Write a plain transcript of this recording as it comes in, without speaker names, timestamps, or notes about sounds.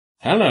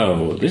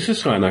Hello, this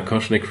is Rainer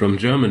Koschnick from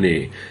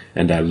Germany,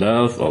 and I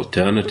love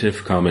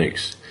alternative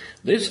comics.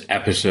 This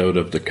episode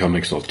of the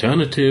Comics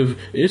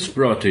Alternative is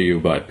brought to you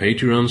by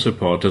Patreon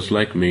supporters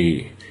like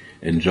me.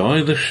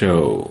 Enjoy the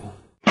show.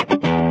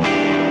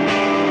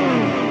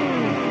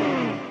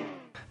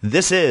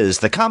 This is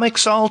the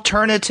Comics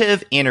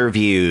Alternative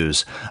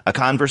Interviews, a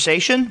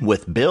conversation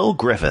with Bill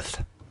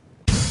Griffith.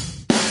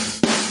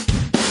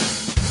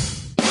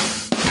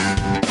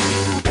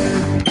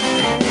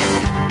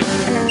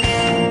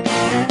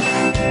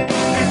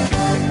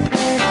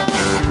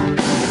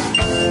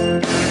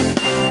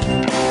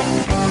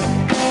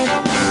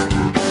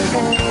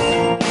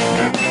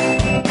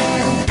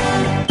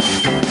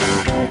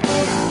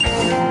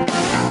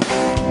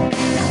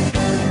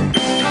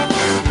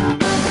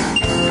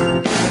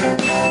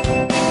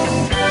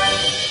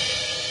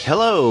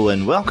 Hello,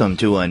 and welcome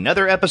to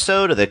another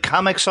episode of the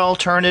Comics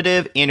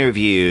Alternative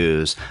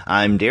Interviews.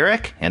 I'm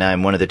Derek, and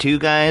I'm one of the two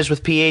guys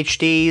with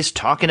PhDs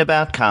talking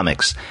about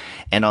comics.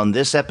 And on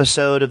this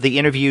episode of the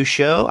interview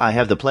show, I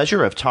have the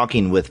pleasure of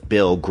talking with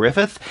Bill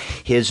Griffith.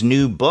 His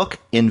new book,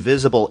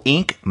 Invisible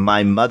Ink,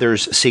 My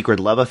Mother's Secret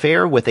Love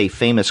Affair with a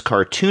Famous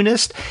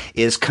Cartoonist,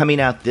 is coming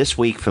out this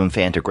week from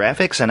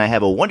Fantagraphics, and I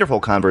have a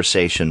wonderful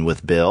conversation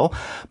with Bill.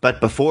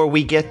 But before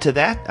we get to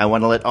that, I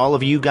want to let all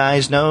of you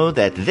guys know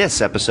that this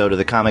episode of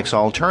the Comics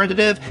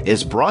Alternative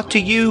is brought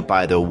to you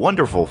by the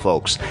wonderful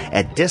folks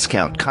at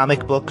Discount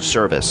Comic Book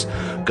Service.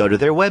 Go to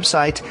their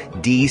website,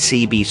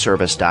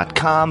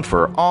 dcbservice.com,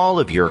 for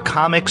all of your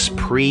comics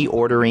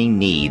pre-ordering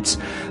needs.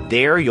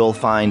 There you'll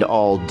find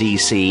all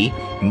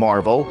DC,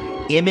 Marvel,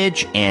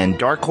 Image, and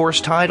Dark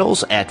Horse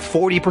titles at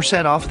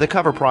 40% off the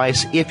cover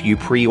price if you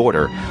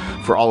pre-order.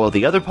 For all of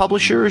the other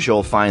publishers,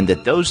 you'll find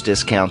that those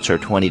discounts are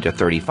 20 to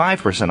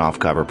 35% off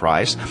cover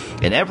price,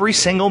 and every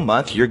single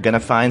month you're going to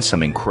find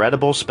some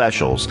incredible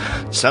specials.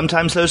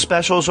 Sometimes those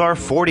specials are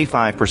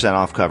 45%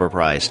 off cover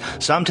price.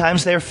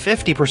 Sometimes they're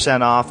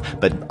 50% off,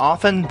 but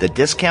often the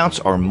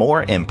discounts are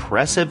more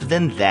impressive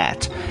than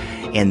that.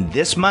 And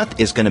this month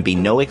is going to be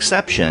no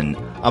exception.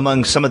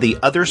 Among some of the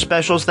other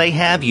specials they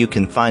have, you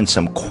can find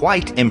some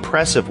quite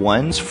impressive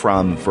ones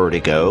from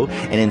Vertigo.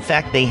 And in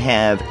fact, they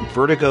have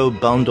Vertigo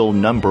Bundle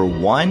number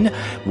 1,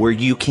 where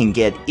you can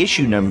get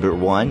issue number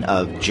 1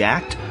 of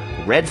Jacked,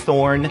 Red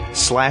Thorn,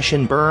 Slash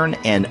and Burn,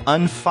 and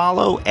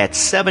Unfollow at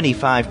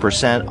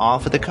 75%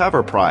 off of the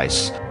cover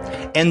price.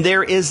 And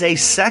there is a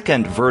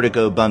second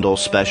Vertigo Bundle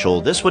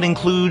special. This one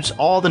includes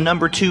all the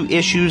number 2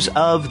 issues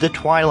of The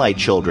Twilight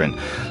Children,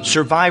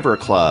 Survivor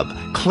Club,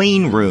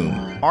 Clean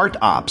Room, Art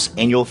Ops,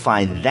 and you'll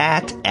find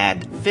that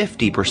at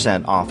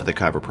 50% off of the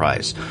cover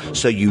price.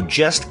 So you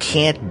just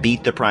can't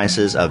beat the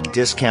prices of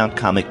Discount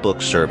Comic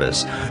Book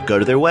Service. Go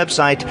to their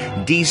website,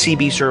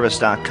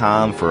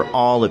 dcbservice.com, for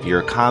all of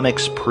your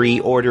comics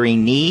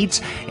pre-ordering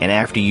needs. And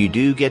after you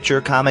do get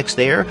your comics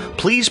there,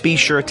 please be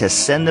sure to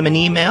send them an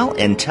email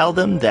and tell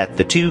them that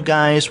the two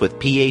guys with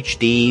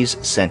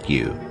PhDs sent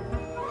you.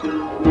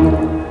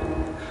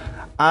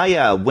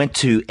 I went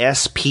to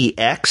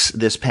SPX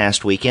this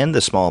past weekend, the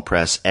Small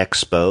Press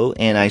Expo,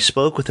 and I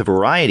spoke with a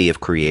variety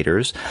of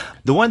creators.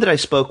 The one that I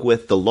spoke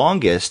with the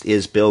longest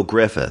is Bill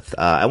Griffith.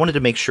 I wanted to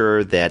make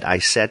sure that I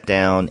sat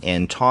down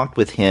and talked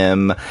with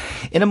him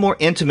in a more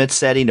intimate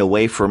setting,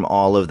 away from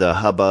all of the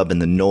hubbub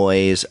and the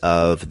noise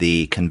of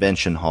the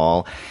convention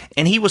hall.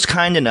 And he was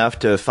kind enough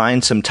to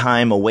find some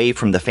time away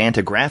from the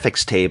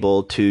Fantagraphics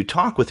table to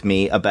talk with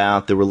me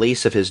about the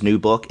release of his new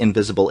book,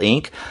 Invisible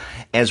Ink,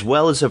 as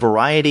well as a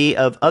variety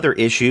of other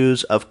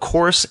issues, of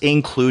course,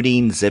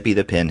 including Zippy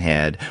the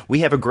Pinhead.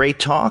 We have a great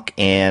talk,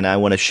 and I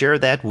want to share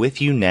that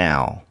with you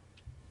now.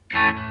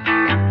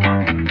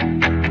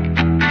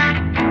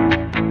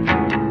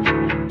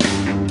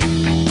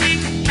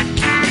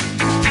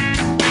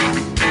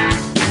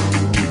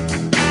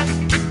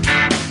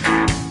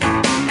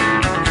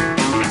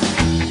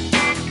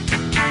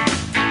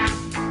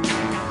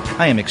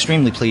 I am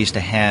extremely pleased to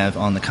have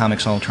on the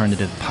Comics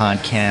Alternative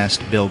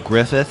podcast Bill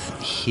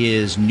Griffith.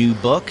 His new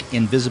book,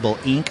 Invisible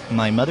Ink,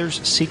 My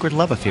Mother's Secret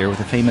Love Affair with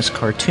a Famous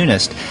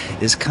Cartoonist,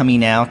 is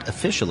coming out,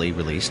 officially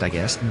released, I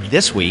guess,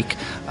 this week,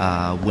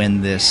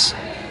 when this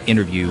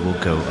interview will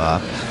go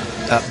up.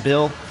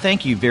 Bill,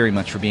 thank you very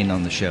much for being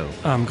on the show.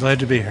 I'm glad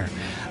to be here.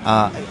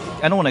 I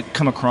don't want to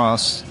come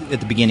across at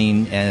the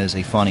beginning as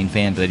a fawning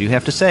fan, but I do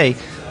have to say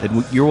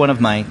that you're one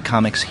of my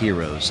comics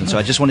heroes, and so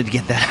I just wanted to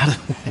get that out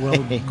of the way.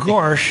 Well,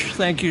 gosh,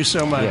 thank you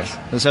so much.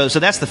 Yes. So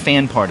that's the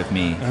fan part of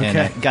me, and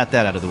I got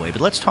that out of the way.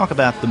 But let's talk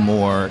about the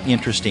more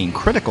interesting,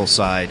 critical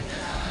side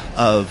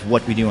of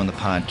what we do on the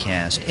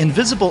podcast.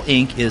 Invisible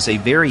Ink is a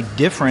very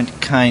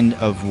different kind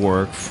of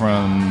work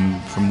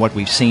from what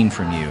we've seen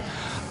from you.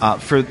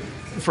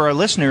 For our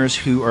listeners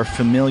who are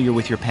familiar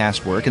with your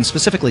past work, and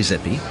specifically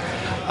Zippy,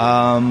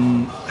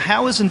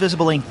 how is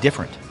Invisible Ink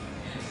different?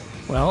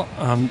 Well,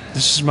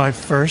 this is my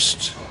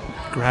first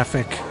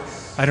graphic.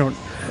 I don't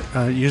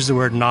use the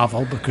word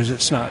novel because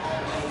it's not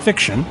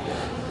fiction.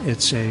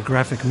 It's a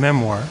graphic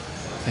memoir.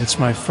 It's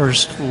my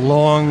first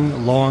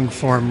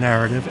long-form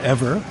narrative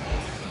ever.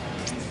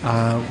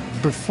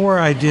 before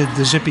I did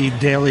the Zippy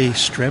daily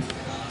strip,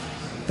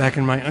 back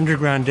in my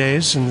underground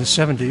days in the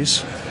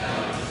 70s,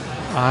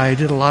 I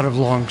did a lot of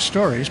long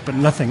stories, but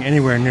nothing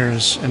anywhere near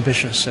as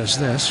ambitious as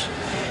this.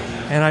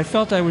 And I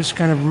felt I was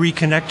kind of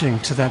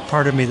reconnecting to that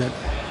part of me that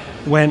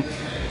went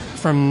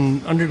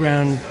from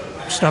underground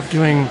stuff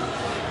doing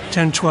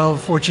 10,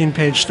 12,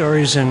 14-page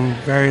stories in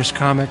various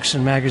comics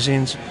and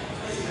magazines.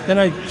 Then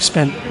I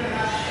spent,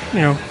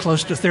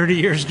 close to 30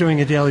 years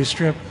doing a daily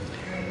strip.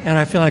 And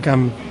I feel like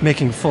I'm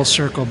making full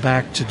circle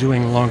back to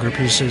doing longer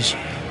pieces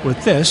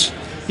with this,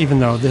 even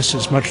though this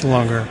is much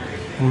longer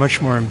and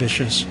much more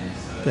ambitious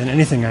than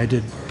anything I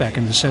did back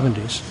in the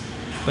 70s.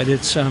 But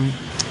it's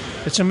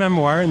a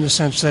memoir in the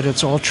sense that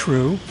it's all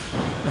true,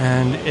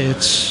 and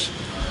it's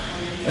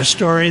a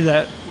story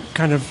that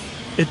kind of,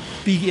 it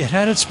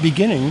had its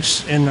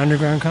beginnings in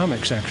underground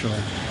comics, actually.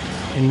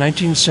 In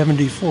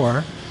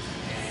 1974,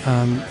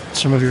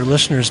 some of your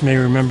listeners may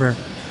remember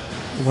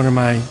one of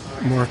my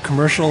more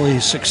commercially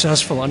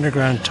successful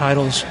underground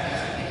titles,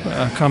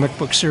 a comic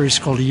book series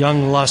called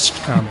Young Lust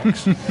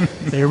Comics.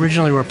 They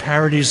originally were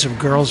parodies of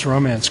girls'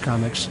 romance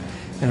comics,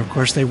 and of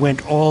course they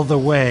went all the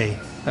way.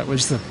 That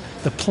was the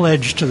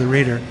pledge to the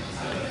reader.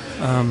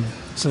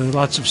 So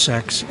lots of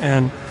sex.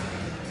 And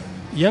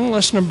Young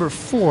Lust number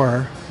 4,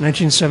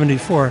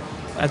 1974,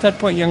 at that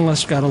point Young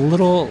Lust got a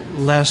little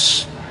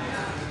less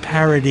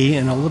parody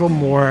and a little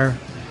more,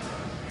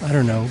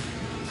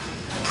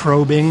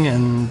 probing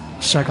and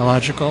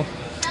psychological.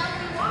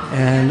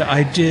 And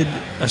I did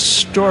a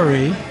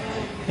story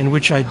in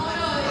which I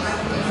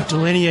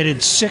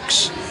delineated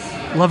 6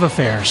 love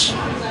affairs,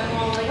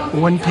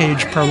 1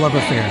 page per love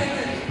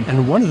affair.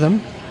 And one of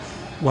them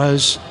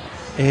was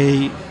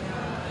a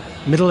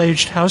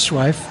middle-aged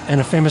housewife and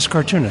a famous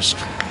cartoonist.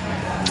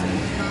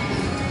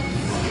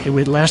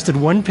 It lasted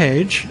 1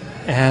 page,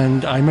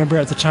 and I remember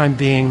at the time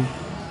being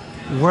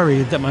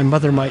worried that my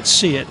mother might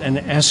see it and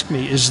ask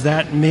me, "Is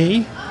that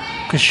me?"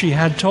 Because she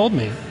had told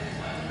me,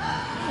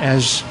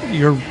 as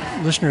your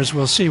listeners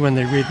will see when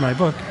they read my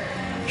book,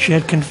 she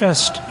had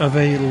confessed of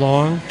a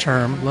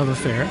long-term love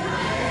affair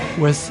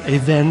with a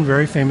then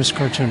very famous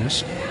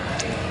cartoonist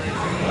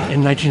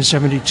in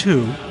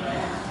 1972,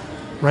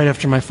 right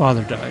after my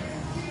father died.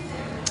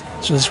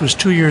 So this was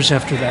 2 years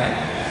after that.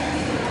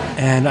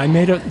 And I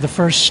made the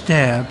first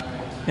stab,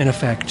 in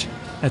effect,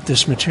 at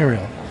this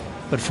material.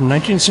 But from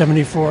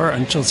 1974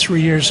 until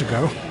 3 years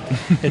ago,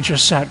 it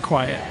just sat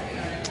quiet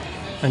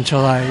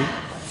until I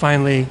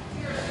finally,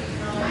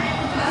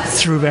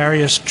 through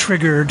various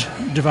triggered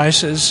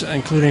devices,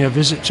 including a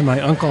visit to my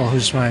uncle,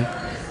 who's my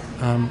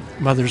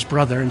mother's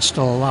brother and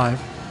still alive,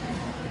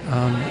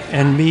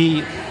 and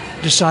me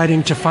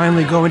deciding to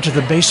finally go into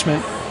the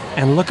basement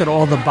and look at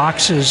all the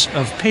boxes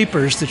of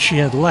papers that she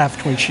had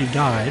left when she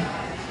died.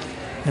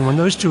 And when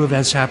those 2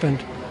 events happened,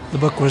 the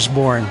book was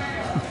born,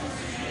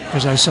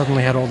 because I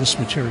suddenly had all this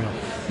material.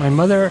 My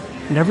mother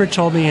never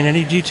told me in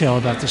any detail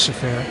about this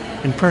affair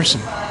in person,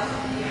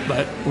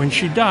 but when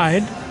she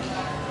died,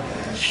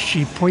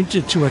 she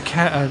pointed to a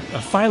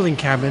filing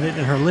cabinet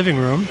in her living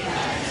room.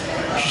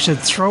 She said,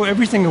 "Throw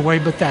everything away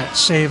but that,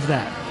 save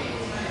that."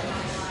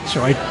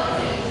 So I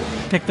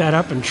picked that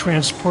up and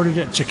transported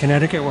it to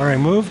Connecticut, where I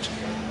moved,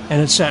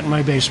 and it sat in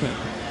my basement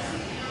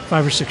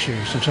 5 or 6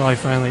 years until I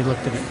finally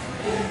looked at it.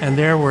 And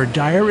there were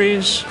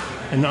diaries,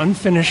 an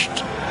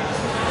unfinished,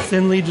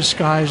 thinly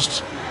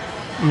disguised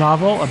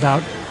novel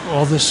about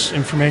all this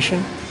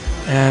information,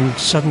 and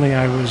suddenly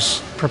I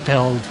was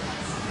propelled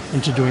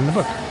into doing the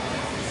book.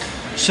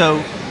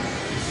 So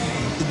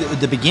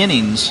the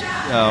beginnings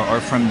are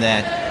from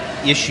that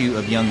issue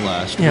of Young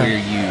Lust, where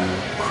you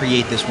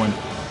create this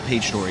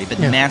 1-page story, but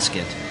mask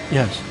it.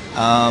 Yes.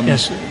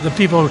 Yes, the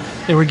people,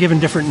 they were given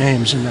different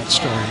names in that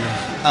story.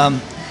 Yes.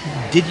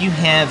 Did you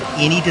have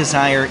any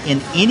desire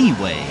in any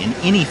way, in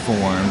any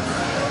form,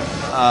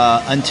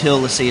 until,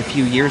 let's say, a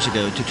few years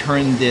ago,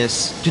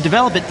 to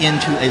develop it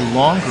into a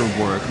longer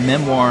work,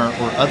 memoir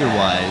or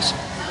otherwise,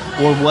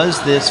 or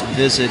was this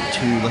visit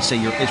to, let's say,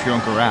 your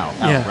uncle out,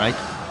 right?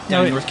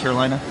 Down in North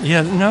Carolina?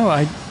 Yeah, no,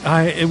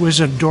 it was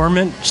a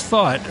dormant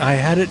thought. I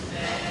had it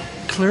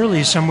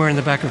clearly somewhere in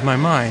the back of my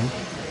mind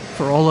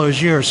for all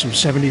those years, from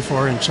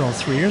 74 until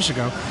 3 years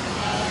ago.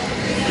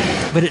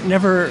 But it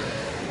never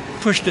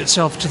pushed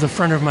itself to the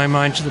front of my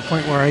mind to the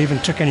point where I even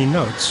took any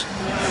notes.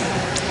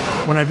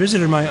 When I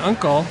visited my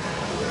uncle,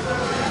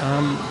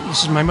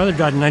 my mother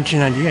died in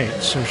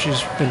 1998, so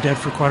she's been dead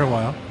for quite a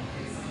while.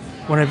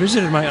 When I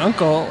visited my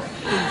uncle,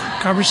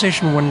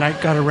 conversation one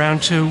night got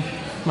around to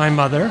my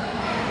mother,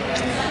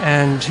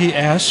 and he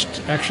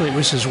asked, actually it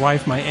was his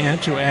wife, my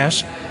aunt, who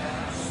asked,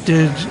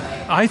 did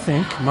I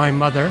think my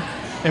mother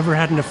ever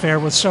had an affair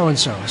with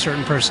so-and-so, a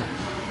certain person?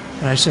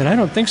 And I said, I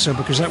don't think so,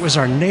 because that was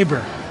our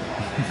neighbor.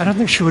 I don't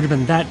think she would have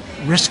been that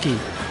risky.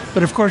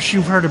 But of course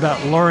you've heard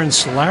about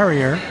Lawrence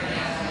Larrier,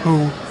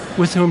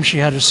 with whom she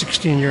had a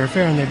 16-year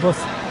affair, and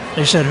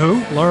they said,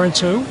 who? Lawrence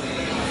who?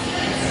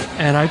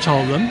 And I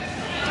told them.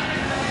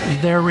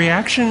 Their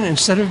reaction,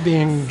 instead of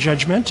being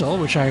judgmental,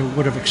 which I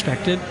would have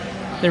expected,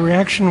 their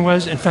reaction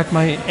was, in fact,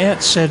 my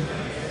aunt said,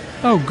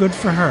 oh, good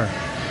for her.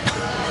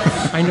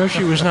 I know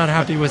she was not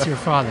happy with your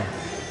father.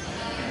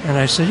 And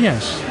I said,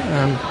 yes.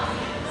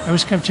 I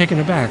was kind of taken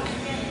aback.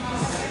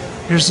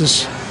 Here's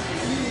this,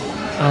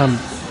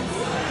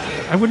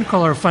 I wouldn't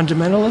call her a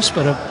fundamentalist,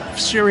 but a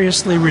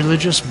seriously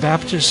religious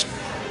Baptist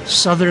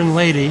Southern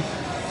lady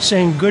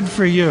saying good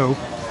for you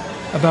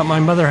about my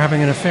mother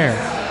having an affair.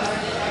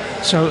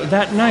 So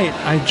that night,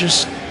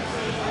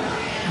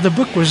 the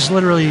book was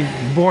literally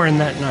born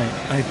that night.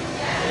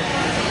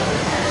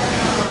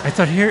 I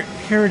thought, here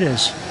it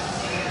is.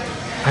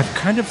 I've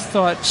kind of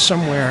thought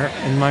somewhere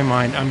in my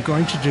mind, I'm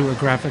going to do a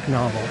graphic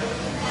novel.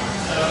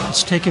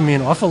 It's taken me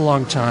an awful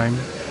long time.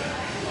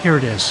 Here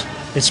it is.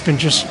 It's been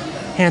just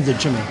handed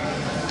to me.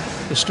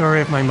 The story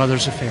of my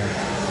mother's affair.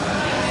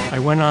 I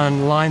went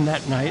online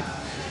that night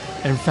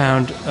and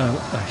found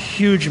a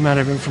huge amount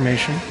of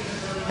information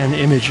and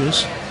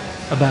images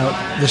about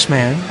this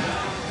man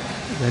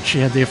that she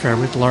had the affair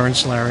with,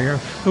 Lawrence Larrier,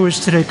 who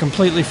is today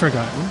completely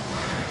forgotten.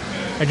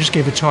 I just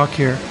gave a talk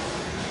here,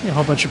 a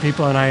whole bunch of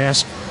people, and I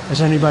asked,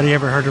 has anybody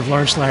ever heard of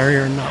Lawrence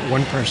Larrier? And not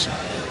one person.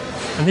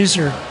 And these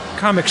are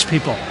comics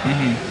people.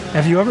 Mm-hmm.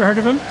 Have you ever heard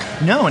of him?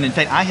 No, and in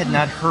fact, I had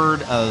not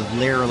heard of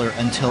Larrier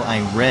until I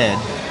read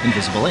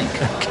Invisible Ink.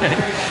 Okay.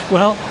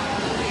 Well,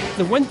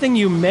 the one thing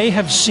you may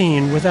have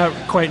seen without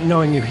quite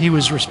knowing he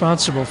was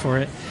responsible for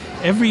it,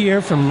 every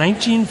year from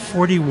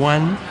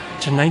 1941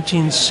 to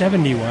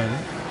 1971,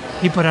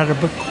 he put out a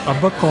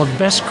book called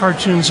Best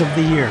Cartoons of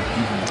the Year.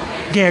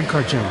 Mm-hmm. Gag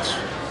cartoons.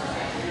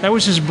 That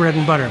was his bread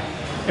and butter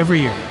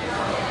every year.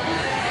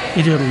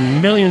 He did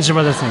millions of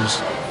other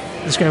things.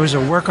 This guy was a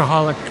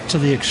workaholic to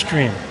the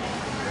extreme.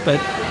 But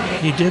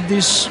he did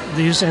these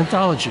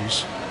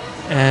anthologies.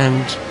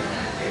 And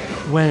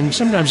when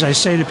sometimes I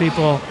say to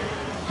people,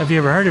 have you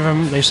ever heard of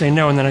him? They say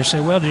no. And then I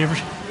say, well, did you ever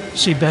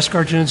see Best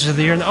Cartoons of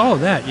the Year? And, oh,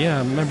 that, yeah. I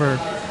remember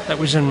that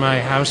was in my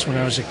house when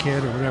I was a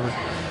kid or whatever.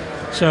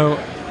 So,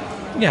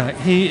 yeah,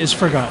 he is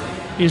forgotten.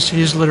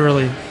 He's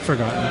literally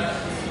forgotten.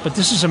 But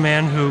this is a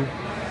man who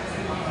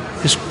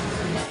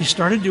he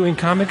started doing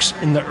comics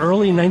in the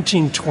early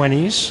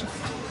 1920s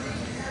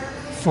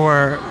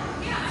for,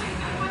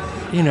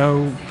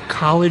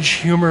 college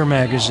humor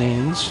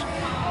magazines.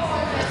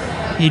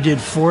 He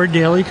did 4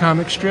 daily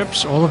comic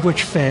strips, all of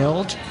which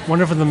failed. One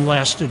of them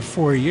lasted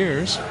 4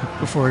 years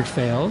before it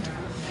failed.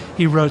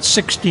 He wrote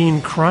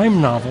 16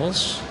 crime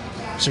novels.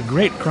 He's a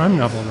great crime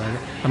novel writer,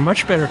 a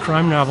much better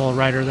crime novel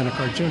writer than a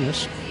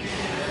cartoonist.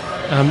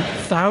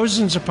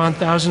 Thousands upon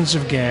thousands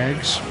of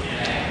gags,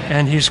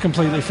 and he's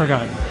completely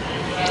forgotten.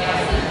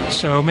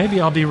 So maybe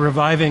I'll be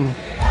reviving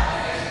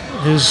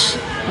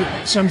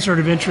some sort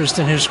of interest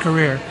in his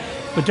career,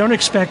 but don't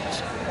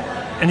expect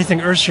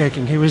anything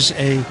earth-shaking. He was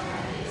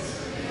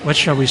what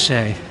shall we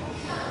say?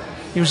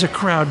 He was a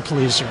crowd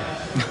pleaser.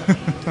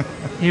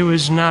 He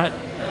was a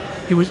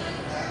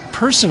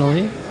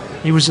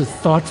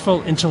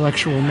thoughtful,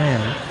 intellectual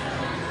man.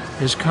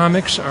 His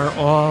comics are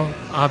all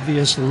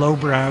obvious,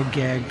 lowbrow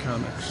gag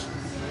comics.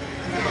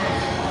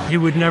 He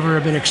would never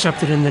have been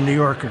accepted in the New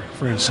Yorker,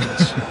 for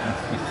instance.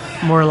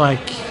 More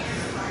like,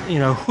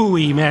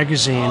 Hooey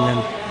magazine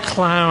and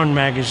Clown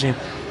magazine.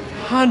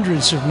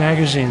 Hundreds of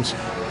magazines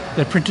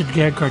that printed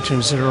gag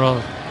cartoons that are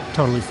all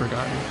totally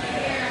forgotten.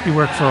 He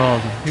worked for all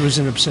of them. He was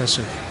an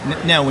obsessive.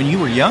 Now, when you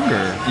were younger,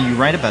 and you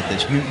write about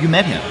this, you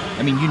met him.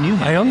 I mean, you knew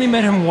him. I only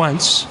met him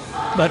once,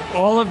 but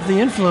all of the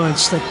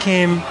influence that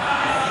came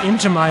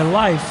into my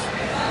life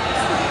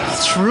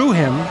through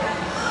him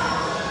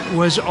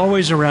was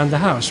always around the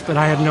house, but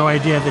I had no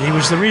idea that he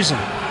was the reason.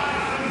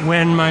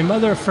 When my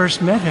mother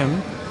first met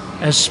him,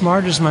 as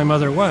smart as my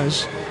mother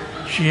was,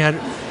 she had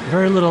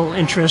very little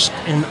interest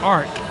in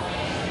art.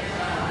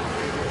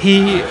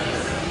 He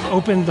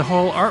opened the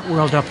whole art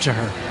world up to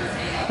her.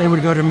 They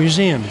would go to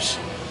museums,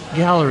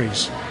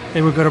 galleries.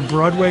 They would go to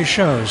Broadway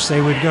shows.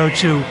 They would go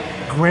to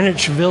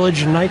Greenwich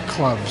Village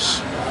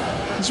nightclubs.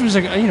 This was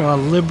a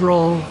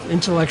liberal,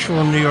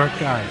 intellectual New York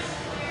guy.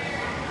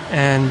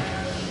 And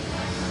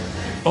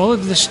all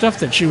of the stuff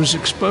that she was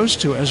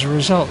exposed to as a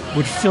result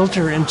would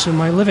filter into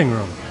my living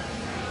room.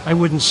 I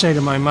wouldn't say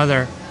to my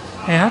mother,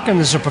 hey, how come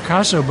there's a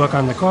Picasso book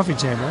on the coffee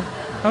table?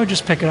 I would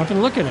just pick it up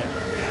and look at it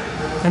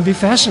and be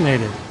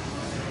fascinated.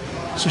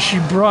 So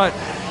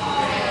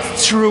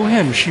through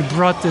him, she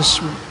brought this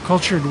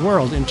cultured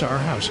world into our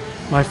house.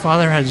 My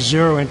father had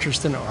zero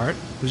interest in art.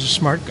 He was a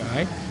smart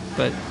guy,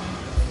 but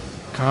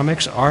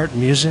comics, art,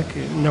 music,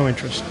 no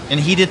interest. And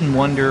he didn't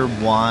wonder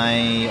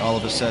why all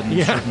of a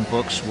sudden certain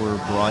books were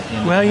brought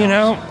in.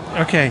 Well,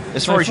 okay.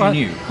 As far as you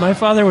knew. My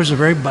father was a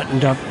very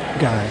buttoned-up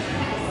guy.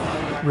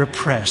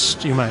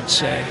 Repressed, you might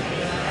say.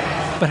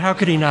 But how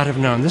could he not have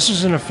known? This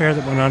is an affair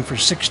that went on for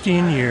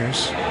 16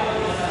 years.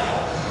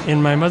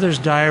 In my mother's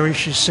diary,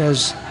 she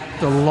says,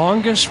 the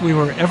longest we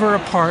were ever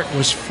apart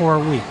was 4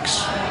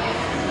 weeks.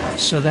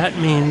 So that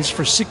means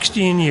for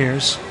 16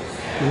 years,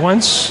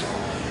 once,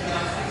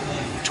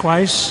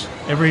 twice,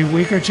 every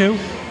week or two,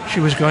 she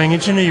was going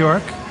into New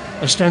York.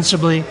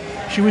 Ostensibly,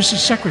 she was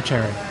his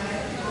secretary,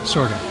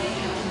 sort of.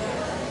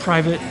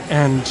 Private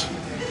and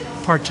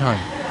part-time.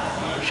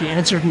 She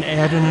answered an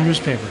ad in a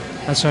newspaper.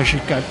 That's how she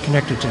got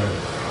connected to him.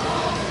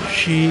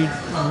 she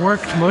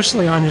worked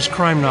mostly on his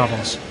crime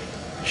novels.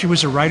 She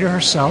was a writer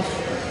herself,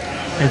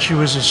 and she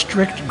was a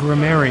strict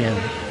grammarian.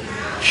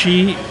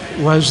 She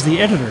was the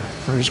editor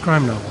for his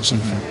crime novels, in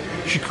fact.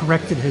 She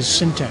corrected his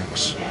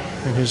syntax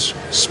and his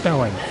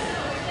spelling.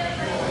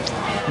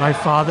 My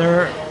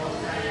father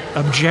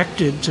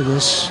objected to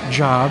this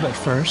job at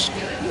first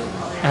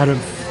out of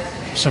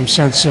some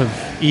sense of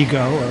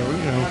ego,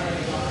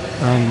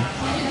 and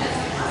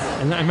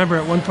I remember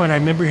at one point,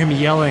 him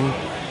yelling,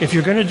 "If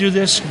you're going to do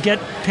this, get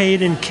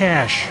paid in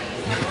cash."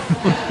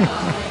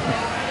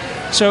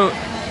 So,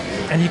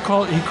 and he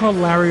called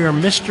Larrier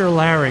Mr.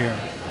 Larrier.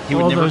 He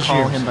would never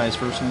call him by his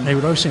first name? They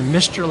would always say,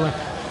 Mr.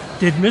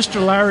 Did Mr.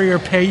 Larrier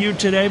pay you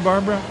today,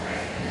 Barbara?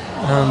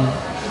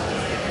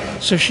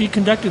 So she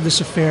conducted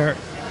this affair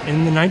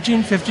in the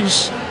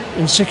 1950s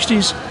and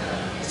 60s,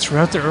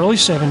 throughout the early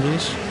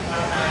 70s,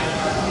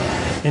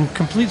 in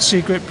complete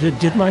secret.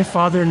 Did my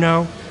father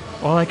know?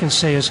 All I can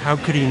say is, how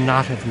could he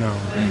not have known?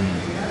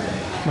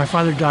 My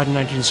father died in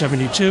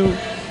 1972,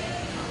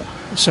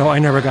 so I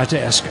never got to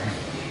ask him.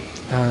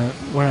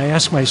 When I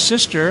asked my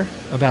sister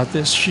about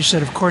this, she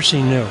said, of course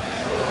he knew.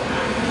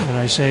 And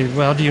I say,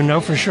 well, do you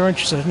know for sure? And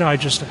she said, no,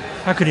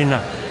 how could he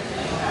not?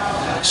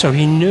 So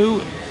he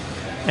knew,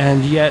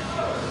 and yet,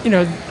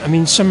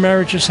 some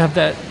marriages have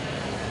that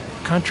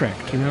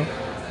contract,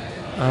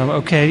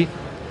 okay,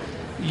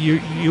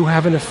 you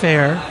have an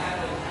affair,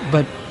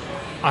 but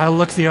I'll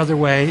look the other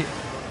way,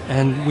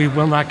 and we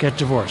will not get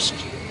divorced.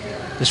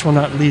 This will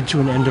not lead to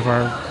an end of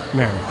our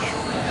marriage.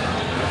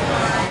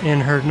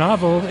 In her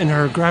novel,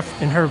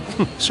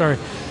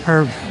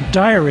 her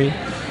diary,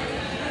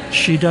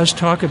 she does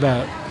talk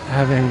about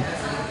having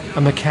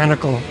a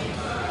mechanical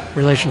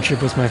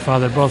relationship with my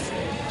father, both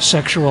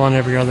sexual and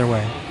every other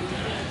way.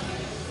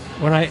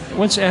 When I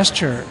once asked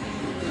her,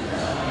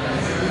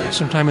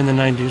 sometime in the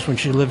 90s, when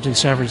she lived in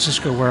San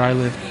Francisco, where I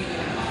lived,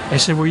 I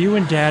said, were you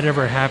and Dad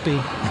ever happy?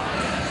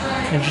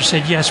 And she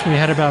said, yes, we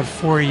had about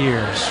 4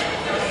 years.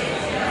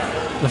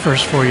 The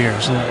first 4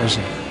 years, and that was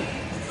it.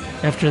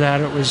 After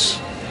that, I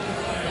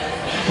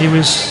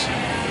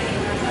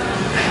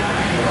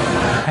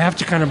have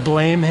to kind of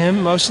blame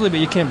him mostly, but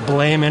you can't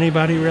blame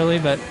anybody really,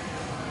 but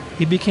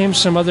he became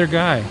some other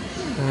guy.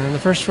 And in the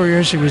first 4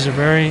 years, he was a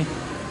very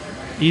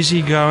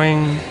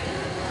easygoing,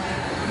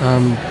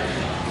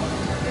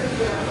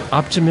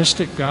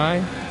 optimistic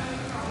guy,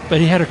 but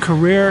he had a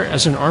career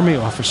as an Army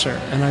officer,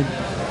 and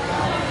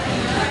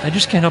I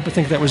just can't help but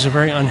think that was a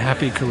very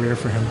unhappy career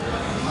for him.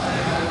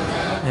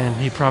 And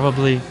he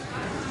probably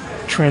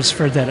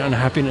transferred that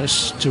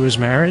unhappiness to his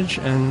marriage,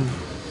 and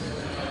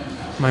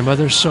my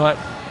mother sought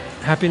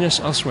happiness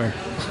elsewhere.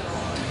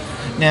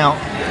 Now,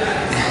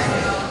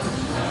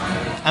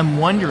 I'm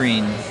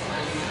wondering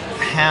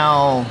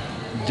how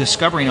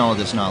discovering all of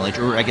this knowledge,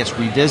 or I guess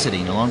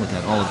revisiting along with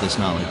that all of this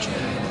knowledge,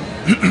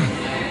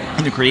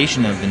 in the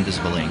creation of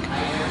Invisible Ink,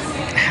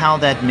 how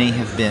that may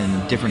have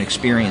been different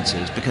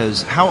experiences.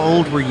 Because how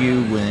old were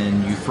you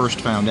when you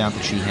first found out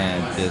that she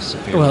had this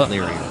affair with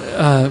Larry?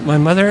 My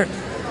mother,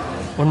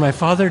 when my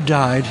father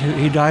died,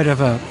 he died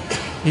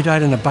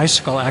in a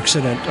bicycle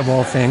accident of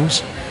all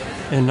things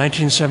in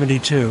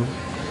 1972,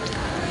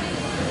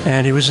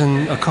 and he was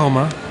in a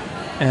coma,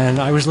 and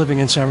I was living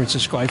in San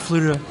Francisco. I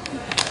flew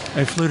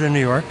to New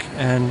York,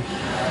 and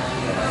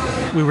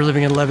we were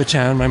living in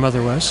Levittown, my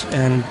mother was,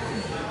 and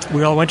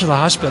we all went to the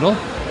hospital,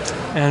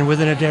 and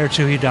within a day or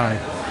two he died.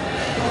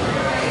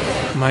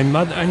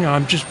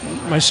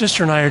 My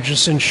sister and I are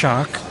just in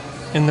shock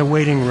in the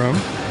waiting room,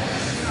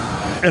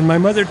 and my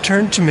mother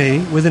turned to me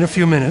within a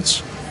few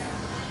minutes,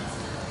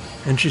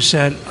 and she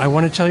said, I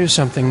want to tell you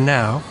something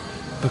now,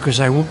 because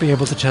I won't be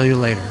able to tell you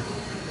later.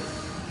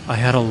 I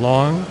had a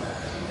long,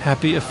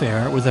 happy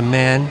affair with a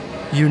man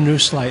you knew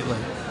slightly,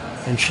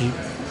 and she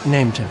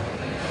named him.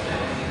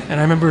 And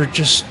I remember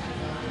just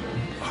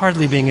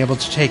hardly being able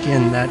to take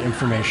in that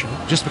information.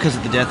 Just because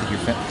of the death of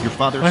your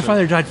father? My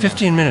father died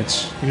 15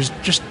 minutes.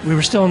 We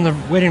were still in the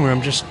waiting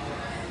room, just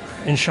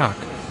in shock.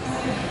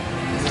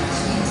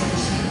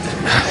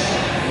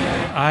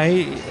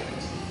 I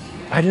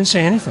didn't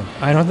say anything.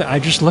 I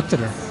just looked at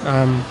her.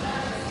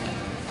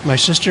 My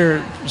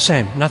sister,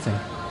 same, nothing.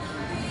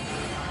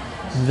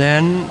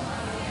 Then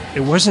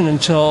it wasn't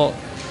until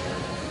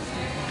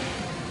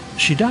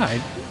she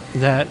died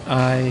that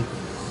I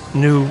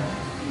knew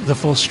the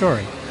full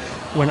story.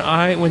 When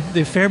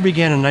the affair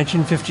began in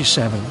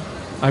 1957,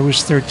 I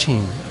was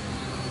 13.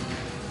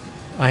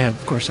 I had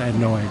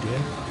no idea.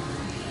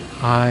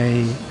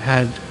 I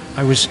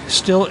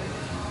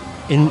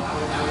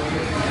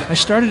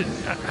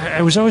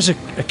was always a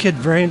kid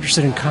very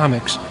interested in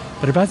comics,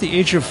 but about the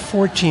age of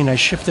 14, I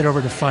shifted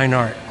over to fine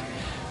art.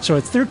 So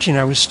at 13,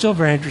 I was still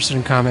very interested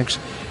in comics,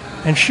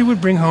 and she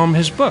would bring home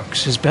his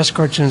books, his best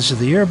cartoons of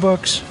the year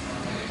books,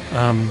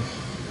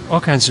 all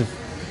kinds of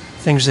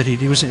things that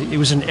he was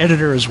an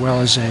editor as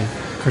well as a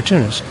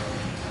cartoonist.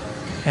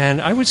 And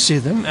I would see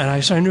them,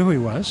 and so I knew who he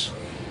was.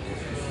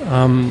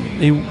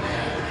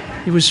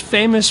 He was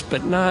famous,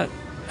 but not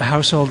a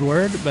household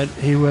word, but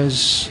he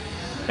was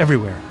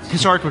everywhere.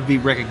 His art would be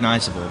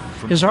recognizable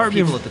from His art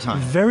people was at the time.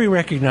 very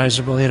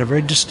recognizable. He had a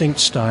very distinct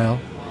style.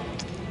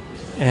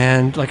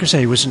 And like I say,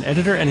 he was an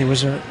editor and he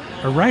was a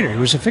writer. He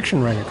was a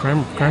fiction writer,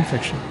 crime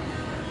fiction.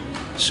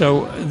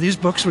 So these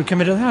books would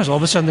come into the house. All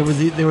of a sudden,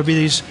 there would be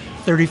these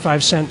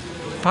 35-cent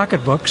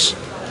pocketbooks.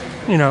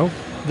 You know,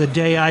 The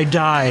Day I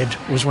Died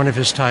was one of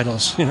his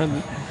titles. You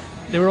know,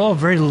 they were all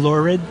very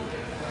lurid,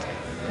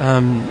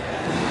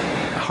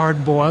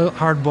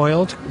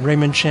 hard-boiled,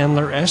 Raymond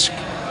Chandler-esque.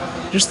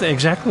 Just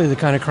exactly the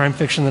kind of crime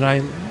fiction that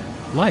I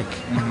like,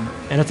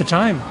 and at the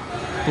time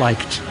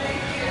liked.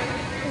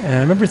 And I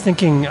remember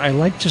thinking I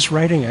liked his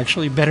writing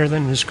actually better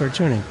than his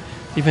cartooning.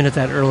 Even at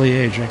that early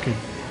age, I could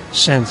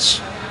sense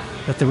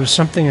that there was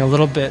something a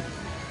little bit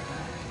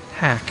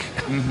hack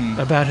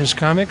about his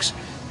comics,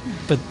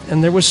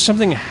 and there was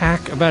something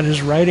hack about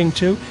his writing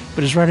too,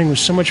 but his writing was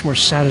so much more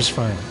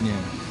satisfying.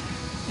 Yeah.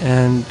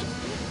 And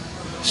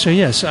so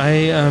yes,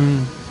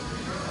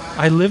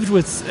 I lived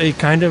with a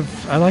kind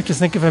of, I like to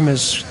think of him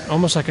as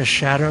almost like a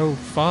shadow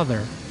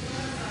father.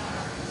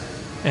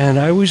 And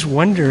I always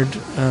wondered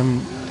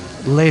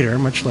later,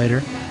 much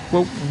later,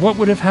 well, what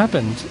would have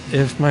happened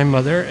if my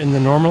mother, in the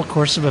normal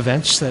course of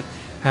events that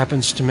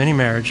happens to many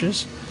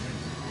marriages,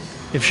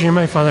 if she and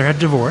my father had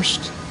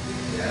divorced,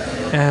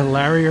 and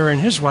Larrier and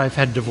his wife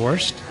had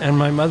divorced, and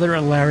my mother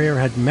and Larrier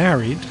had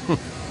married,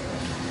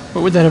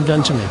 what would that have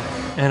done to me?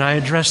 And I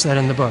addressed that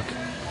in the book.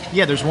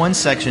 Yeah, there's one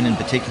section in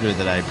particular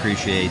that I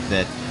appreciate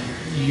that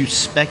you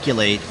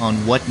speculate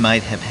on what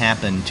might have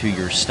happened to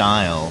your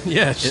style.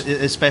 Yes.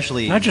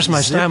 Especially not just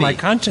my Zippy. style, my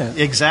content.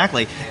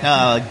 Exactly.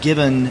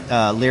 Given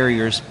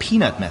Larrier's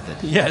peanut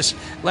method. Yes.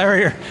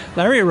 Larrier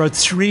wrote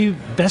 3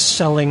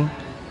 best-selling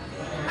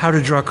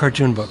how-to-draw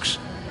cartoon books.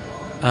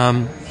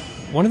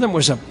 One of them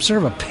was a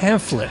sort of a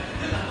pamphlet,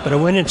 but it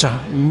went into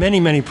many,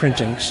 many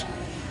printings.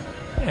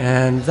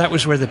 And that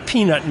was where the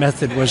peanut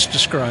method was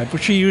described,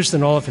 which he used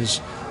in all of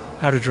his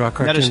how-to-draw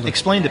cartoon books.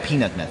 Explain the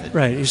peanut method.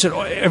 Right. He said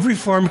every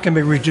form can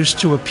be reduced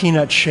to a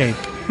peanut shape.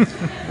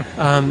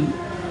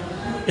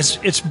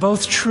 It's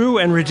both true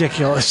and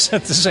ridiculous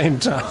at the same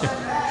time.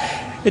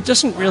 It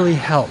doesn't really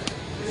help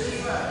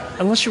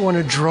unless you want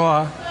to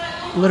draw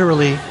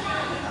literally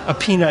a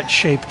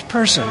peanut-shaped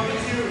person.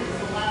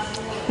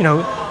 You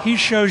know, he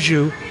shows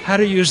you how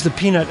to use the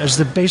peanut as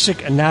the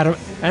basic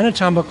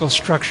anatomical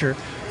structure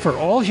for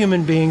all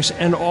human beings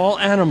and all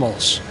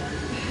animals.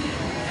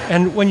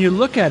 And when you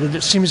look at it,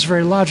 it seems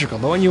very logical.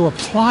 But when you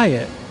apply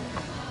it,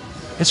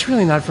 it's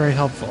really not very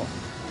helpful.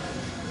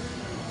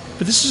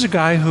 But this is a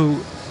guy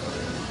who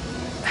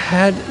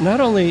had not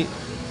only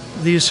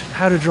these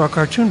how-to-draw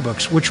cartoon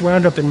books, which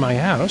wound up in my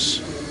house,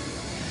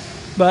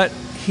 but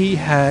he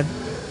had,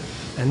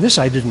 and this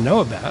I didn't know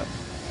about,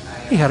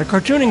 he had a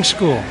cartooning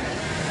school.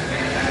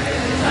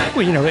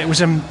 Well, you know, it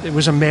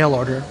was a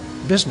mail-order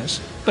business,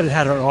 but it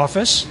had an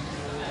office.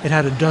 It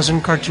had a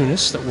dozen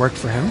cartoonists that worked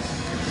for him.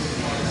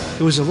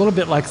 It was a little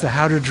bit like the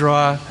how to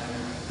draw,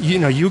 you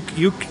know, you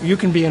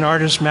can be an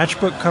artist,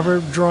 matchbook cover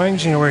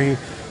drawings, you know, where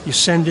you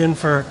send in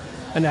for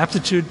an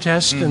aptitude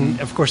test, and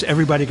of course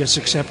everybody gets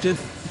accepted.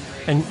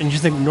 And you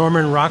think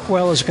Norman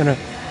Rockwell is going to,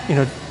 you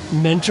know,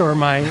 mentor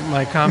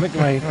my comic,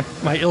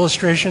 my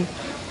illustration.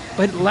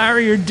 But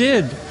Larrier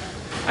did.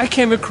 I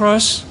came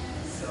across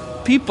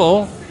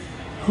people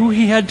who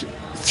he had,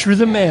 through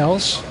the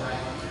mails,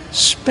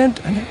 spent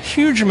a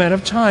huge amount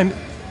of time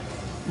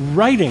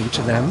writing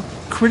to them,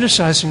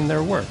 criticizing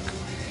their work.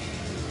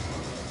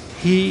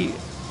 He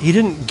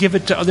didn't give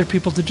it to other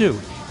people to do.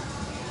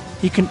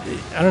 I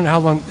don't know how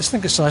long, I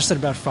think this lasted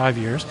about 5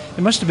 years.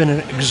 It must have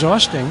been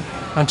exhausting,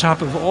 on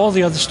top of all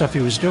the other stuff he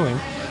was doing,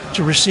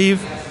 to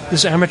receive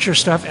this amateur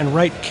stuff and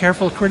write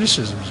careful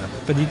criticisms of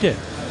it, but he did.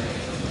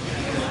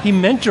 He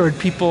mentored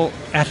people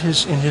in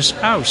his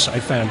house,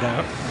 I found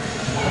out,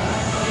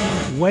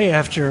 way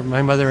after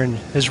my mother and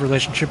his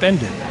relationship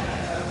ended.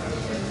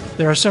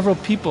 There are several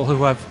people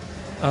who have,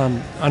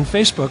 on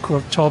Facebook, who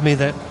have told me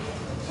that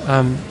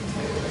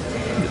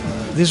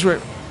these were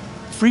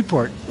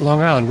Freeport,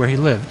 Long Island, where he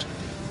lived,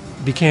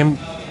 became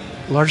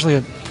largely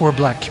a poor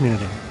black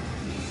community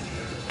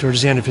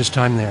towards the end of his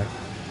time there.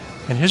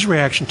 And his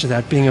reaction to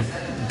that, being a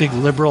big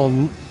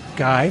liberal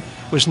guy,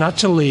 was not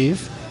to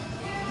leave,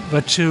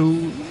 but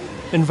to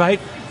invite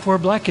poor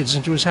black kids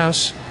into his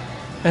house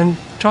and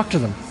talk to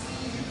them.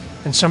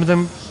 And some of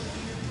them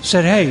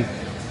said, "Hey,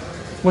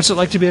 what's it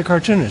like to be a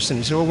cartoonist?" And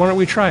he said, "Well, why don't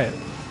we try it?"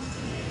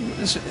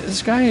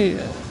 This guy,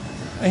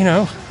 you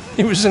know,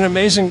 he was an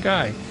amazing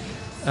guy.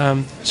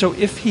 So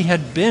if he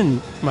had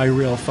been my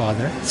real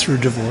father through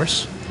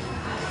divorce,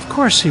 of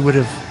course he would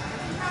have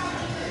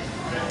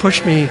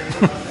pushed me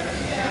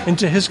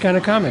into his kind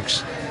of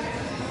comics.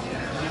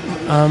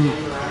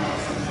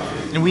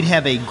 And we'd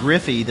have a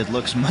Griffey that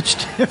looks much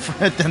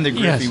different than the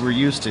Griffey we're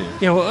used to.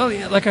 Yeah, well,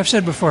 like I've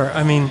said before,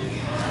 I mean,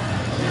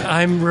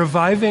 I'm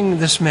reviving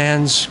this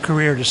man's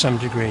career to some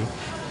degree,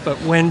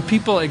 but when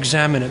people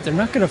examine it, they're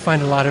not going to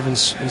find a lot of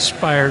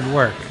inspired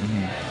work.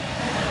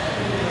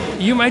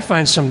 Mm-hmm. You might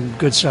find some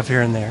good stuff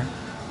here and there.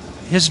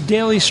 His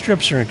daily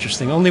strips are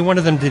interesting. Only one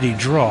of them did he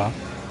draw,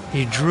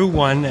 He drew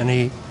one and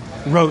he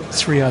wrote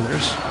 3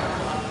 others.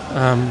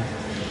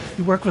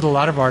 He worked with a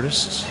lot of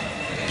artists,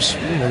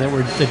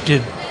 that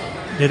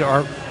did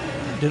art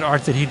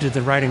that he did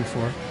the writing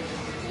for.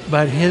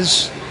 But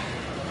his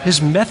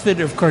method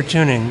of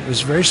cartooning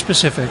was very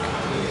specific,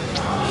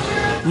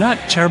 not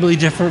terribly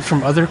different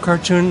from other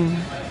cartoon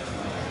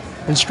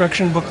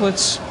instruction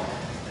booklets,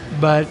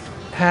 but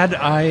had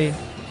I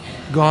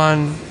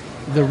gone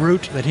the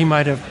route that he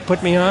might have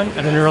put me on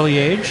at an early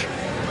age,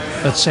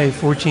 let's say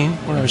 14,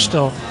 when I was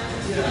still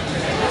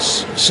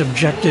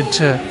subjected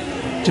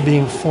to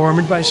being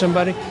formed by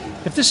somebody,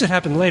 if this had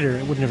happened later,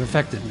 it wouldn't have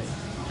affected me.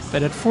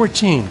 But at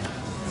 14,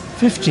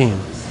 15,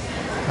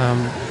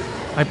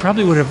 I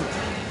probably would have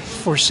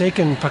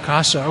forsaken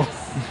Picasso,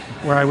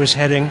 where I was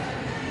heading,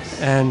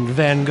 and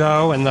Van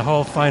Gogh and the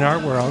whole fine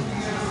art world,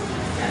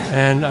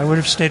 and I would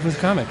have stayed with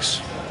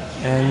comics.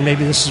 And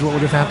maybe this is what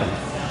would have happened.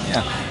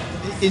 Yeah.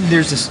 And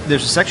there's a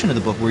section of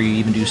the book where you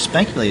even do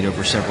speculate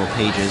over several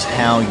pages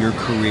how your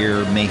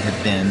career may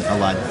have been a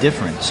lot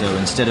different. So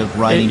instead of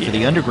writing for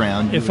the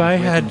underground,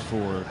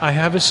 I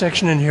have a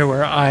section in here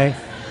where I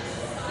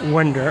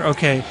wonder.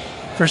 Okay,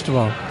 first of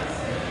all,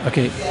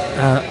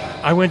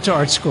 I went to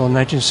art school in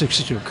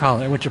 1962,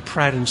 college. I went to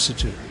Pratt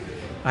Institute.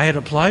 I had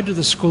applied to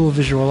the School of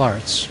Visual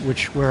Arts,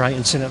 where I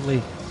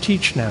incidentally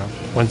teach now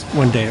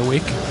one day a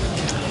week.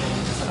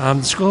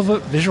 The School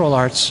of Visual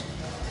Arts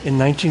in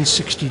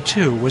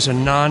 1962 was a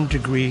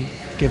non-degree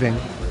giving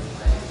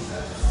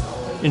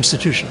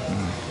institution.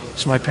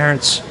 So my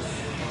parents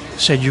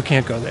said, you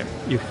can't go there.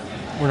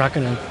 We're not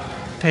going to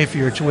pay for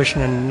your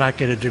tuition and not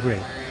get a degree.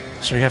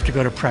 So you have to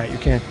go to Pratt. You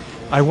can't.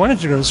 I wanted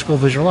to go to the School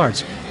of Visual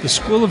Arts. The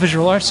School of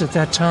Visual Arts at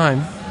that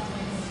time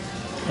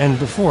and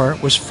before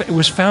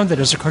was founded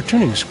as a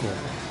cartooning school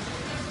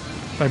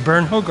by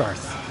Bern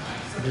Hogarth,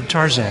 who did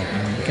Tarzan.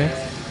 Okay.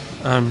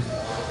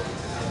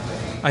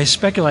 I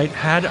speculate,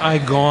 had I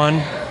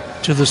gone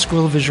to the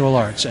School of Visual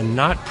Arts and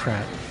not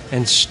Pratt,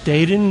 and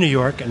stayed in New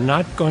York and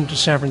not gone to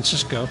San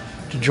Francisco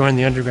to join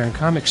the underground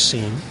comics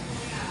scene,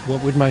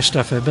 what would my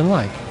stuff have been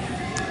like?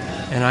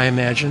 And I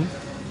imagine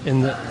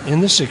in the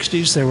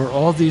 60s there were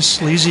all these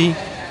sleazy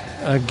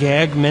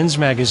gag men's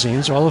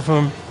magazines, all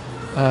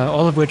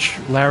of which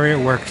Larry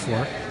worked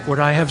for. Would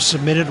I have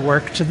submitted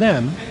work to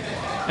them,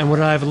 and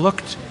would I have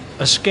looked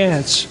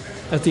askance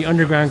at the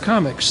underground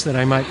comics that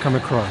I might come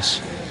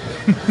across?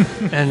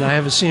 And I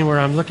have a scene where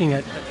I'm looking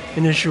at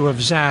an issue of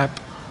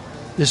Zap,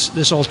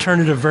 this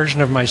alternative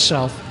version of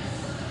myself.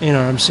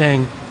 I'm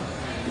saying,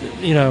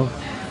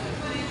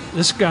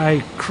 this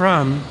guy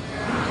Crumb,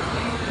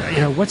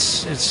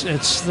 it's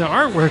the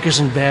artwork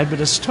isn't bad, but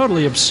it's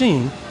totally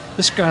obscene.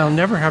 This guy will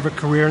never have a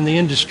career in the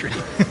industry.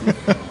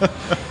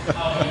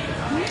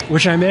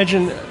 Which I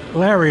imagine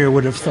Larry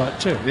would have thought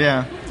too.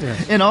 Yeah.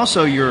 And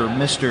also you're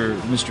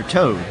Mr.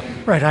 Toad.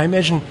 Right. I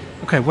imagine,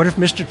 what if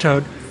Mr.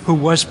 Toad, who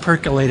was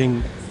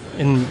percolating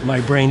in my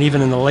brain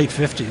even in the late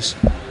 50s,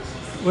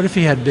 what if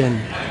he had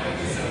been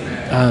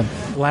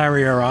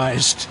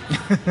Larry-ized?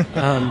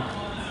 And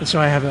so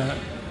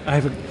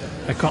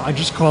I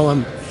just call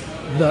him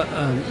the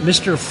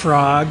Mr.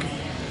 Frog,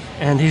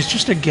 and he's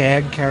just a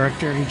gag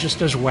character. He just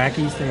does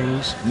wacky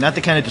things. Not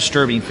the kind of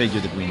disturbing figure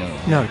that we know.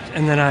 No,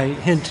 and then I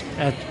hint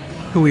at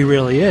who he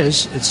really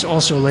is. It's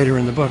also later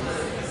in the book.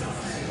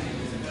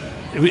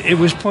 It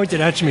was pointed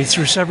out to me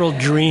through several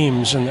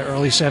dreams in the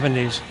early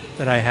 70s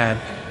that I had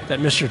that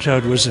Mr.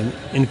 Toad was an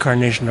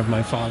incarnation of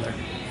my father.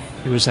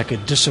 He was like a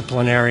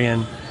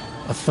disciplinarian,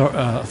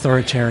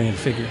 authoritarian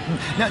figure.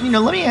 Now,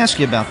 let me ask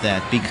you about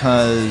that,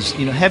 because,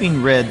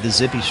 having read the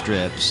Zippy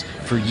strips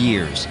for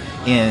years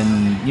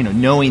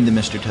and, knowing the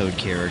Mr. Toad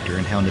character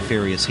and how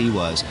nefarious he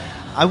was,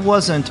 I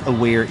wasn't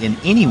aware in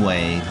any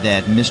way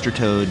that Mr.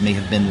 Toad may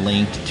have been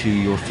linked to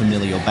your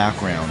familial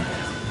background.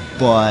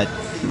 But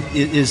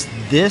is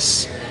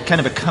this kind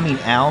of a coming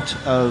out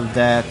of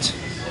that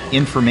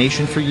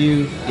information for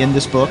you in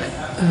this book?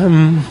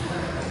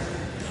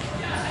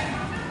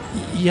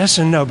 Yes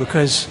and no,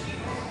 because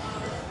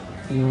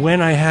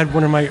when I had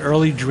one of my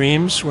early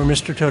dreams where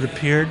Mr. Toad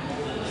appeared,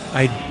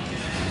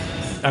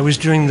 I was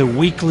doing the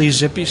weekly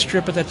Zippy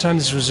strip at that time.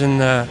 This was in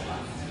the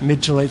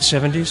mid to late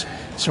 70s.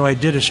 So I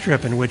did a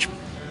strip in which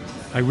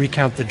I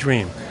recount the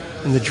dream.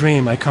 In the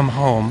dream, I come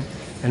home,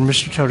 and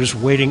Mr. Toad is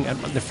waiting at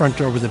the front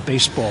door with a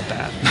baseball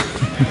bat.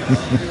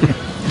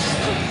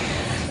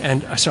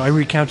 And so I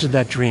recounted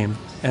that dream,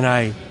 and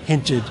I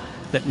hinted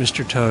that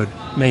Mr. Toad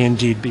may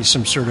indeed be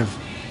some sort of,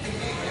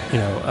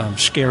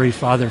 scary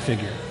father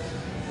figure.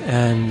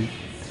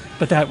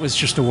 But that was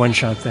just a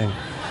one-shot thing.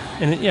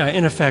 And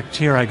in effect,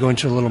 here I go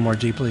into a little more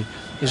deeply.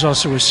 There's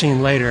also a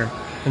scene later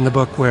in the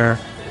book where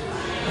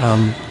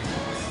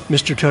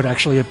Mr. Toad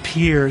actually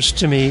appears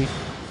to me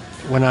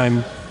when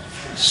I'm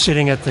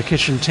sitting at the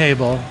kitchen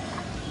table,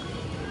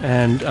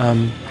 and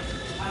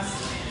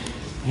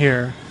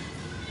here.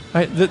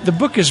 The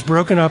book is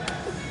broken up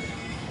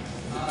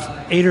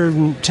 8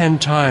 or 10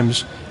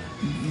 times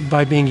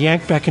by being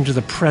yanked back into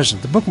the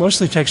present. The book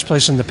mostly takes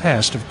place in the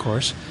past, of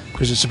course,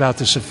 because it's about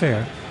this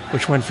affair,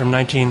 which went from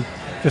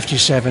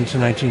 1957 to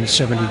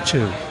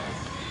 1972.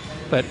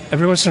 But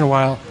every once in a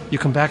while, you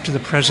come back to the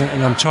present,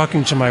 and I'm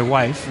talking to my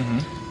wife,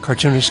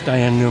 cartoonist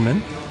Diane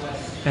Newman,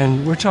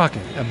 and we're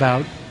talking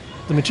about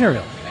the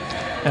material.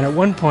 And at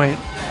one point,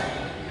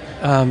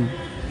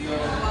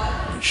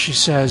 she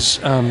says,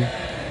 well,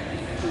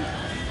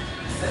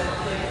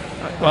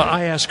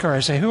 I ask her, I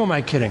say, who am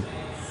I kidding?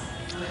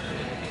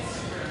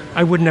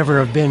 I would never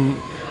have been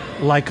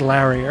like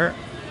Larrier.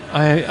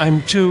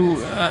 I'm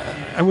too,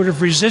 I would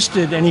have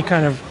resisted any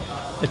kind of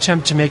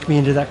attempt to make me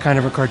into that kind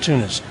of a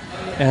cartoonist.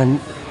 And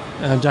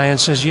Diane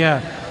says,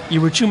 yeah,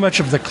 you were too much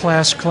of the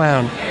class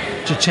clown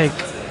to take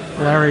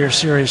Larrier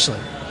seriously.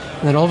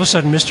 And then all of a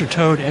sudden, Mr.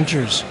 Toad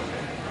enters,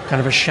 kind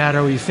of a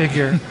shadowy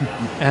figure.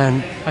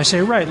 And I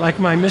say, right, like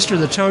my Mr.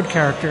 the Toad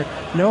character,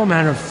 no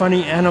amount of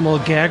funny animal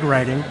gag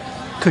writing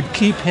could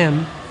keep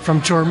him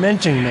from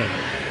tormenting me.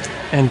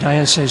 And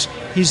Diane says,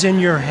 he's in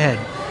your head,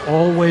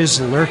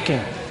 always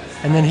lurking.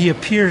 And then he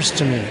appears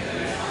to me,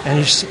 and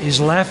he's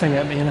laughing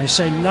at me, and I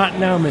say, not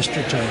now,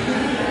 Mr.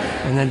 Toad.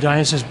 And then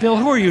Diane says, Bill,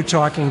 who are you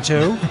talking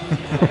to?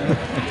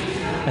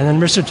 And then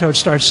Mr. Toad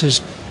starts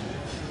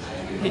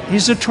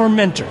he's a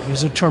tormentor.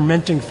 He's a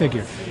tormenting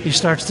figure. He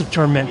starts to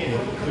torment me.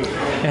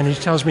 And he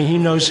tells me he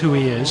knows who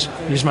he is.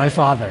 He's my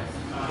father.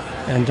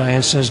 And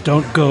Diane says,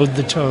 don't goad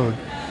the toad.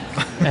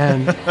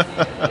 And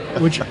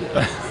which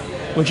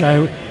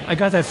I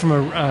got that from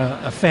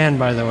a fan,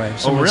 by the way.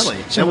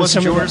 Really? That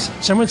wasn't yours?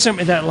 Someone sent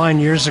me that line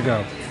years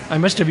ago. I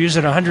must have used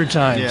it 100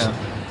 times. Yeah.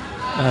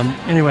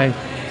 Anyway,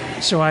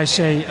 so I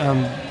say,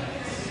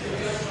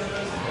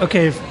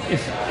 okay,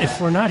 if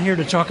we're not here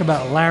to talk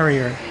about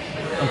Larrier,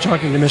 I'm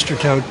talking to Mr.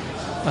 Toad,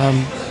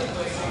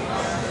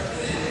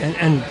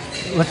 and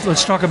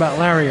let's talk about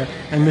Larrier.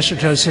 And Mr.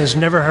 Toad says,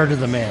 never heard of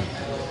the man.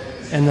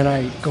 And then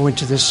I go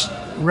into this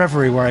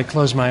reverie where I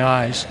close my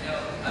eyes,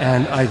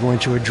 and I go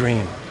into a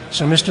dream.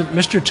 So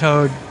Mr.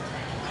 Toad,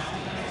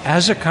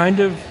 as a kind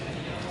of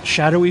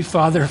shadowy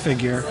father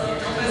figure,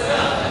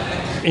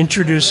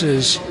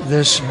 introduces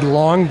this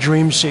long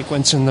dream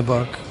sequence in the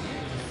book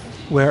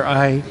where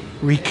I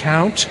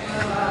recount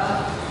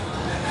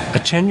a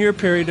 10-year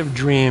period of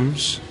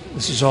dreams.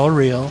 This is all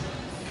real,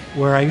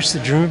 where I used to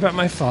dream about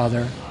my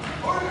father.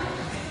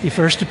 He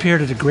first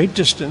appeared at a great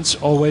distance,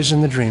 always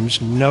in the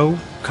dreams, no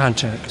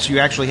contact. So you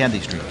actually had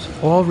these dreams?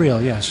 All real,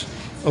 yes.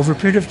 Over a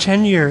period of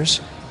 10 years,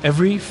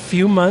 every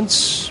few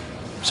months,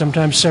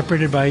 sometimes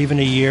separated by even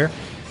a year,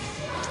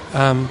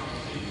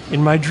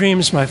 in my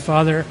dreams, my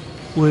father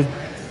would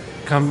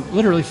come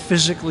literally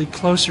physically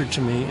closer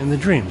to me in the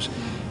dreams.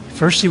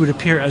 First, he would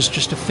appear as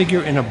just a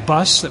figure in a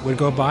bus that would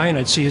go by, and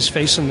I'd see his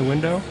face in the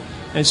window.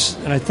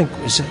 And I think,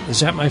 is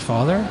that my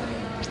father?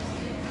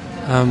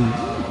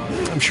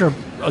 I'm sure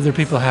other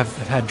people have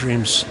had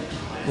dreams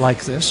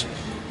like this.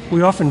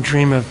 We often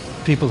dream of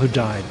people who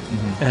died,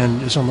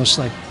 and it's almost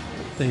like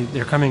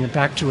they're coming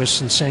back to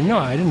us and saying, no,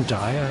 I didn't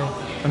die.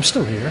 I'm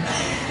still here.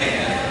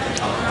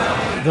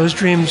 Those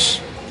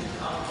dreams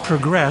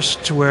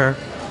progressed to where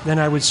then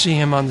I would see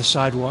him on the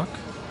sidewalk.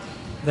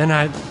 Then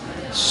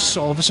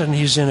all of a sudden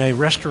he's in a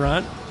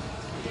restaurant,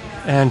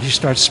 and he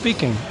starts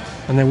speaking,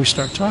 and then we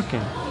start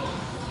talking.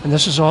 And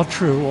this is all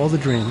true, all the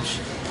dreams.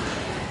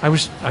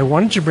 I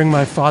wanted to bring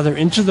my father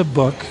into the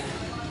book,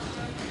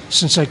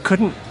 since I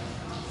couldn't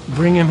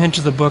bring him into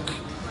the book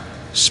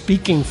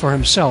speaking for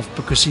himself,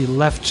 because he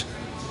left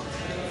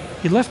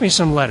me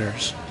some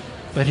letters,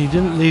 but he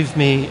didn't leave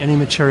me any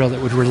material that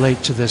would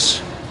relate to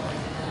this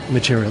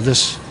material,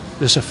 this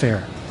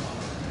affair.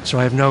 So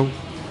I have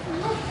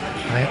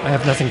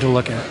nothing to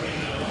look at.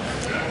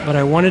 But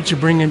I wanted to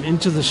bring him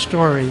into the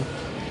story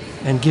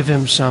and give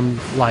him some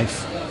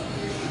life.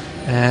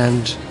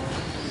 And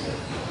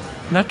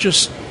not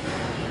just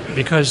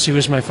because he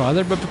was my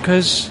father, but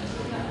because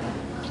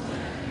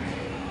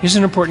he's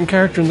an important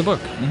character in the book.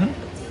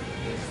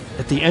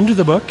 At the end of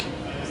the book,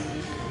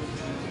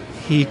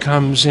 he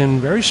comes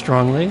in very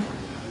strongly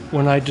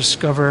when I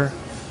discover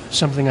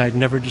something I'd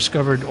never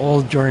discovered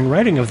all during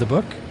writing of the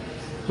book,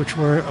 which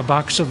were a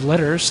box of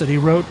letters that he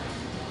wrote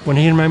when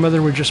he and my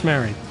mother were just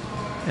married.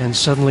 And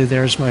suddenly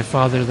there's my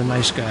father, the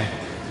nice guy,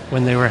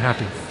 when they were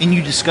happy. And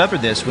you discover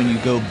this when you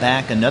go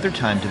back another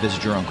time to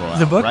visit your uncle,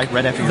 the book,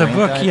 right after your aunt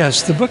died?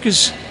 Yes. The book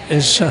is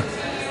this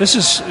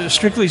is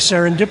strictly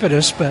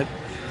serendipitous, but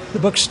the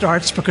book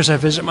starts because I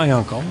visit my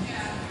uncle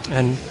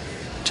and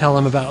tell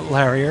him about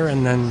Larrier,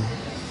 and then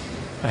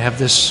I have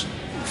this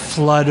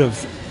flood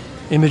of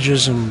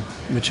images and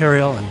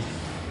material, and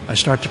I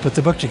start to put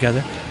the book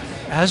together.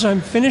 As I'm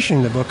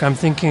finishing the book, I'm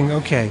thinking,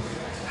 okay,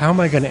 how am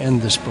I going to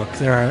end this book?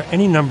 There are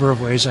any number of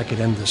ways I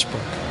could end this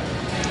book.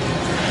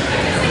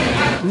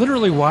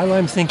 Literally, while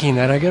I'm thinking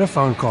that, I get a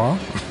phone call,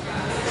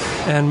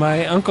 and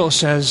my uncle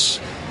says,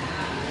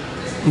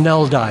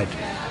 Nell died,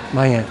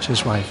 my aunt,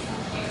 his wife.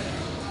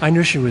 I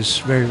knew she was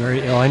very, very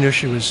ill. I knew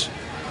she was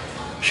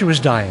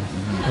dying.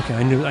 Okay,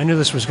 I knew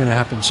this was going to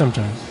happen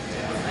sometime.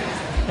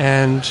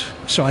 And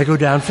so I go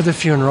down for the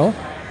funeral,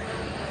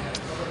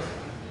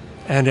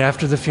 and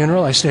after the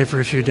funeral, I stay for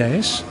a few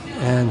days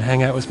and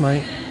hang out with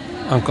my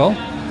uncle.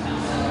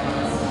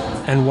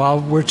 And while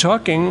we're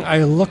talking,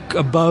 I look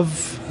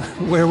above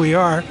where we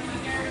are,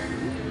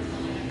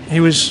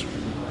 He's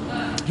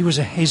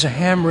a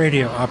ham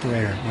radio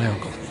operator, my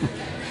uncle.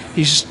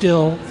 He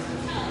still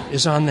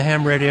is on the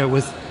ham radio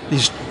with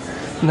these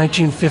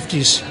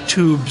 1950s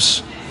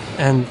tubes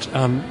and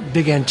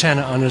big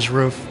antenna on his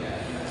roof,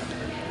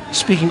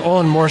 speaking all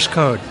in Morse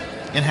code.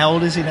 And how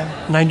old is he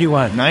now?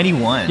 91.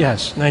 91?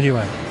 Yes,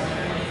 91.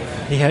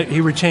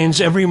 He retains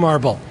every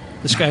marble.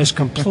 This guy is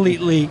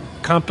completely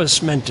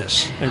compass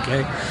mentis,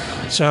 okay?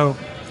 So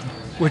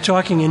we're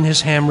talking in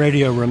his ham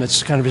radio room.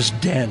 It's kind of his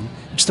den.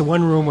 It's the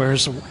one room where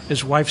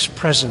his wife's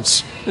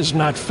presence is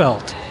not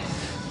felt.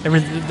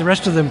 The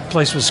rest of the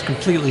place was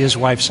completely his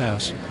wife's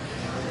house.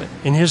 But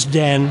in his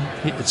den,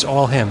 it's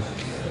all him.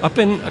 Up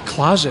in a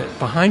closet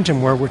behind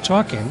him where we're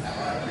talking,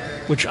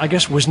 which I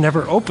guess was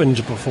never opened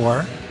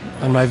before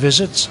on my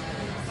visits,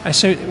 I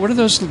say, what are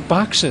those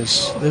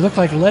boxes? They look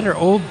like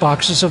old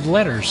boxes of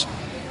letters.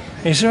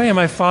 And he said, oh yeah,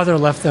 my father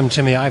left them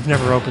to me. I've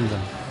never opened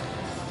them.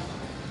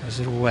 I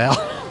said, well,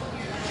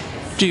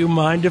 do you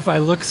mind if I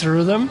look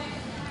through them?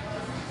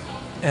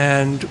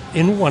 And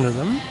in one of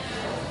them,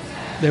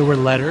 there were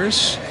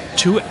letters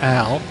to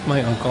Al,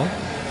 my uncle,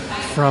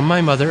 from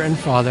my mother and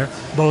father,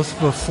 both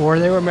before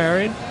they were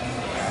married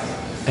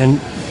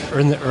and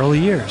in the early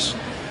years,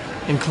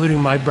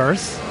 including my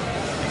birth.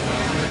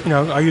 You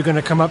know, are you going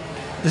to come up?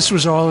 This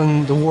was all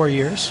in the war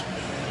years,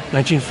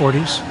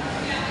 1940s.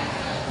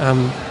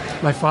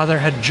 My father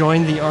had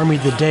joined the Army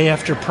the day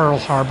after Pearl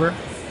Harbor.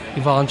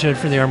 He volunteered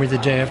for the Army the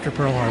day after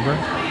Pearl Harbor.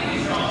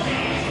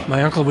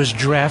 My uncle was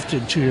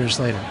drafted 2 years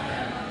later.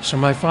 So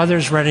my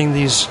father's writing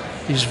these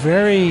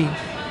very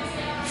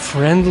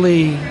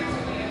friendly,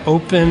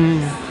 open,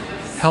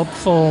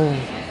 helpful,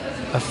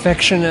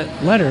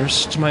 affectionate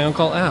letters to my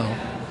Uncle Al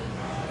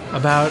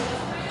about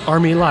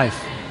Army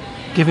life,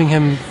 giving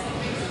him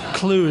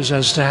clues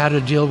as to how to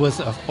deal with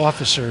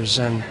officers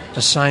and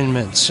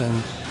assignments,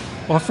 and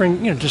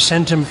offering, to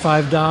send him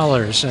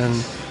 $5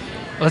 and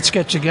let's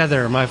get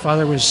together. My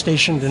father was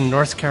stationed in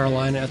North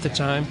Carolina at the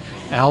time.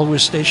 Al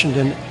was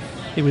stationed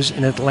he was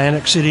in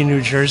Atlantic City,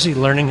 New Jersey,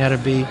 learning how to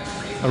be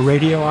a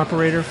radio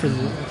operator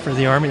for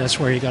the Army. That's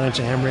where he got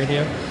into ham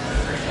radio.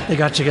 They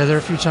got together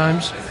a few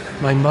times.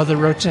 My mother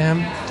wrote to him.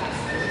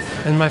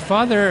 And my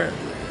father,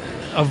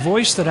 a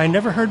voice that I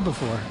never heard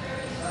before,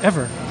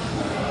 ever,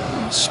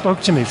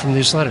 spoke to me from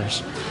these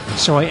letters.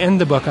 So I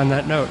end the book on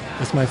that note,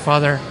 with my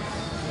father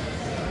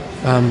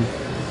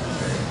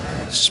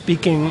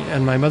speaking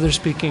and my mother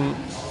speaking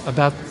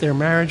about their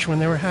marriage when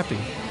they were happy.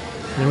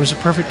 And it was a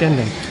perfect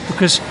ending.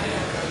 Because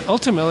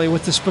ultimately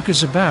what this book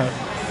is about,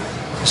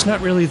 it's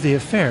not really the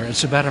affair,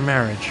 it's about a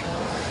marriage.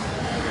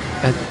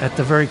 At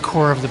the very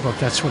core of the book,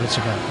 that's what it's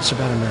about. It's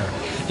about a marriage.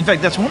 In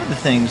fact, that's one of the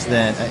things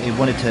that I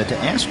wanted to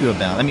ask you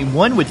about. I mean,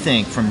 one would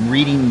think from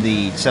reading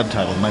the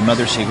subtitle, My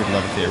Mother's Secret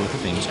Love Affair with a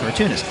Famous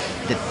Cartoonist,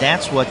 that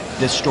that's what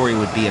this story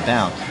would be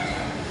about.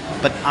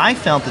 But I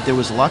felt that there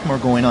was a lot more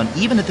going on,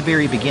 even at the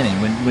very beginning.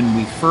 When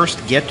we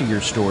first get to your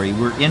story,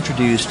 we're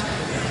introduced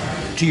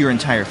to your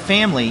entire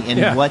family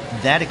and what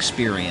that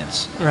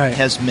experience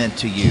has meant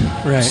to you.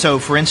 Right. So,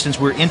 for instance,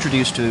 we're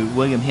introduced to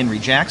William Henry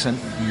Jackson.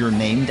 You're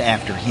named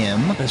after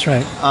him. That's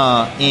right.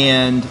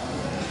 And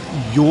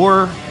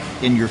your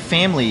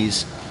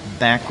family's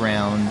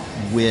background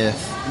with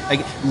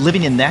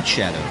living in that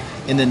shadow,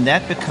 and then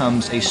that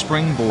becomes a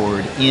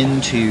springboard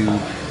into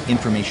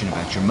information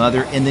about your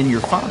mother and then your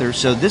father.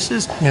 So this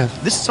is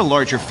a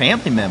larger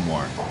family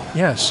memoir.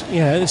 Yes.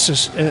 Yeah.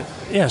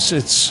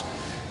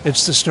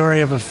 It's the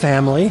story of a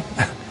family,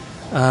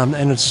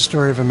 and it's the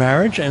story of a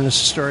marriage, and it's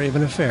the story of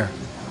an affair,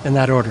 in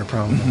that order,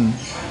 probably.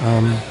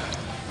 Mm-hmm.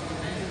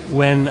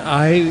 When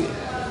I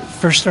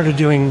first started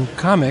doing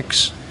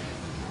comics,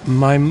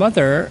 my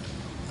mother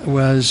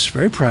was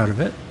very proud of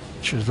it.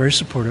 She was very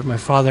supportive. My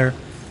father,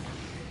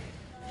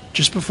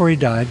 just before he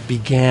died,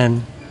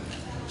 began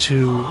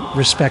to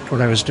respect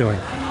what I was doing,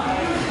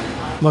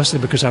 mostly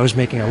because I was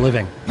making a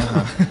living.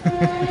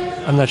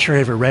 Uh-huh. I'm not sure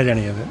he ever read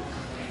any of it.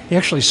 He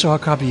actually saw a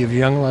copy of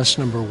Young Les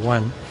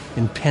 #1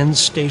 in Penn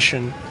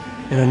Station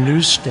in a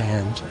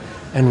newsstand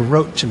and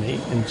wrote to me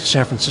in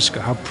San Francisco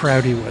how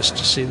proud he was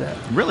to see that.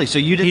 Really? So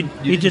you did?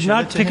 He did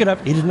not pick it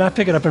up. He did not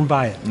pick it up and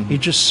buy it. Mm-hmm. He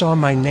just saw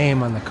my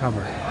name on the cover.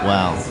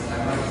 Wow.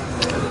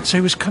 So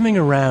he was coming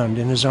around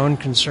in his own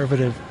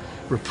conservative,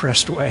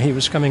 repressed way. He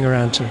was coming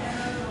around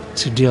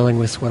to dealing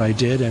with what I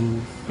did,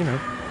 and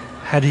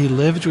had he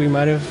lived, we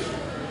might have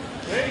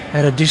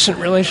had a decent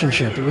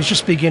relationship. It was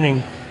just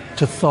beginning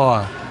to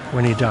thaw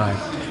when he died.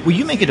 Well,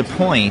 you make it a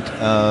point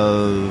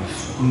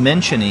of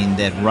mentioning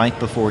that right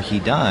before he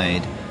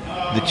died,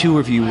 the two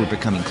of you were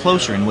becoming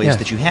closer in ways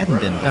that you hadn't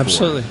been before.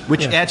 Absolutely.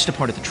 Which adds to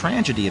part of the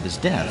tragedy of his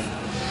death.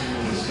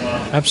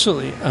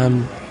 Absolutely.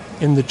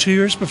 In the 2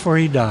 years before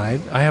he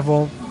died,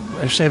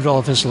 I've saved all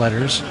of his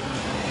letters.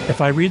 If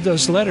I read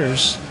those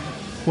letters,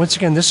 once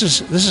again, this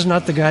is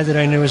not the guy that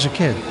I knew as a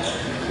kid.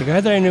 The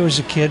guy that I knew as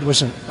a kid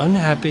was an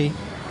unhappy,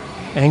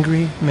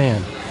 angry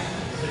man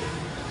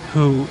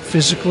who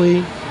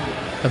physically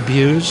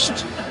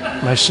abused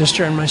my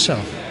sister and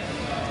myself.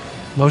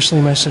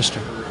 Mostly my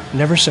sister.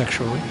 Never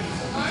sexually.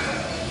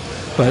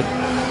 But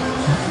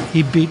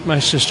he beat my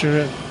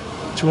sister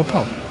to a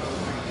pulp.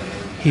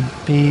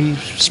 He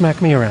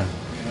smacked me around.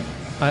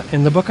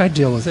 In the book, I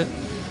deal with it.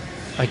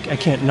 I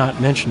can't not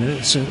mention it.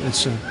 It's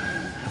a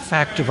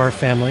fact of our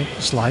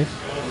family's life.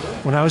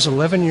 When I was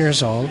 11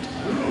 years old,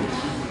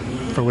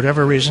 for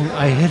whatever reason,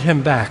 I hit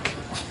him back.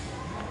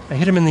 I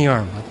hit him in the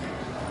arm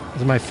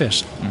with my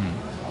fist.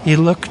 Mm-hmm. He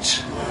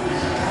looked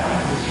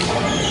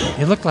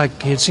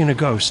like he had seen a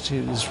ghost.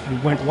 He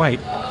went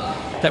white.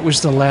 That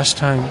was the last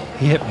time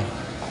he hit me.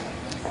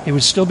 He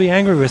would still be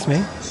angry with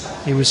me.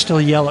 He would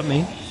still yell at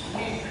me.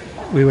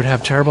 We would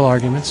have terrible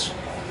arguments.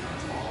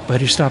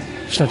 But he stopped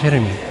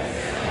hitting me.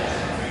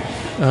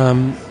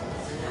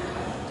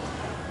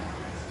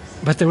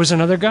 But there was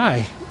another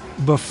guy.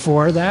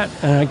 Before that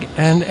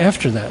and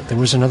after that, there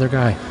was another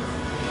guy.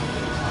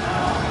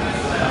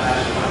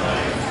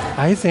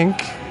 I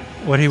think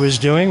what he was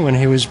doing when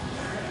he was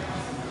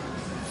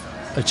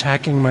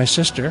attacking my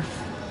sister,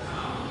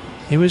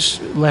 he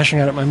was lashing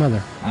out at my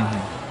mother.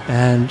 Mm-hmm.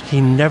 And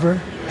he never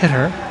hit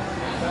her.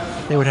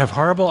 They would have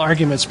horrible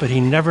arguments, but he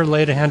never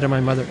laid a hand on my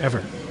mother,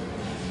 ever.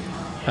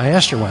 I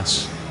asked her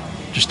once,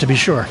 just to be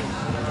sure.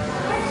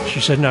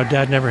 She said, no,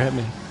 Dad never hit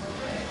me.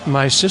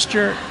 My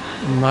sister,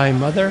 my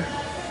mother,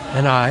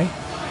 and I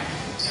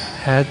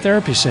had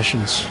therapy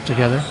sessions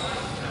together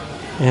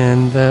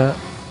in the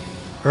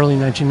early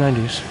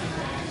 1990s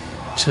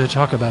to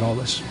talk about all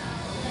this,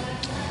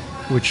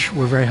 which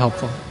were very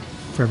helpful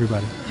for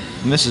everybody.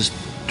 And this is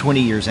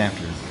 20 years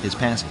after his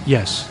passing.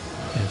 Yes.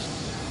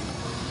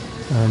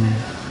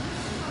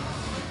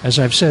 As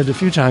I've said a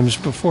few times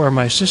before,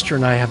 my sister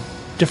and I have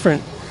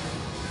different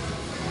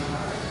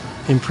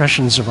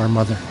impressions of our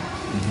mother.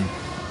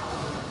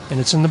 Mm-hmm. And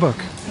it's in the book.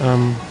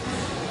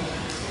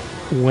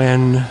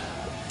 When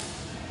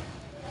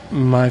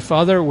my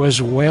father was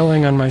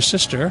wailing on my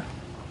sister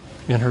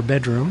in her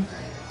bedroom,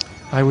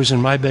 I was in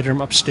my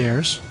bedroom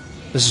upstairs.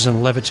 This is in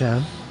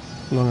Levittown,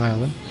 Long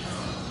Island.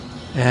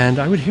 And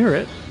I would hear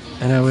it,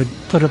 and I would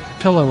put a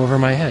pillow over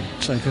my head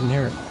so I couldn't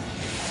hear it.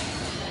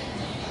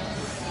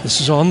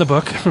 This is all in the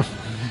book.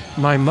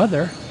 My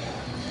mother,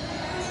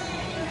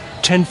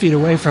 10 feet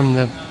away from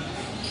the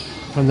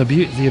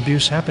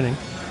abuse happening,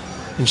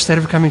 instead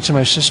of coming to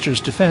my sister's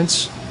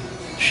defense,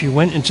 she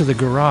went into the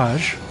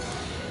garage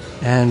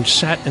and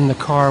sat in the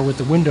car with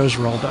the windows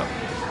rolled up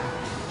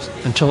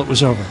until it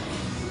was over.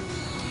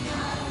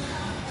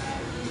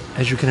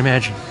 As you can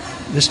imagine,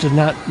 this did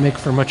not make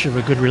for much of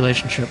a good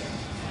relationship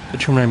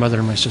between my mother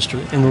and my sister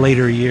in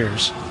later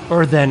years,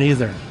 or then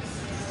either.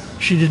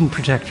 She didn't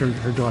protect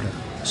her daughter.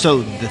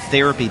 So the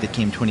therapy that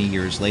came 20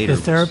 years later...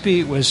 The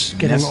therapy was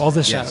getting all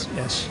this out,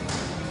 yes.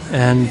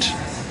 And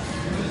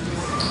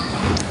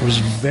it was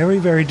very,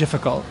 very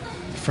difficult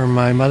for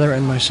my mother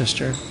and my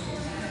sister.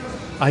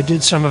 I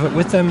did some of it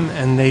with them,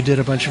 and they did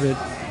a bunch of it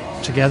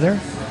together,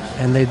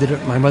 and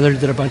my mother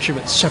did a bunch of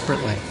it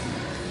separately.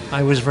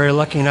 I was very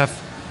lucky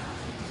enough,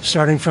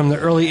 starting from the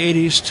early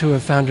 80s, to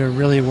have found a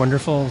really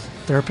wonderful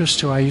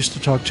therapist who I used to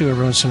talk to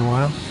every once in a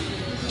while,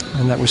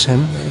 and that was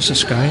him. That was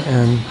this guy,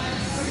 and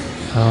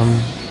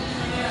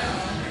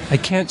I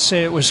can't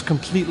say it was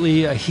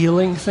completely a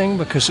healing thing,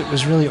 because it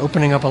was really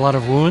opening up a lot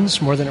of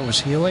wounds more than it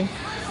was healing,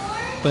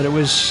 but it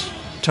was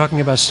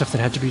talking about stuff that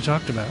had to be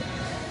talked about.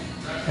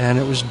 And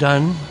it was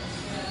done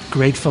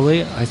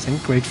gratefully, I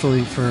think,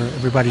 gratefully for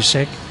everybody's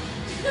sake,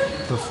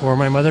 before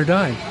my mother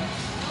died.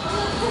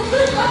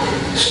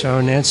 So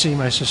Nancy,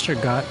 my sister,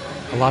 got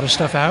a lot of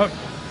stuff out.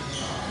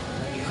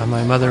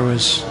 My mother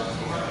was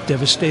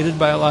devastated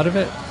by a lot of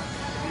it,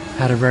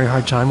 had a very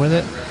hard time with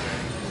it,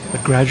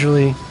 but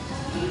gradually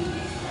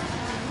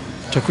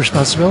took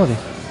responsibility.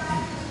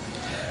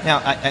 Now,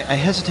 I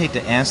hesitate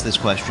to ask this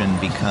question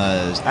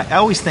because I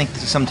always think that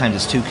sometimes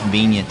it's too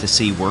convenient to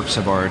see works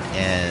of art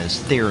as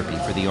therapy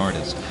for the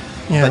artist.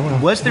 Yeah,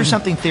 but was there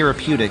something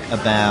therapeutic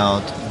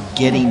about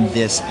getting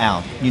this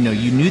out? You know,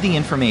 you knew the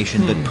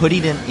information, but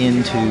putting it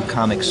into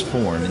comics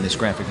form in this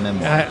graphic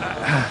memoir.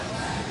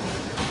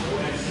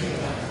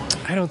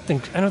 I don't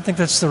think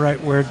that's the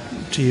right word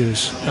to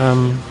use.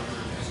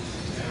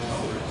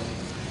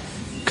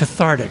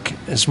 Cathartic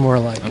is more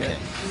like it.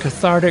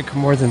 Cathartic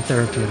more than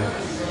therapeutic.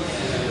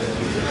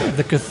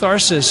 The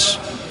catharsis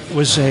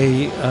was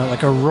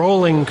like a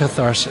rolling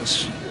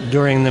catharsis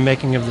during the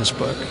making of this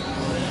book.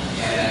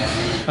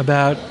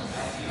 About,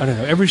 I don't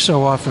know, every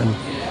so often,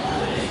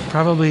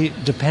 probably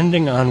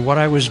depending on what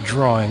I was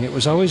drawing. It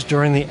was always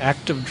during the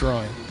act of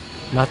drawing,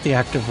 not the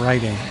act of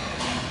writing.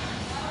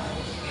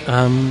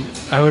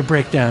 I would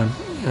break down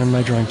on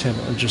my drawing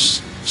table and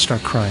just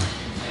start crying.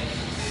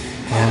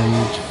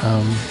 And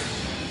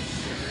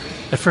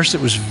at first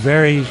it was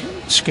very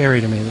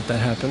scary to me that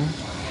happened.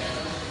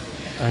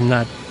 I'm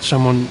not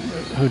someone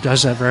who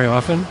does that very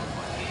often.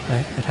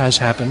 It has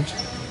happened.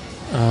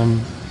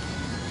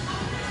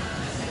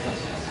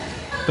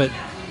 But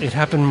it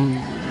happened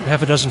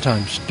half a dozen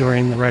times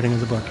during the writing of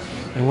the book.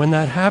 And when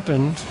that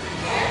happened,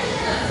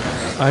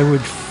 I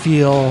would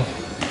feel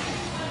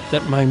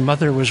that my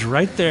mother was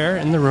right there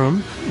in the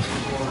room,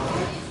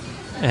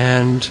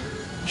 and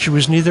she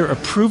was neither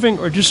approving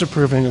or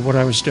disapproving of what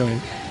I was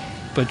doing.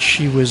 but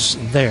she was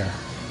there,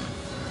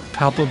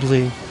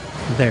 palpably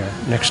there,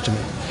 next to me.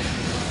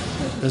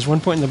 There's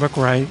one point in the book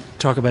where I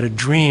talk about a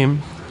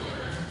dream,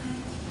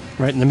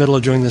 right in the middle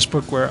of doing this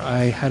book, where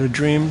I had a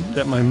dream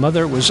that my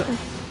mother was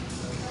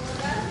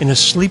in a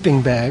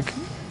sleeping bag,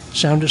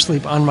 sound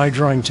asleep on my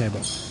drawing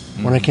table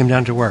when I came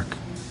down to work.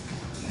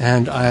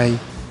 And I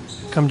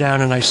come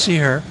down and I see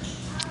her,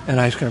 and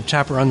I kind of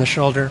tap her on the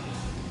shoulder,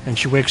 and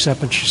she wakes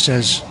up and she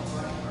says,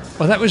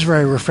 "Well, that was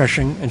very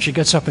refreshing." And she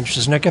gets up and she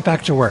says, "Now get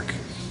back to work."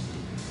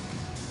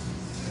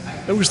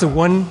 It was the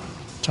one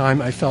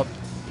time I felt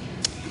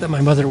that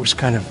my mother was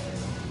kind of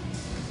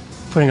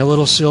putting a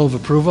little seal of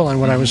approval on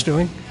what I was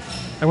doing.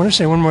 I want to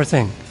say one more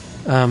thing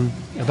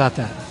about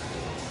that.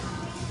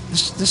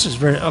 This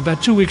is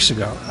about 2 weeks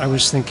ago, I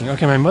was thinking,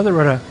 okay, my mother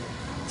wrote a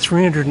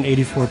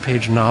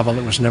 384-page novel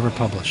that was never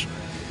published.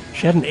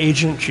 She had an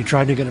agent. She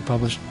tried to get it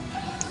published.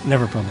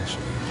 Never published.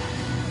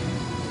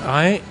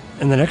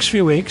 In the next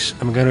few weeks,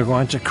 I'm going to go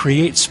on to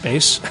Create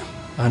Space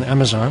on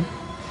Amazon,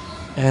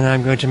 and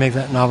I'm going to make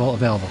that novel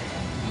available.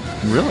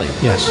 Really?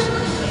 Yes.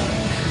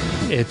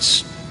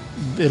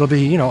 It'll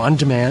be, on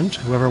demand,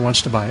 whoever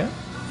wants to buy it.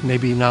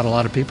 Maybe not a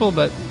lot of people,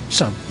 but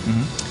some.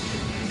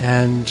 Mm-hmm.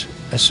 And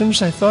as soon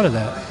as I thought of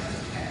that,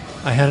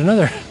 I had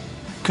another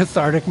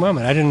cathartic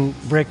moment. I didn't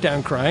break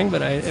down crying,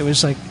 but it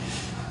was like,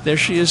 there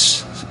she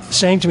is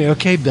saying to me,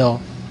 "Okay,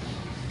 Bill,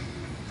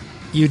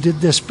 you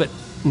did this, but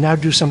now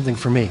do something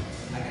for me.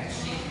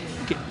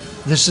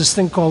 There's this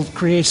thing called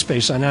Create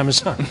Space on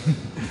Amazon.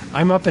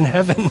 I'm up in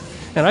heaven,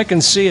 and I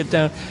can see it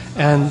down,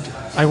 and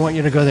I want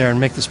you to go there and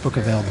make this book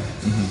available."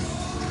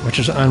 Mm-hmm. Which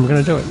is, I'm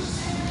going to do it.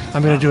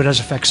 I'm going to do it as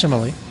a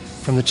facsimile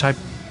from the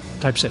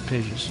typeset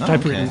pages,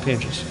 typewritten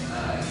pages.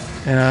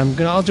 And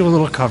I'll do a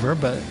little cover,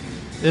 but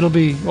it'll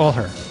be all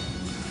her.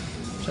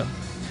 So,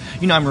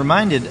 I'm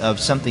reminded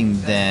of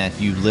something that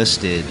you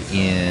listed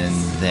in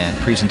that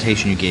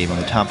presentation you gave on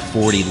the top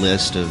 40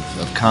 list of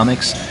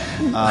comics.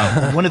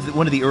 One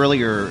of the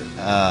earlier,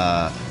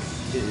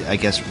 I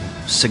guess,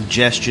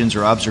 suggestions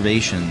or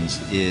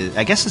observations is,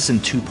 I guess it's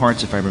in two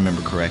parts if I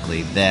remember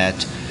correctly,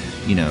 that,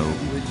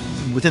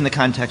 within the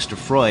context of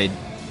Freud,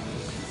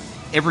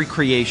 every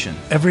creation,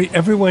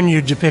 everyone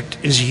you depict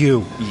is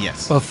you.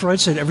 Yes. Well, Freud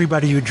said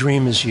everybody you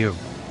dream is you.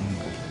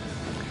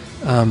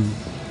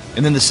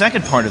 And then the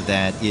second part of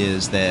that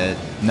is that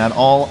not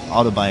all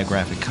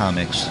autobiographic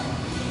comics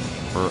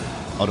are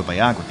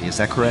autobiography. Is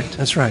that correct?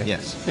 That's right.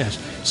 Yes. Yes.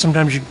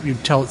 Sometimes you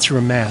tell it through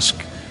a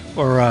mask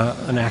or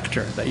an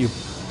actor that you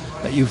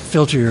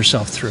filter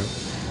yourself through.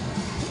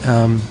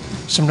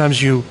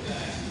 Sometimes you're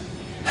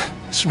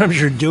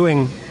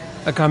doing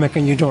a comic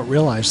and you don't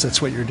realize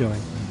that's what you're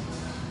doing.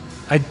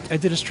 I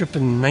did a strip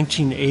in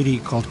 1980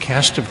 called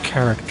Cast of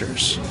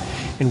Characters,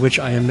 in which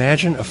I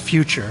imagine a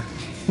future,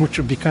 which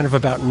would be kind of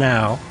about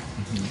now,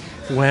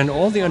 when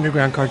all the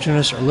underground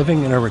cartoonists are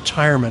living in a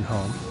retirement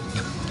home.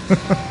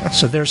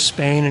 So there's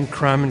Spain and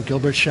Crumb and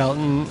Gilbert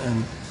Shelton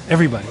and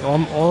everybody,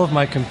 all of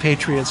my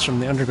compatriots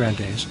from the underground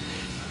days.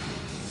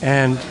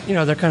 And,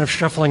 they're kind of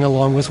shuffling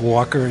along with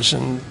walkers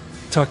and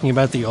talking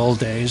about the old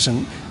days.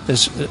 And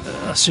there's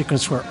a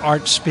sequence where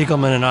Art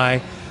Spiegelman and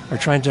I are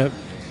trying to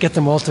get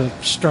them all to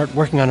start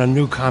working on a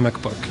new comic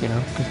book,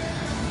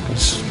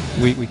 because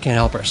we can't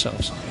help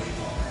ourselves.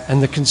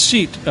 And the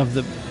conceit of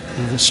the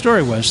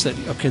story was that,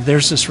 okay,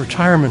 there's this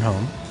retirement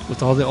home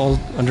with all the old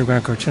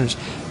underground cartoonists,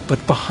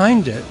 but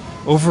behind it,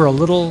 over a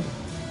little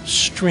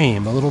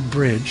stream, a little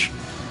bridge,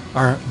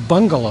 are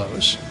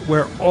bungalows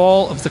where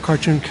all of the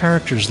cartoon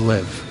characters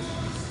live.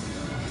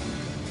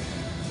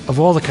 Of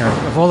all the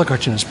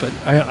cartoonists, but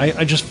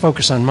I just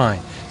focus on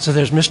mine. So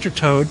there's Mr.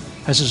 Toad,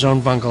 has his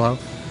own bungalow.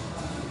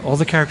 All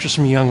the characters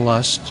from Young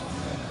Lust,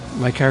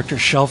 my character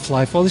Shelf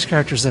Life, all these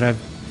characters that I've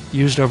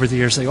used over the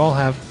years, they all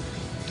have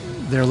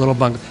their little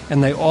bungalow,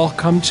 and they all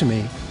come to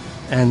me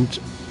and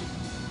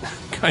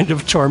kind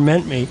of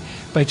torment me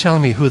by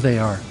telling me who they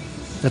are,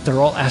 that they're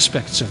all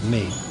aspects of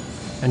me,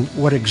 and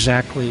what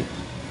exact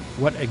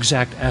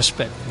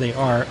aspect they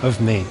are of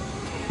me.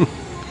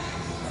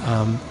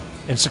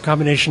 It's a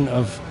combination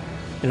of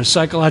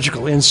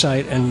psychological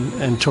insight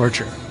and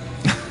torture.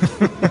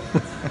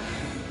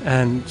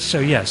 And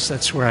so, yes,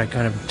 that's where I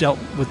kind of dealt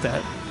with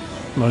that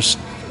most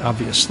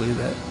obviously.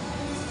 That,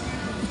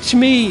 to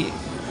me,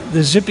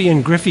 the Zippy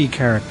and Griffey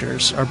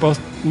characters are both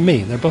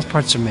me. They're both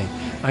parts of me.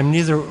 I'm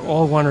neither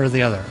all one or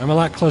the other. I'm a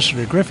lot closer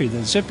to Griffey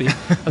than Zippy.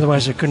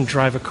 Otherwise, I couldn't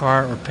drive a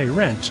car or pay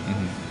rent.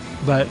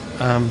 Mm-hmm. But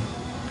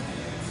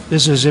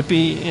there's a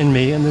Zippy in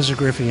me and there's a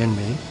Griffey in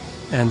me.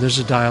 And there's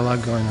a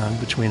dialogue going on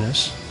between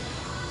us.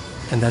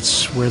 And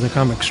that's where the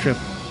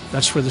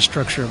that's where the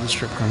structure of the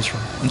strip comes from.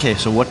 Okay,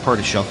 so what part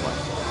is Shelf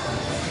Life?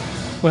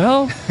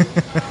 Well,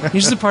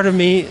 he's the part of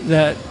me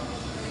that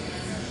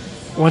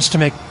wants to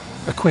make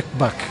a quick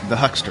buck. The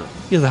huckster.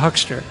 Yeah, the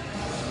huckster.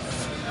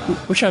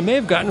 Which I may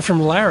have gotten from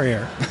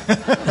Larrier.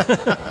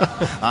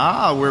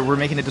 We're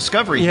making a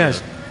discovery yes.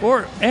 here.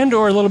 Or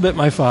a little bit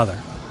my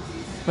father.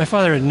 My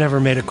father had never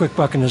made a quick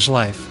buck in his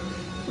life,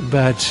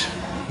 but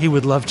he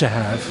would love to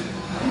have.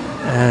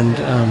 And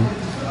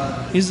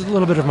He's a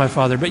little bit of my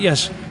father, but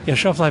yes,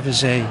 shelf life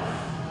is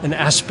an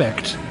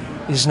aspect.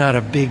 He's not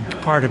a big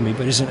part of me,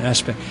 but he's an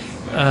aspect.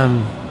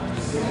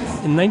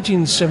 In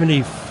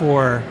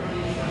 1974,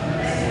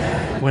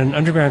 when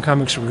underground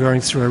comics were going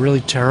through a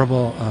really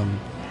terrible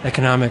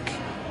economic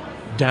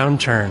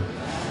downturn,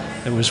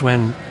 it was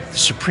when the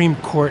Supreme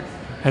Court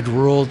had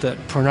ruled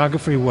that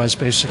pornography was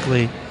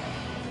basically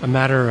a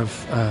matter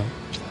of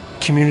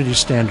community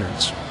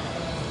standards.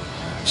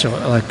 So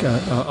like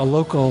a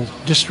local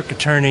district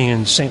attorney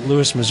in St.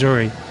 Louis,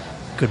 Missouri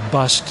could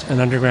bust an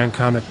underground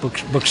comic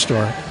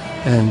bookstore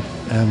and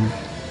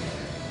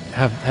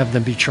have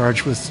them be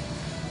charged with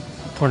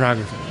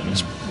pornography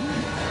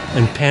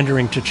and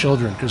pandering to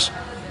children, because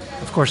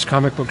of course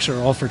comic books are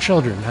all for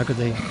children. How could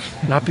they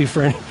not be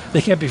for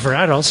they can't be for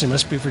adults, they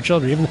must be for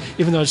children,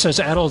 even though it says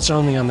adults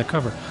only on the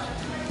cover.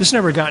 This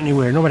never got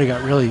anywhere. Nobody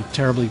got really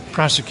terribly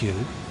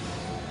prosecuted,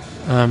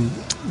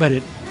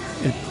 but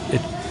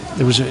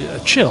there was a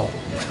chill,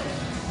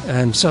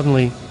 and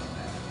suddenly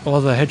all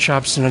the head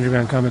shops and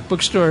underground comic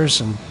bookstores,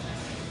 and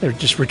they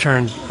just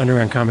returned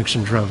underground comics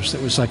in droves.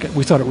 It was like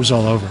we thought it was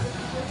all over.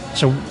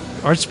 So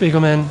Art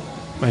Spiegelman,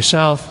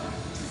 myself,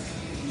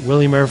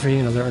 Willie Murphy,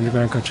 another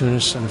underground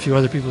cartoonist, and a few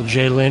other people,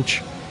 Jay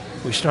Lynch,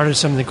 we started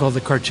something called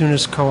the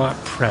Cartoonist Co-op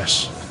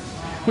Press,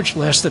 which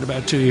lasted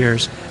about 2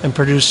 years and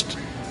produced,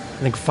 I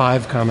think,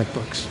 5 comic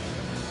books.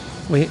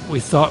 We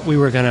thought we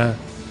were going to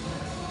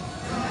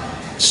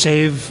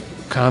save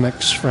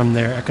comics from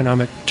their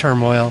economic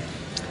turmoil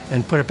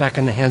and put it back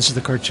in the hands of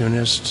the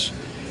cartoonists.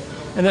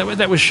 And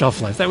that was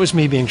shelf life. That was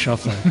me being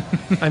shelf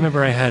life. I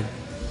remember I had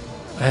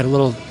a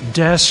little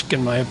desk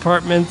in my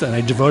apartment, and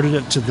I devoted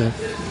it to the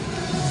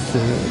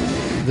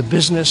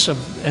business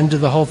end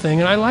of the whole thing,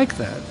 and I liked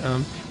that.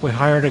 We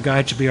hired a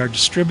guy to be our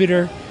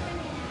distributor,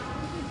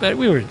 but it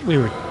was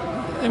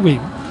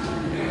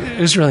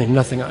really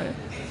nothing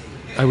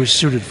I was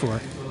suited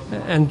for.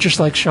 And just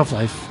like shelf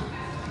life,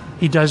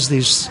 he does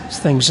these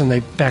things and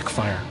they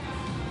backfire.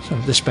 So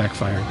this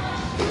backfired.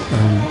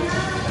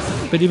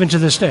 But even to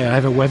this day, I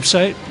have a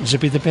website,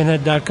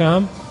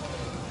 zippythepinhead.com.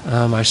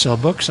 I sell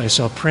books, I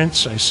sell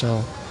prints, I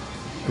sell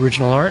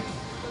original art.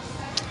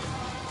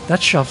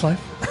 That's shelf life.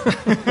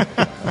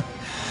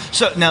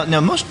 So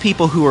now most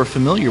people who are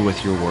familiar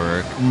with your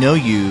work know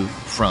you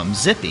from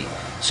Zippy.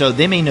 So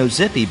they may know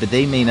Zippy, but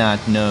they may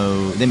not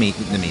know. They may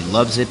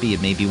love Zippy.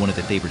 It may be one of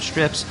their favorite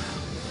strips,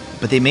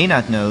 but they may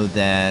not know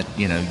that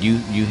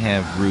you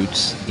have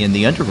roots in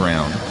the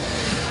underground.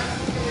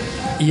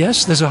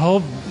 Yes, there's a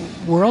whole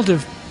world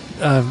of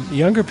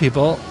younger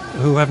people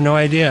who have no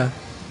idea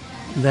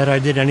that I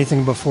did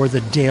anything before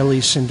the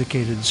daily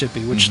syndicated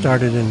Zippy, which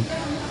started in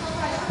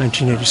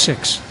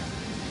 1986.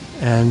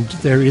 And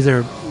they're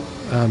either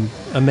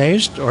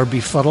amazed or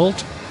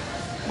befuddled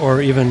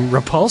or even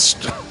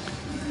repulsed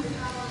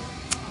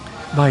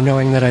by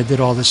knowing that I did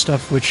all this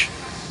stuff, which,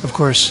 of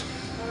course,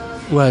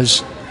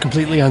 was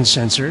completely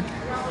uncensored.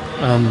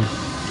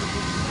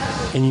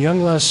 In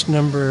Young Lust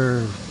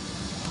number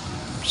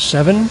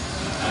 7,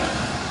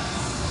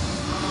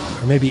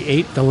 or maybe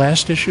 8, the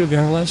last issue of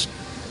Young Lust,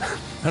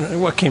 I don't know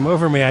what came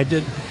over me. I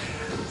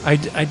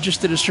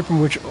just did a strip in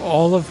which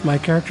all of my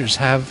characters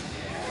have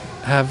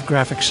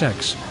graphic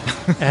sex,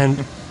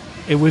 and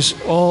it was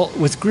all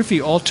with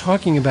Griffey all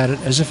talking about it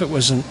as if it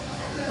was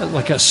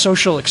like a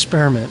social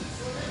experiment,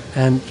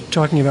 and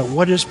talking about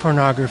what is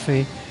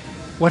pornography,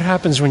 what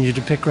happens when you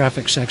depict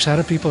graphic sex, how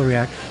do people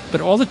react,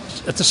 but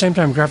at the same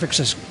time graphic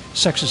sex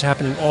is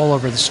happening all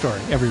over the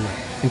story, everywhere,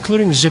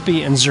 including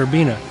Zippy and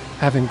Zerbina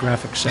having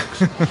graphic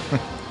sex.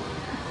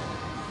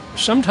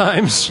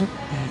 Sometimes,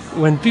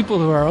 when people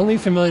who are only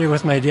familiar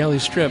with my daily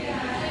strip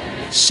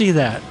see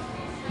that,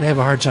 they have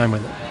a hard time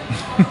with it.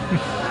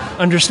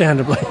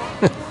 Understandably.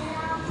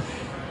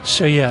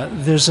 So yeah,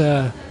 there's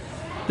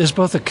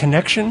both a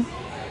connection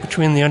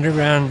between the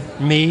underground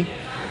me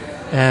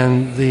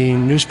and the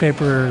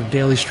newspaper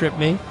daily strip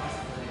me,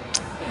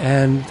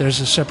 and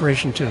there's a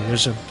separation too.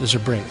 There's a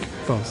break,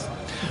 both.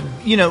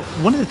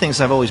 One of the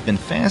things I've always been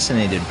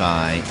fascinated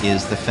by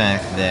is the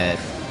fact that,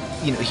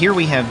 here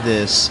we have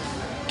this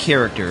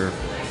character,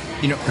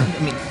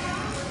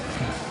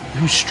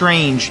 who's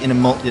strange in a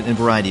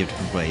variety of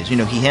different ways.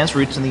 He has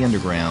roots in the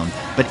underground,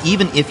 but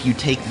even if you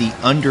take the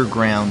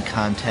underground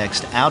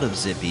context out of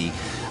Zippy,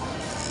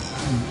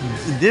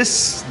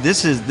 this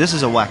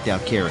is a whacked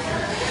out character.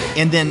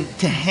 And then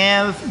to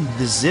have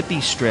the Zippy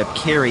strip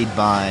carried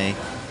by,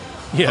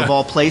 of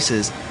all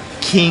places,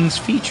 King's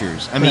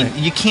Features. I mean,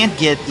 You can't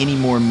get any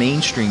more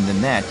mainstream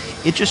than that.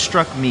 It just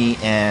struck me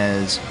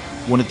as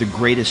one of the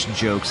greatest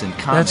jokes in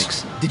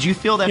comics. Did you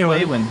feel that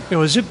way when...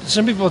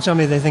 some people tell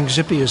me they think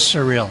Zippy is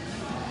surreal.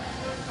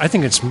 I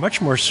think it's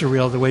much more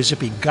surreal the way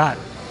Zippy got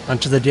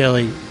onto the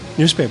daily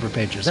newspaper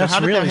pages. So That's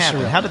how did really that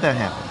happen? surreal. How did that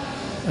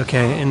happen?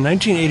 Okay, in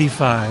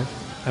 1985,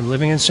 I'm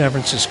living in San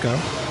Francisco.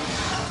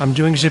 I'm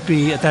doing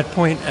Zippy at that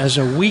point as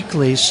a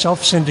weekly,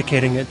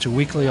 self-syndicating it to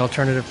weekly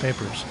alternative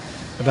papers,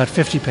 about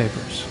 50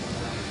 papers.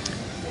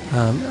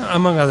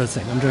 Among other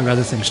things. I'm doing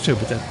other things too,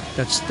 but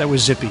that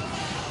was Zippy.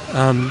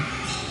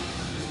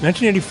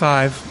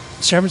 1985,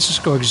 San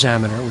Francisco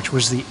Examiner, which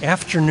was the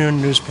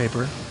afternoon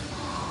newspaper,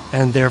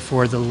 and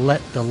therefore the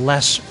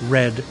less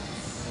read,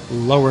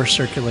 lower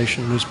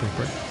circulation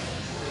newspaper,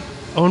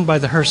 owned by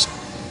the Hearst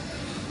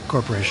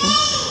Corporation.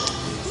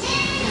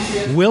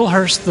 Will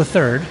Hearst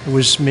III, who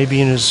was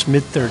maybe in his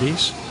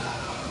mid-30s,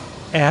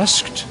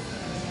 asked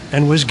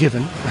and was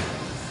given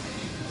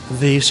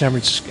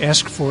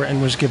asked for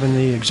and was given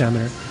the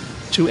Examiner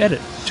to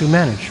edit, to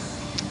manage,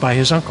 by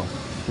his uncle,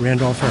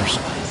 Randolph Hearst.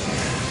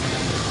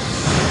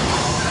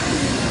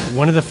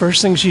 One of the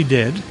first things he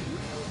did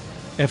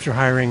after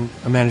hiring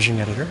a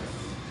managing editor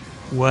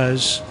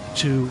was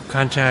to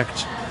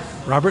contact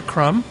Robert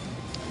Crumb,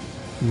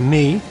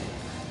 me,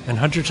 and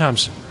Hunter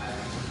Thompson.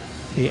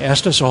 He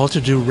asked us all to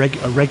do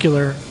a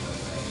regular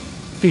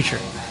feature.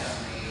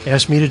 He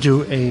asked me to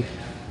do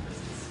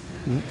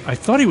I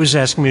thought he was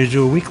asking me to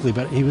do a weekly,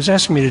 but he was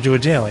asking me to do a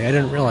daily. I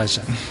didn't realize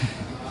that.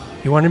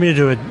 He wanted me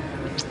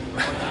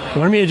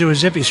to do a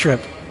Zippy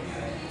strip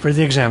for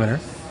the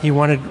Examiner. He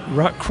wanted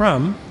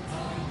Crumb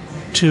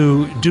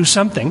to do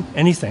something,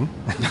 anything,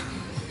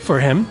 for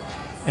him,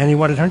 and he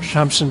wanted Hunter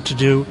Thompson to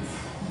do,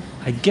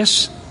 I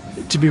guess,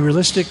 to be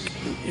realistic,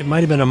 it might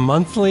have been a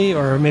monthly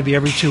or maybe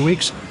every 2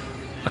 weeks,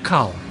 a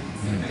column.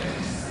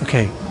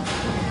 Okay.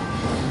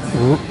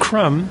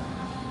 Crumb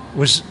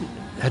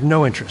had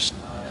no interest,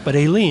 but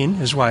Aileen,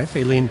 his wife,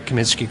 Aileen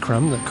Kaminsky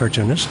Crumb, the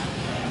cartoonist,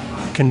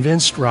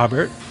 convinced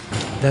Robert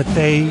that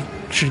they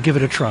should give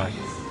it a try.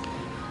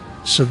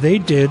 So they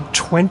did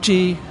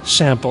 20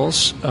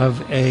 samples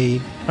of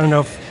I don't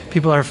know if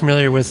people are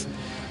familiar with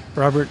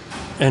Robert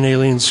and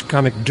Aileen's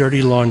comic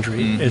Dirty Laundry.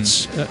 Mm-hmm.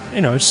 It's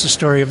it's the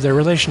story of their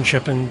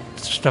relationship and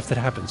stuff that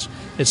happens.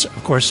 It's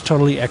of course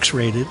totally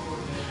X-rated.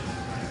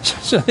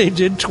 So they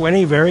did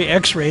 20 very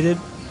X-rated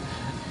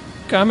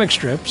comic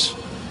strips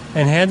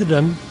and handed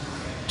them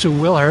to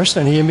Will Hearst,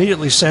 and he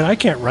immediately said, "I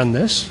can't run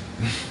this."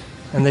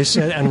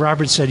 And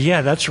Robert said,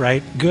 "Yeah, that's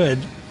right. Good."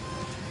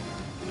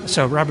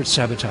 So Robert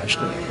sabotaged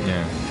it.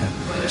 Yeah.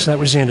 So that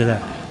was the end of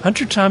that.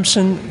 Hunter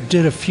Thompson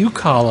did a few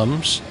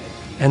columns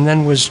and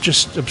then was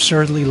just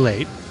absurdly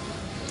late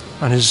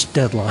on his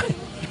deadline.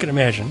 You can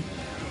imagine.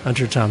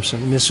 Hunter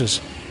Thompson. And this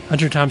was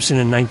Hunter Thompson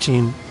in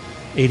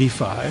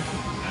 1985.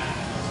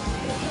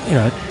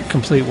 A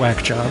complete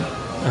whack job.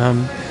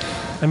 I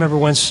remember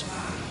once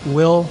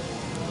Will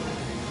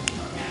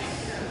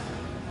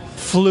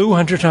flew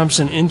Hunter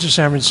Thompson into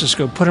San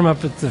Francisco, put him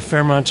up at the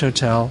Fairmont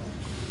Hotel,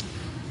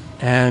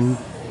 and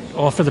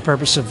all for the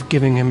purpose of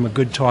giving him a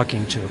good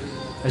talking to,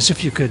 as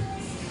if you could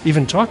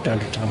even talk to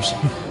Hunter Thompson.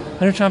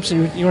 Hunter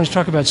Thompson, you want to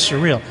talk about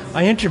surreal?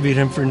 I interviewed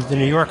him for The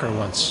New Yorker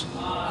once,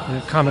 in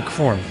a comic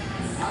form.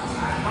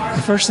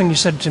 The first thing he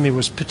said to me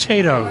was,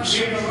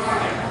 "Potatoes."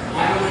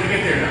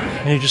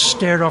 And he just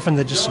stared off in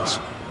the distance.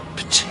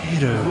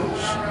 Potatoes.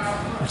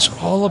 It's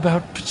all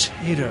about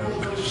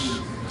potatoes.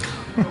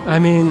 I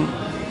mean,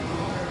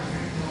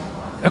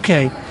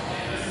 okay,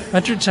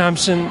 Hunter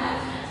Thompson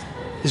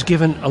is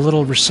given a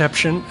little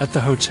reception at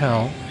the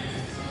hotel.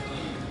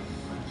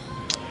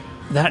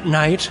 That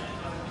night,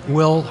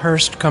 Will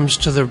Hearst comes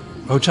to the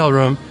hotel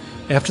room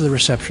after the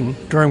reception,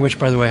 during which,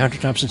 by the way, Hunter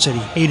Thompson said he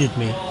hated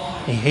me.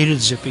 He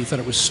hated Zippy, thought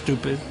it was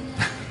stupid.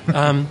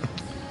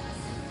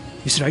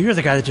 He said, "Oh, you're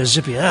the guy that does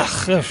Zippy.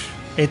 Ugh,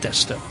 hate that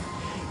stuff."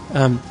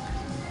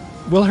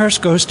 Will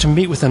Hearst goes to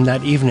meet with him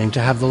that evening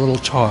to have the little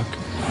talk.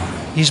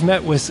 He's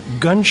met with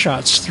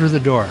gunshots through the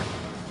door.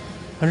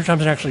 Hunter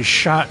Thompson actually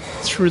shot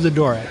through the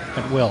door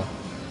at Will,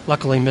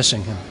 luckily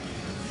missing him.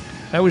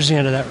 That was the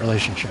end of that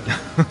relationship.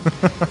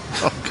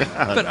 Oh,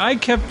 God. But I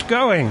kept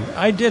going.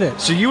 I did it.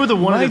 So you were the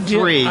one of the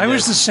three. I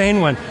was the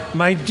sane one.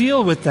 My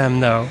deal with them,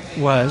 though,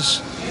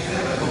 was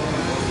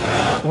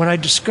when I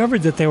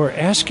discovered that they were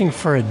asking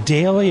for a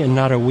daily and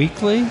not a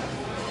weekly,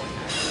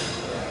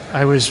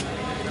 I was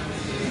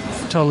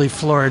totally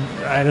floored.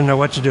 I didn't know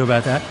what to do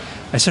about that.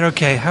 I said,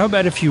 "Okay, how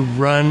about if you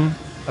run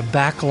a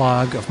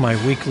backlog of my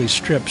weekly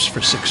strips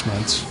for 6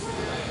 months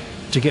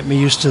to get me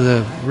used to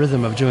the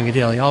rhythm of doing a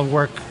daily? I'll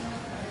work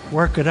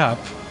it up,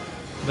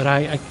 but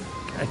I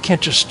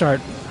can't just start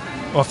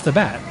off the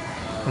bat."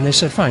 And they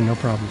said, "Fine, no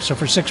problem." So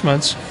for 6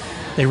 months,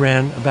 they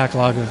ran a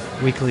backlog of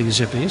weekly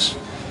Zippies,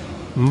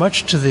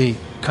 much to the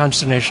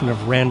consternation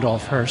of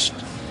Randolph Hearst.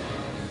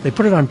 They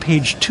put it on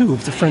page 2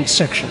 of the front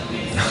section.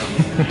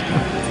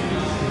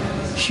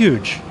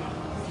 Huge.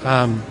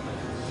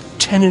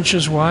 10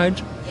 inches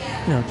wide,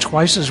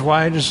 twice as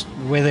wide as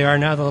the way they are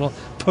now, the little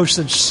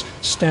postage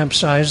stamp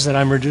size that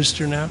I'm reduced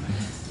to now.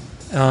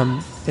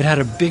 It had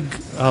a big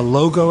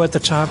logo at the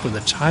top with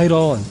a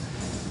title, and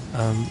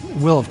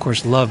Will, of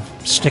course, loved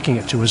sticking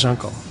it to his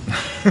uncle.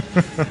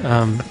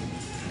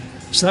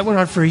 So that went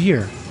on for a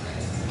year.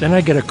 Then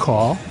I get a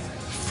call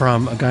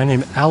from a guy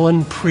named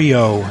Alan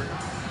Prilaux,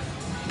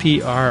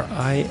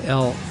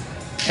 Prilaux,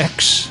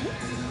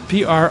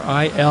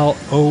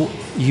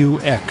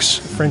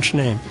 French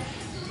name,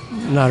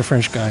 not a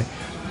French guy.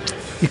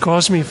 He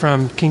calls me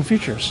from King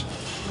Features,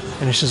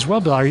 and he says, "Well,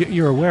 Bill,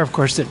 you're aware, of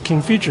course, that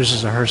King Features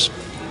is a Hearst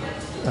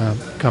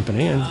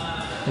company, and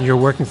you're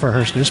working for a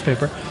Hearst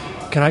newspaper.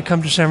 Can I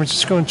come to San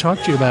Francisco and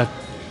talk to you about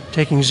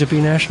taking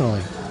Zippy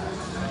nationally.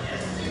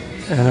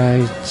 And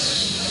I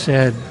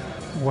said,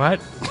 what?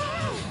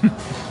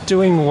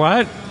 Doing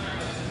what?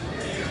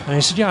 And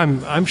he said, yeah,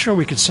 I'm sure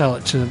we could sell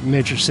it to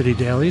major city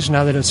dailies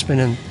now that it's been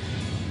in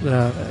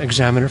the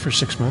Examiner for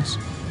 6 months.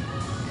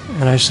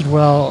 And I said,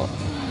 well,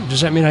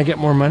 does that mean I get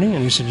more money?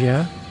 And he said,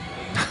 yeah.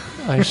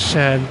 I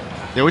said...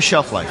 There was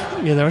shelf life.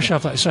 Yeah, there was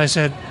shelf life. So I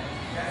said,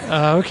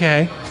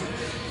 okay.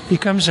 He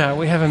comes out,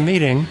 we have a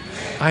meeting.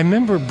 I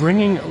remember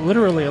bringing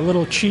literally a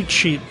little cheat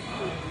sheet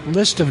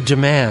list of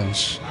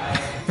demands,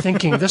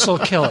 thinking this will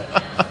kill it.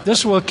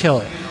 This will kill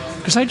it.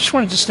 Because I just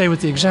wanted to stay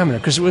with the Examiner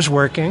because it was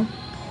working.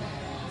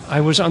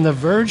 I was on the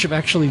verge of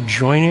actually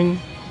joining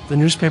the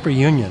newspaper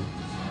union.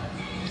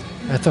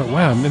 I thought,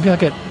 wow, maybe I'll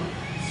get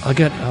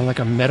like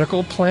a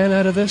medical plan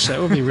out of this.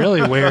 That would be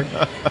really weird.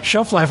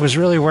 Shelf life was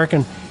really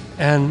working,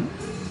 and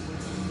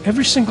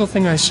every single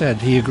thing I said,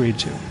 he agreed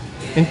to,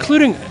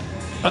 including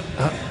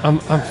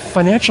a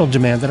financial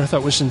demand that I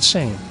thought was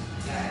insane.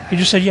 He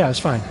just said, yeah, it's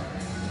fine.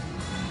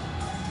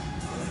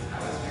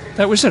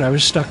 That was it. I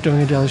was stuck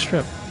doing a daily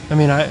strip. I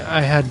mean,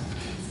 I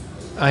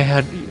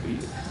had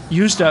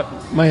used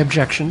up my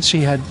objections.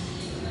 He had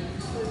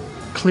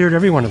cleared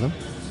every one of them,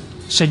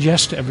 said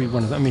yes to every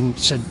one of them. I mean,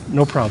 said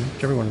no problem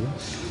to every one of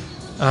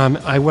them.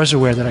 I was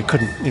aware that I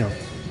couldn't,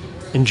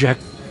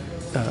 inject,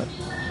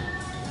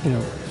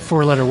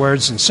 four-letter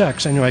words and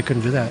sex. I knew I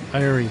couldn't do that.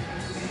 I already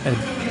had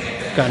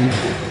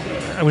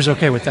I was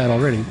okay with that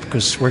already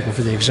because working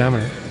for the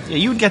Examiner. Yeah,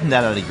 you had gotten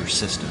that out of your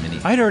system.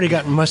 I'd already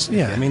gotten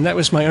I mean, that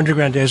was my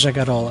underground days. I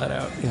got all that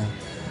out. Yeah.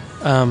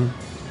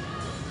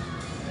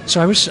 So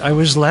I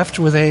was left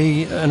with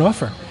an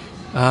offer.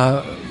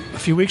 A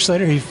few weeks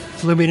later, he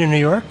flew me to New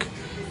York,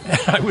 and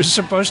I was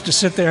supposed to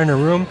sit there in a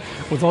room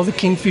with all the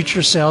King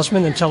Feature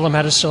salesmen and tell them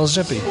how to sell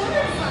Zippy.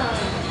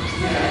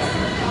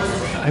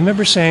 I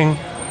remember saying,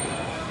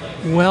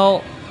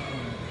 well,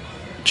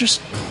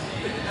 just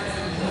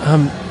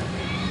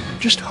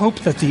hope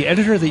that the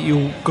editor that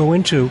you go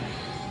into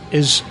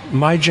is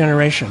my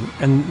generation,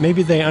 and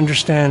maybe they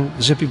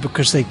understand Zippy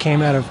because they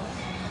came out of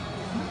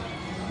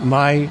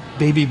my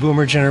baby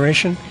boomer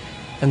generation.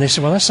 And they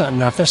said, well, that's not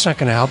enough. That's not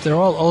going to help. They're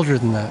all older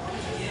than that.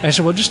 And I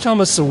said, well, just tell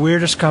them it's the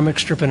weirdest comic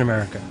strip in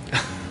America.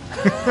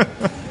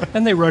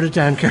 And they wrote it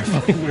down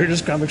carefully,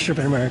 weirdest comic strip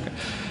in America.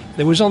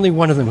 There was only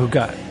one of them who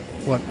got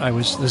what I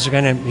was. There's a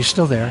guy named, he's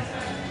still there.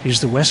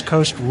 He's the West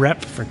Coast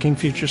rep for King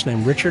Features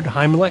named Richard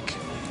Heimlich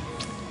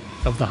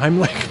of the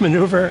Heimlich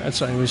maneuver. And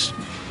so I always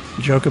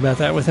joke about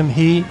that with him.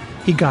 He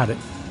got it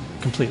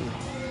completely.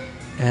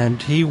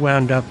 And he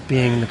wound up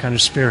being the kind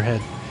of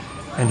spearhead.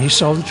 And he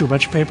sold it to a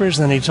bunch of papers,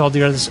 and then he told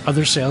the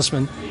other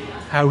salesmen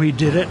how he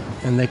did it,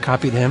 and they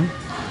copied him.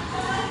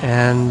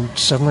 And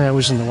suddenly I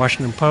was in the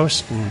Washington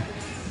Post, and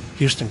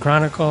Houston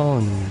Chronicle,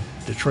 and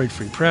Detroit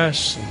Free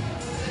Press,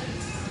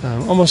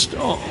 and almost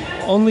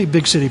only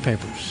big city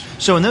papers.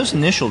 So in those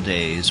initial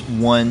days,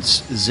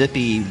 once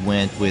Zippy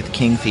went with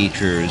King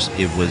Features,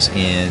 it was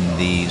in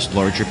these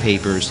larger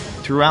papers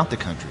throughout the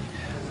country.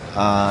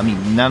 I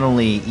mean, not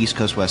only East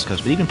Coast, West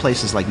Coast, but even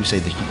places like you say,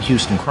 the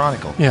Houston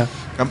Chronicle. Yeah.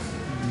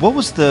 What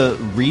was the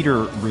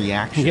reader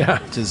reaction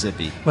to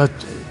Zippy? Well,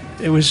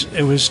 it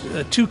was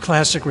two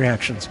classic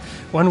reactions.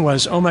 One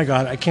was, oh my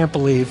God, I can't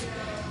believe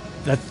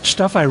that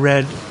stuff I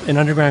read in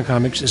Underground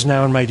Comics is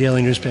now in my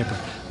daily newspaper.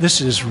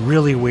 This is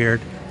really weird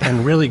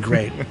and really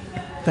great.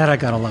 That I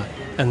got a lot.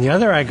 And the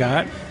other I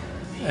got,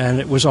 and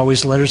it was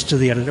always letters to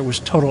the editor, was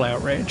total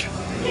outrage.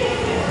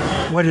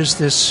 What is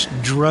this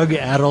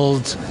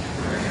drug-addled...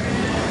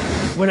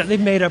 They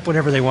made up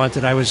whatever they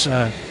wanted. I was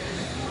a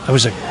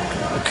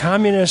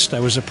communist, I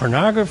was a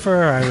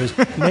pornographer, I was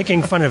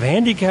making fun of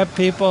handicapped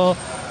people,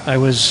 I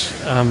was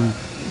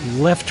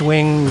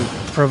left-wing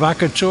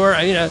provocateur.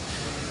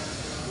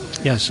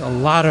 Yes, a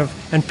lot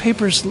of... And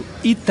papers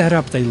eat that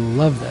up. They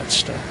love that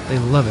stuff. They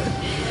love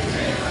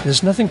it.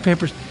 There's nothing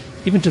papers...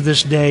 Even to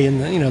this day,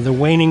 in the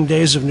waning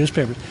days of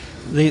newspapers,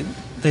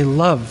 they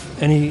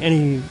love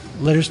any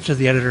letters to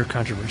the editor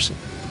controversy.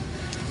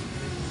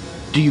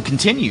 Do you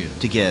continue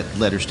to get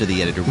letters to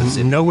the editor with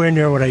Zippy? Nowhere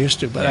near what I used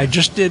to, but I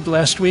just did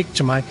last week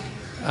to my...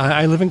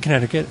 I live in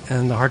Connecticut,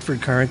 and the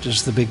Hartford Courant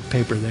is the big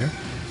paper there,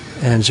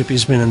 and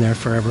Zippy's been in there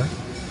forever.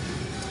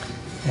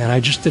 And I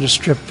just did a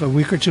strip a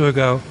week or two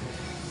ago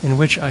in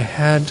which I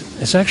had...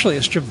 It's actually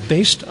a strip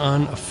based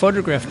on a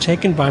photograph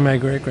taken by my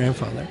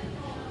great-grandfather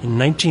in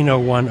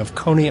 1901 of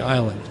Coney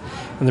Island.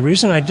 And the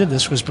reason I did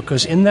this was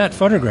because in that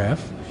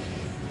photograph,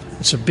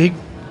 it's a big...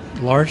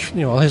 large,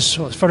 his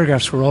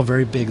photographs were all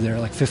very big. They're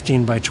like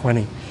 15 by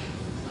 20.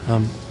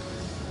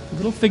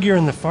 Little figure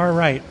in the far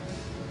right,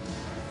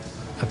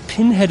 a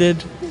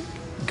pin-headed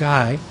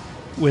guy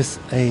with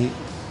a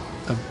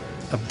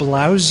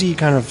blousy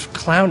kind of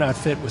clown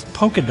outfit with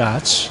polka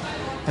dots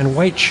and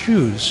white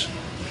shoes.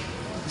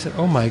 I said,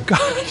 oh my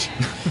God,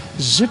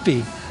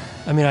 Zippy.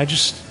 I mean,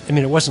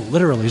 it wasn't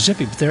literally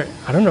Zippy, but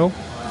I don't know,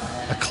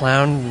 a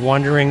clown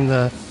wandering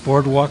the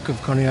boardwalk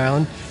of Coney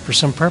Island for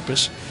some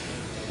purpose.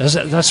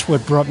 That's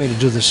what brought me to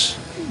do this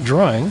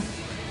drawing.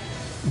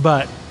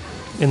 But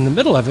in the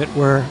middle of it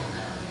were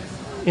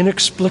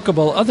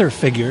inexplicable other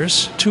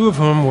figures, two of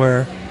whom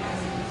were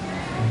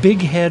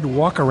big head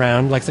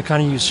walk-around, like the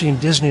kind you see in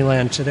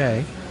Disneyland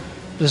today.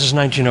 This is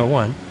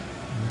 1901.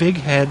 Big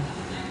head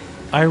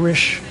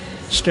Irish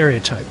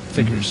stereotype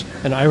figures,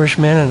 an Irish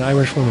man and an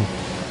Irish woman.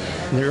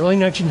 In the early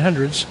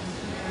 1900s,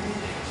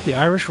 the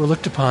Irish were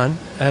looked upon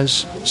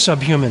as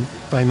subhuman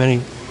by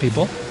many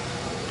people,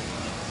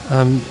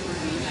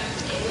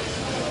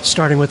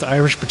 starting with the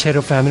Irish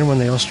potato famine when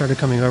they all started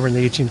coming over in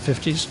the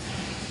 1850s.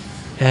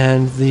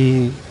 And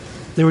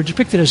they were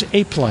depicted as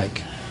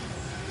ape-like.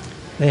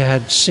 They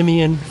had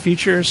simian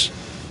features.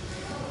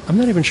 I'm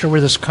not even sure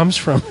where this comes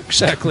from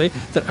exactly,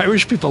 that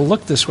Irish people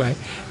look this way,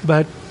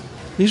 but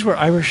these were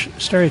Irish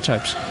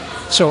stereotypes.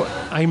 So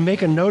I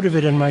make a note of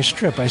it in my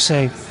strip. I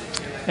say,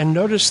 and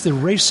notice the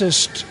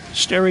racist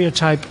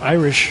stereotype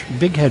Irish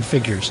big head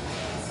figures.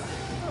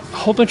 A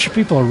whole bunch of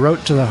people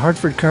wrote to the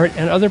Hartford Courant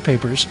and other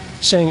papers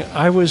saying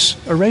I was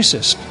a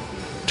racist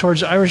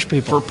towards Irish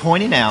people. For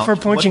pointing out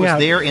what was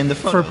there in the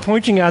photo. For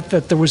pointing out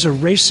that there was a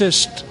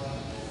racist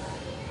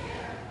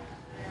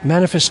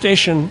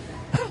manifestation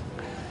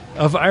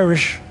of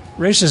Irish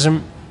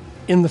racism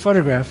in the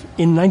photograph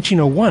in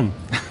 1901.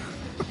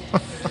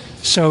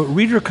 So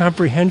reader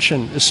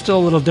comprehension is still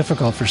a little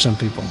difficult for some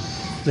people.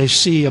 They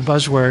see a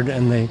buzzword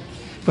and they...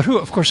 But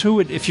who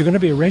would... If you're going to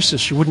be a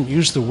racist, you wouldn't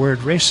use the word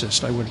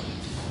racist. I would...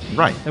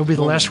 Right. That would be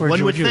the last word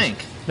you would use. One would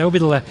think. That would be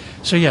the last...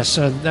 So yes,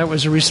 that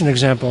was a recent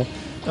example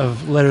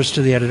of letters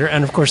to the editor.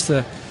 And of course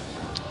the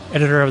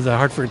editor of the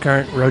Hartford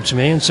Courant wrote to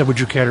me and said,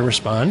 would you care to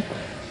respond?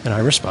 And I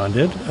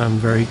responded,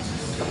 very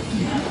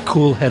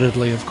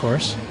cool-headedly, of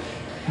course.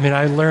 I mean,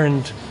 I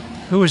learned...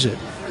 Who is it?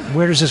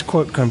 Where does this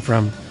quote come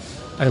from?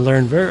 I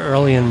learned very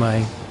early in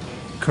my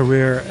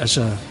career as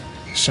a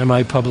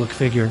semi-public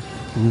figure,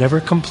 never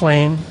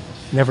complain,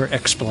 never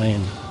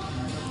explain.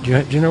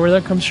 Do you know where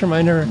that comes from?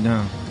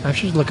 No. I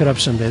should look it up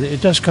someday.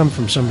 It does come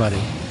from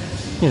somebody.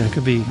 You know, it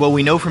could be... Well,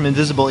 we know from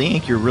Invisible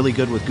Ink you're really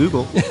good with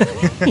Google.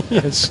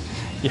 Yes.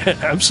 Yeah,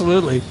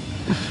 absolutely.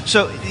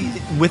 So,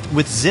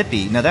 with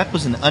Zippy, now that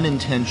was an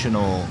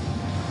unintentional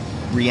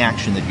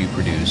reaction that you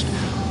produced.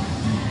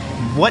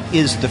 What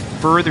is the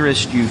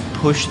furthest you've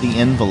pushed the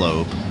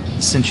envelope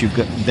since you've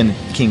been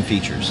at King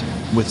Features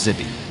with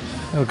Zippy?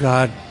 Oh,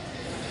 God.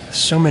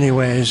 So many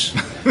ways.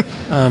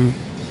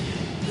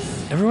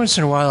 Every once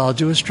in a while I'll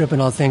do a strip and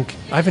I'll think,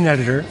 I have an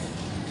editor.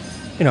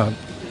 You know,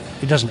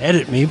 he doesn't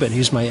edit me, but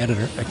he's my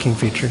editor at King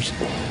Features.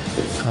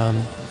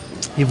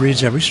 He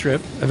reads every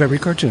strip of every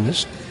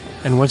cartoonist,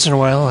 and once in a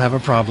while he'll have a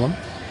problem.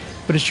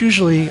 But it's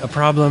usually a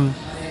problem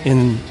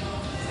in,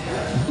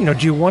 you know,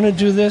 do you want to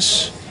do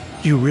this?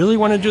 Do you really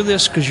want to do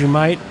this? Because you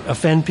might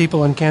offend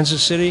people in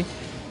Kansas City.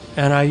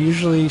 And I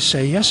usually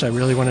say, yes, I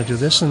really want to do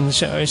this. And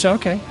I say,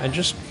 okay, I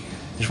just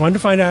wanted to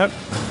find out.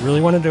 I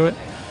really want to do it.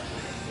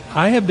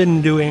 I have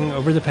been doing,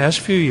 over the past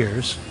few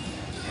years,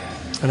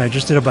 and I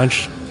just did a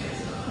bunch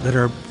that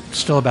are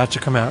still about to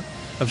come out,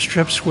 of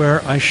strips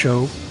where I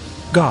show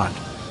God.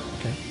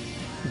 Okay?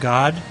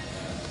 God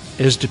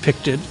is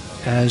depicted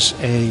as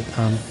a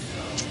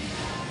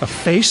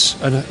face,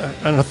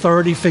 an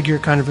authority figure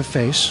kind of a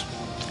face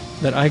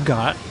that I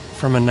got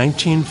from a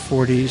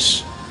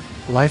 1940s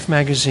Life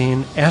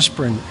magazine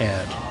aspirin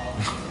ad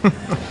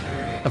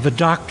of a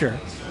doctor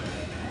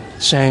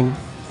saying,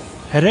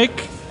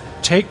 headache,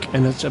 take,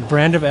 and it's a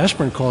brand of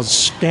aspirin called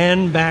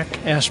Stand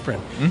Back aspirin,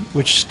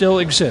 which still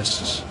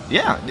exists.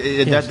 Yeah,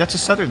 Yes. That's a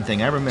Southern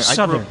thing. I remember.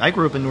 Southern. I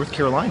grew up in North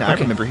Carolina. Okay. I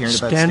remember hearing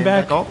about Stand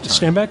Back all the time.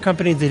 Stand Back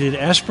Company, they did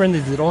aspirin,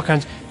 they did all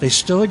kinds. They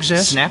still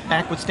exist. Snap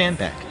Back with Stand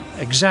Back.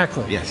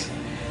 Exactly. Yes.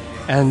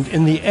 And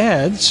in the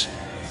ads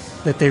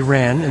that they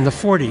ran in the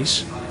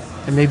 40s,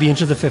 and maybe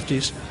into the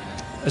 50s,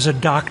 as a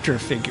doctor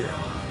figure.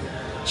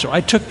 So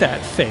I took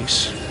that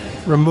face,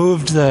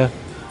 removed the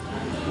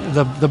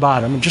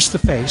bottom, just the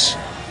face,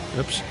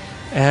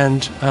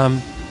 and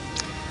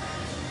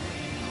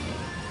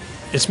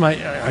it's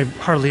I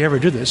hardly ever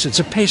do this. It's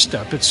a paste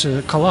up. It's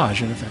a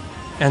collage, in effect.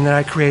 And then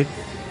I create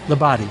the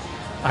body.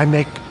 I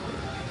make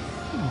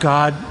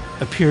God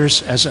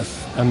appears as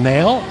a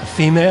male, a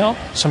female,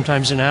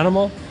 sometimes an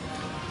animal.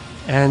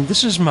 And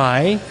this is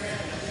my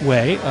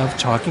way of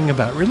talking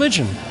about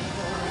religion.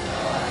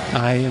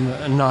 I am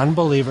a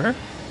non-believer,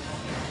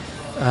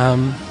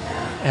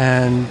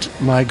 and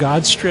my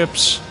God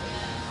strips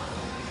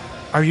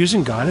are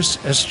using God as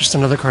just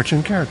another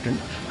cartoon character.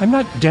 I'm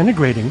not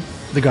denigrating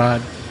the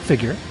God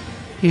figure.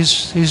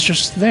 He's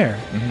just there.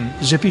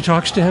 Mm-hmm. Zippy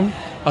talks to him.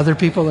 Other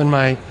people in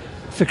my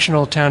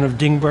fictional town of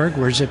Dingberg,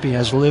 where Zippy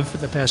has lived for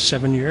the past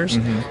 7 years,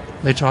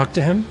 they talk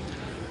to him.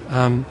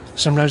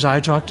 Sometimes I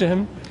talk to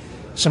him.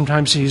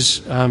 Sometimes he's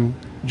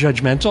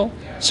judgmental.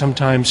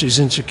 Sometimes he's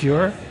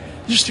insecure.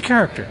 He's just a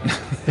character.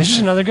 He's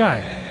just another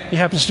guy. He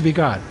happens to be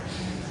God.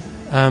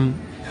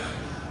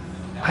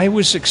 I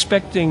was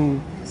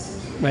expecting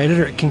my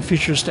editor at King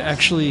Features to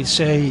actually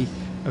say,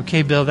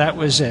 okay, Bill, that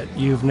was it.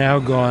 You've now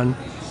gone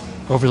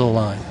over the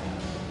line.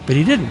 But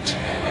he didn't.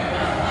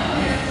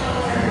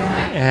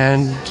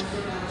 And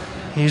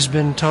he's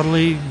been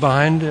totally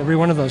behind every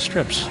one of those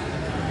strips.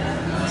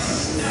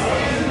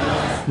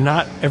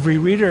 not every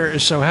reader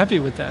is so happy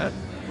with that.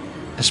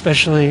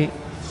 Especially,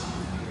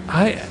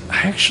 I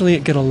actually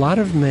get a lot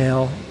of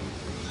mail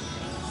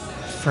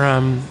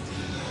from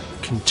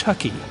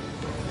Kentucky.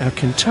 Now,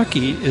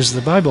 Kentucky is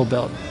the Bible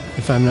Belt,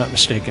 if I'm not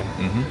mistaken.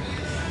 Mm-hmm.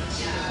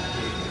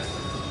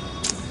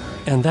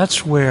 And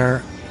that's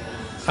where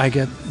I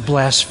get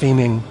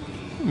blaspheming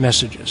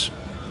messages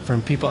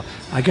from people.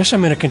 I guess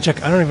I'm in a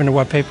Kentucky. I don't even know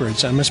what paper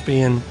it's. I must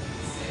be in.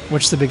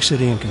 What's the big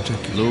city in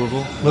Kentucky?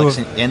 Louisville.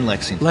 And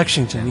Lexington.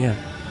 Lexington, yeah.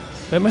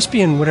 It must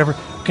be in whatever.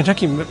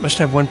 Kentucky must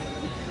have one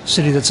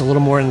city that's a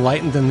little more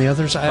enlightened than the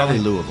others. Probably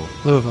Louisville.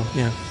 Louisville,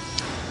 yeah.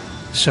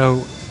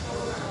 So,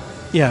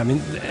 yeah, I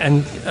mean,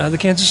 and the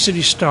Kansas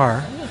City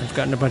Star. I've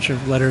gotten a bunch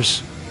of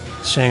letters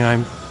saying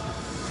I'm,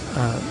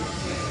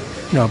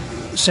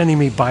 sending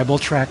me Bible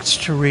tracts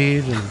to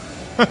read, and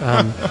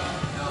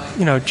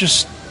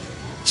just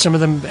some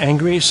of them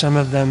angry, some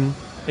of them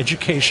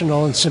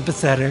educational and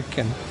sympathetic,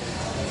 and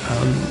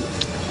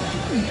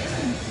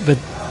but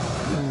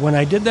when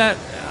I did that,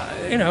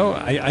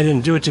 I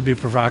didn't do it to be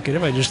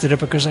provocative. I just did it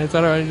because I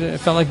thought I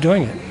felt like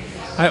doing it.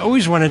 I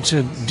always wanted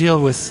to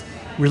deal with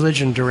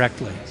religion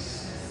directly,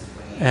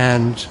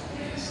 and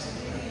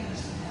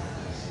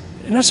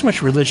not so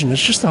much religion.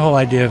 It's just the whole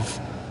idea of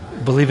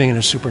believing in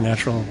a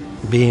supernatural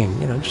being.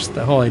 Just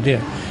the whole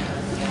idea.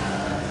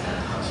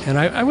 And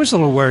I was a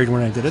little worried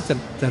when I did it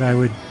that I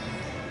would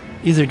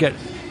either get.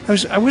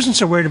 I wasn't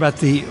so worried about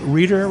the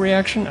reader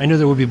reaction. I knew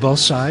there would be both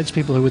sides: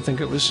 people who would think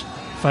it was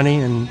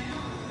funny and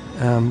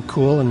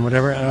cool and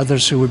whatever, and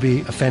others who would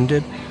be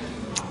offended.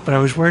 But I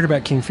was worried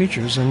about King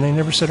Features, and they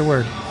never said a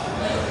word.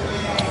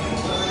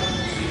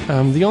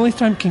 The only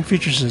time King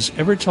Features has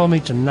ever told me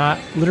to not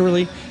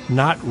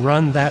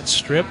run that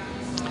strip,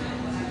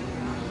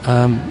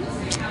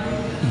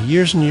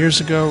 years and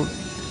years ago,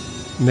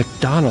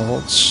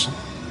 McDonald's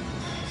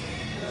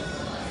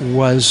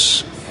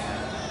was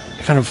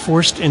kind of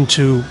forced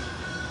into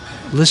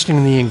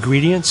listing the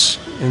ingredients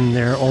in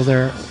all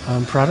their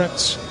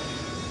products,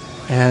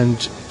 and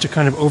to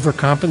kind of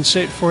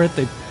overcompensate for it,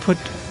 they put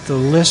the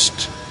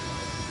list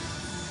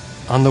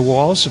on the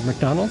walls of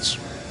McDonald's.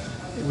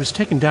 It was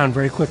taken down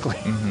very quickly.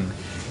 Mm-hmm.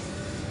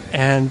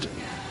 And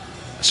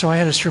so I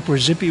had a strip where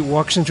Zippy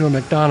walks into a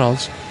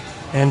McDonald's,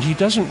 and he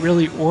doesn't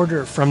really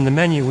order from the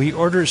menu. He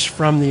orders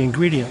from the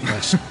ingredient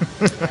list.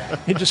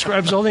 He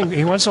describes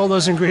he wants all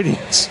those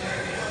ingredients.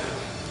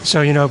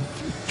 So,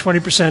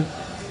 20%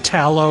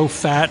 tallow,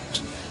 fat,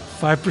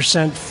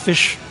 5%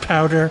 fish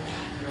powder.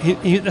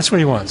 That's what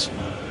he wants.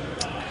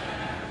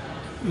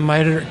 My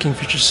editor, King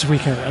Features, says we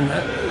can't run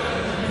that.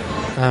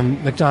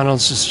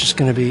 McDonald's is just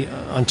going to be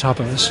on top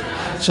of us.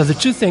 So the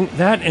two things,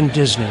 that and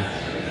Disney.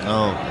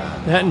 Oh.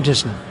 That and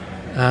Disney.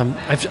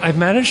 I've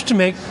managed to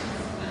make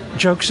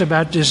jokes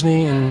about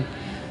Disney and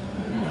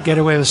get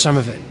away with some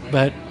of it,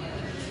 but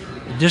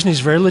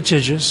Disney's very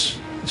litigious.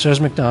 So is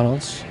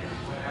McDonald's,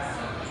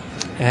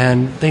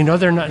 and they know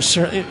they're not.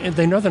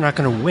 They know they're not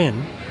going to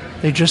win.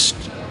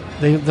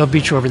 They'll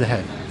beat you over the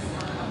head.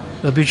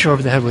 They'll beat you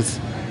over the head with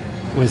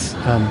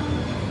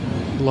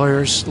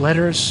lawyers'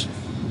 letters,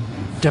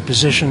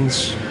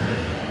 depositions,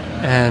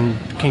 and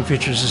King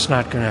Features is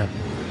not going to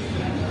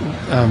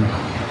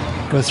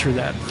go through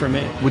that for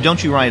me. Well,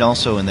 don't you write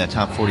also in that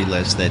top 40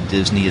 list that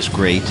Disney is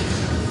great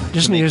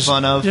Disney is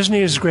fun of?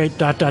 Disney is great, ...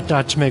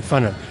 to make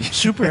fun of.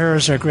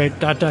 Superheroes are great, ...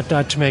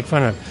 to make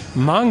fun of.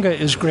 Manga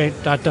is great, ...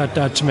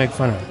 to make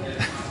fun of.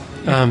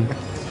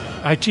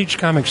 I teach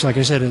comics, like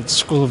I said, at the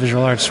School of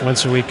Visual Arts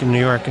once a week in New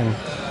York, and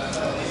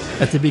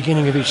at the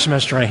beginning of each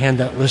semester I hand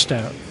that list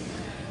out,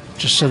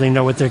 just so they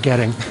know what they're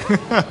getting.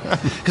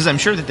 Because I'm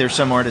sure that there's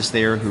some artists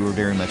there who are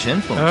very much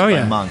influenced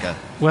by manga.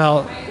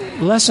 Well,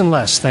 less and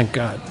less, thank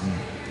God.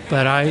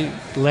 But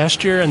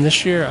last year and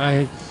this year,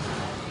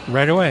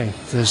 right away,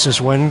 there's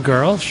this one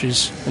girl,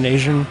 she's an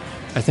Asian,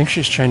 I think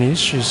she's Chinese,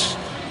 she's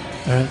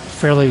a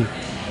fairly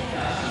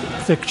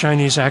thick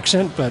Chinese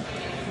accent, but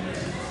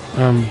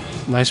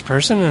nice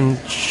person, and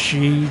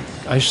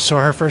I saw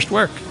her first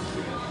work.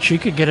 She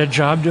could get a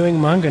job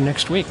doing manga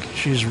next week.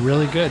 She's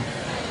really good.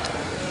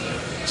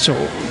 So,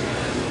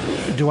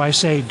 do I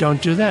say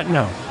don't do that?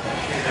 No.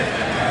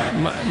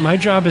 My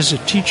job as a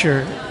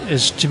teacher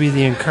is to be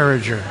the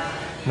encourager,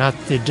 not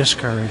the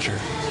discourager.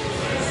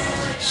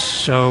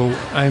 So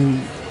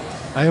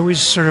I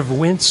always sort of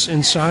wince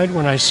inside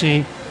when I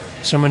see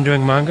someone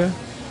doing manga,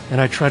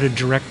 and I try to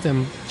direct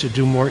them to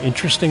do more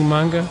interesting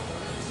manga,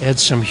 add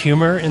some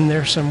humor in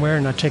there somewhere,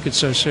 not take it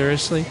so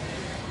seriously.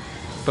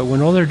 But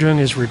when all they're doing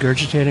is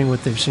regurgitating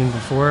what they've seen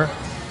before,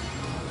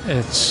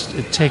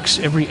 it takes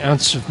every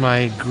ounce of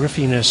my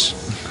griffiness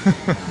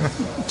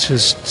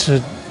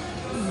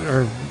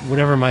or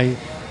whatever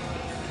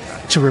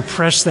to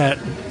repress that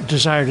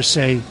desire to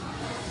say,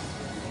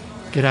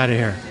 get out of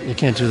here. You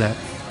can't do that.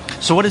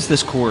 So what is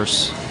this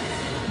course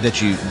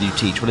that you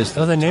teach? What is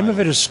the name of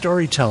it is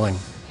storytelling,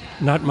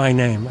 not my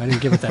name. I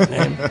didn't give it that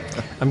name.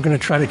 I'm going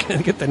to try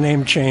to get the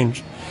name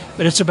changed.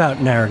 But it's about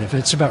narrative.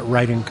 It's about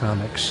writing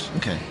comics.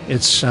 Okay.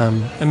 It's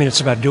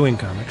it's about doing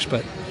comics,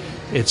 but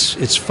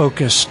it's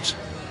focused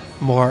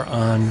more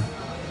on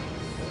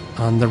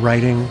on the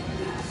writing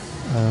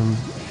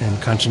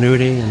and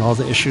continuity and all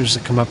the issues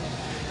that come up.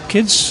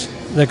 Kids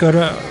that go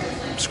to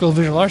School of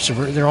Visual Arts,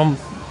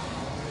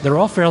 they're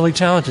all fairly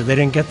talented. They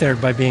didn't get there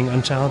by being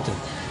untalented.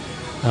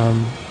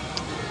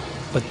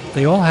 But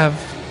they all have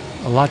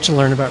a lot to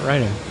learn about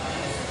writing.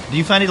 Do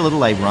you find it a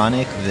little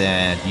ironic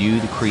that you,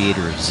 the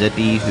creator of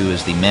Zippy, who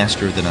is the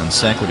master of the non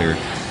sequitur,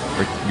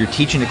 you're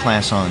teaching a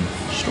class on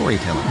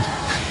storytelling?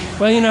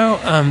 Well,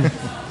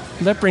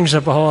 that brings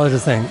up a whole other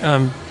thing.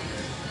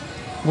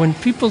 When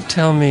people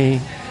tell me,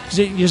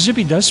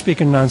 Zippy does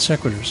speak in non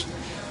sequiturs,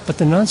 but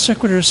the non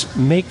sequiturs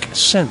make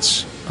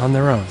sense on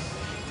their own,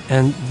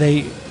 and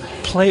they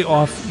play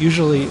off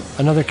usually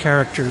another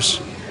character's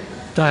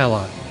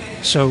dialogue.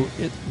 So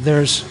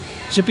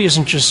Zippy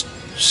isn't just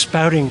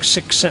spouting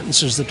 6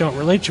 sentences that don't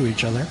relate to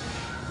each other.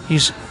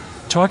 He's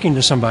talking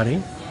to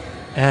somebody,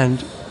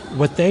 and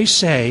what they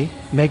say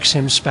makes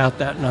him spout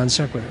that non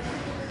sequitur.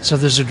 So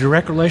there's a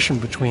direct relation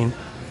between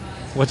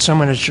what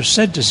someone has just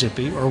said to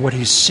Zippy, or what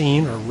he's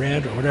seen or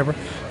read or whatever,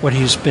 what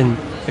he's been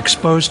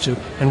exposed to,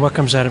 and what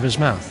comes out of his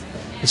mouth.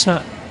 It's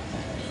not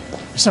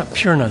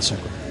pure non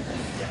sequitur.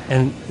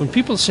 And when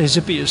people say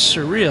Zippy is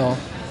surreal,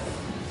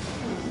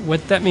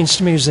 what that means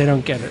to me is they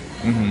don't get it.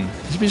 Mm-hmm.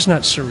 Zippy's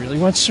not surreal. You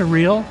want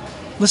surreal?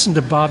 Listen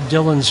to Bob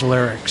Dylan's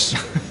lyrics.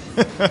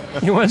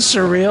 You want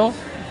surreal?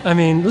 I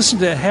mean, listen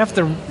to half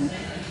the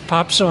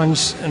pop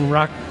songs and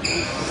rock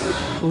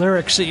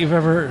lyrics that you've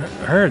ever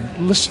heard.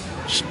 Listen,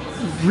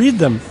 read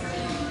them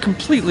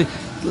completely.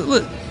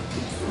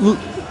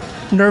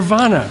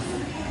 Nirvana.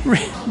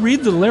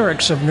 Read the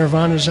lyrics of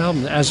Nirvana's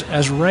album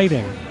as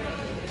writing.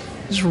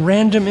 This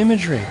random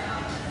imagery.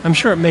 I'm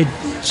sure it made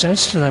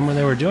sense to them when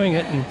they were doing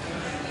it, and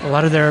a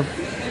lot of their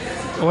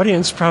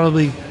audience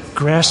probably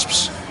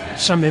grasps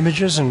some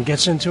images and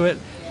gets into it,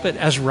 but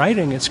as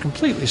writing, it's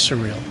completely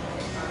surreal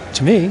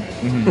to me.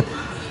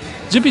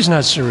 Mm-hmm. Zippy's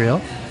not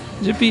surreal.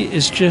 Zippy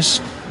is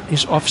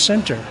he's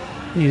off-center.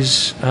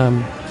 He's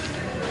kind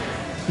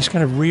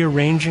of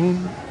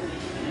rearranging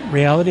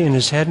reality in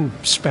his head and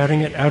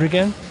spouting it out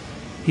again.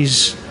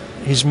 He's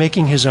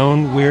making his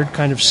own weird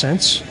kind of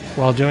sense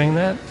while doing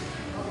that.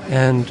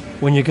 And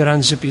when you get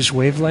on Zippy's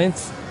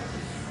wavelength,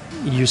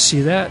 you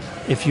see that.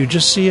 If you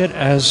just see it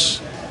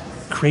as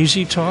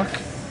crazy talk,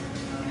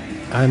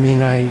 I mean,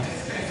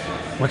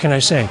 what can I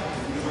say?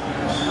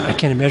 I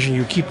can't imagine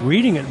you keep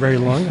reading it very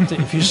long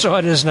if you saw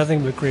it as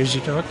nothing but crazy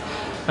talk.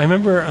 I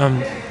remember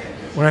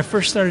when I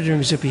first started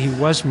doing Zippy, he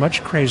was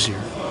much crazier,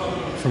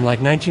 from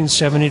like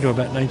 1970 to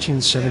about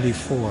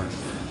 1974.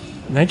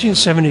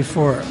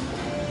 1974,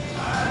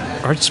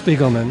 Art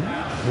Spiegelman,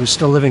 who's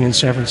still living in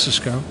San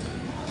Francisco,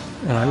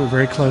 and I were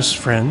very close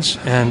friends,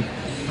 and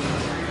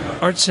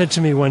Art said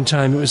to me one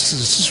time,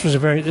 this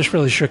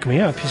really shook me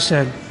up. He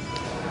said,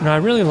 I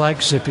really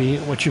like Zippy,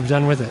 what you've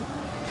done with it,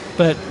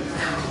 but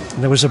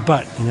there was a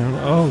but,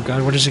 oh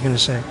God, what is he going to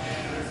say?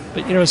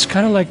 But it's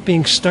kind of like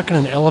being stuck in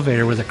an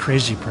elevator with a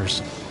crazy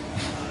person,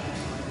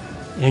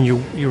 and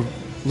you're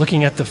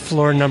looking at the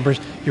floor numbers,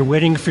 you're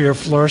waiting for your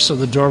floor so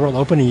the door will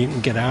open and you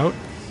can get out,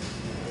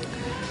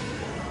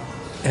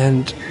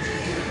 and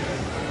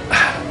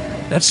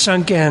that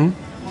sunk in.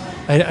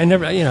 I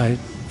never,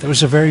 that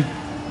was a very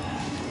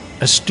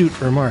astute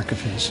remark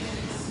of his.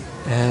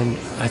 And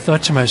I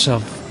thought to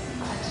myself,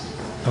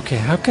 okay,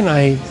 how can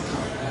I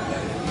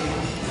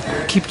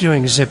keep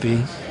doing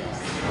Zippy,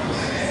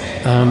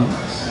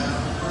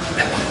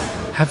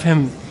 have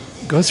him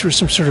go through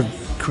some sort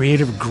of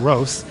creative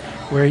growth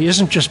where he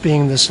isn't just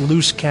being this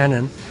loose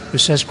cannon who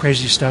says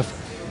crazy stuff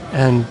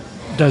and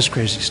does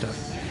crazy stuff.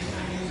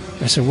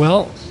 I said,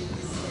 well,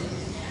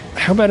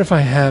 how about if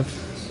I have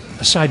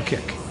a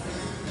sidekick?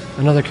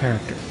 Another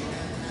character.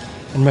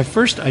 And my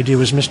first idea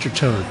was Mr.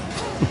 Toad.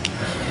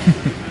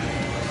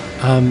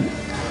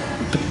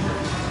 But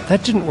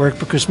that didn't work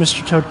because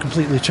Mr. Toad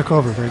completely took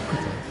over very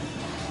quickly.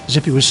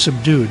 Zippy was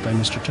subdued by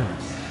Mr. Toad.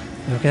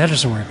 Okay, that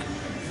doesn't work.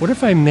 What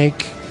if I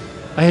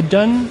had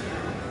done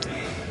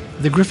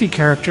the Griffey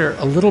character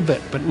a little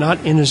bit, but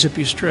not in a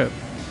Zippy strip.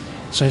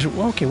 So I said,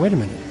 well, okay, wait a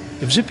minute.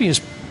 If Zippy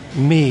is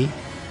me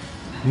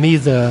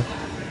the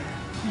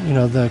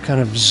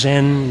kind of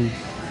Zen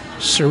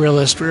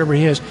surrealist, wherever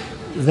he is,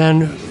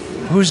 then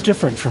who's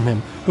different from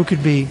him? Who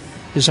could be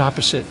his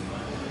opposite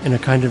in a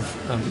kind of,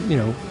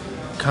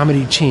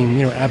 comedy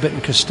team, Abbott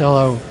and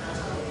Costello,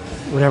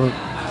 whatever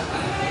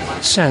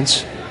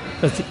sense,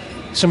 but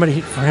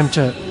somebody for him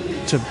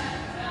to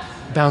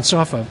bounce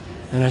off of.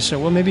 And I said,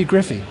 well, maybe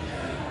Griffey.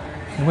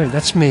 And wait,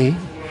 that's me.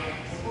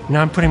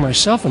 Now I'm putting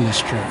myself in this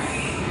strip.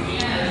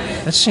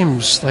 That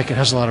seems like it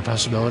has a lot of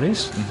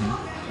possibilities.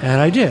 Mm-hmm. And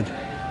I did.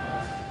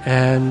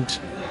 And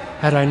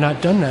had I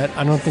not done that,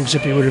 I don't think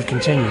Zippy would have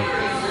continued,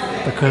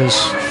 because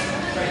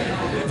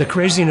the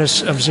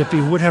craziness of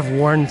Zippy would have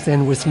worn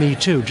thin with me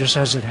too, just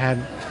as it had.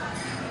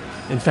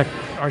 In fact,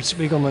 Art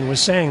Spiegelman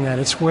was saying that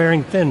it's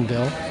wearing thin,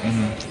 Bill.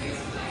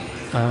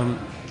 Mm-hmm.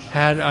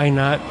 Had I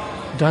not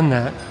done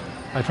that,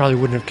 I probably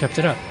wouldn't have kept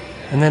it up.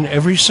 And then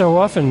every so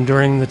often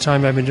during the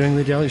time I've been doing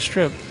the daily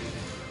strip,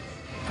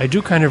 I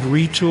do kind of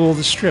retool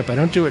the strip. I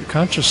don't do it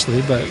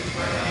consciously, but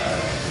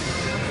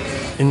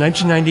In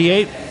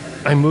 1998,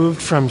 I moved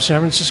from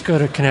San Francisco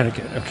to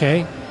Connecticut,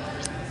 okay?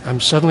 I'm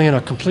suddenly in a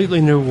completely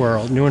new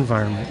world, new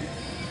environment.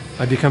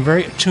 I become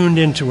very tuned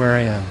into where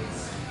I am.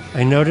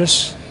 I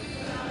notice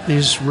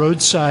these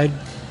roadside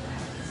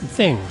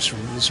things,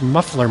 these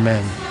muffler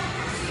men,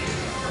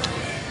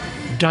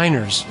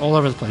 diners all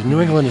over the place.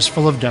 New England is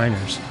full of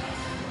diners.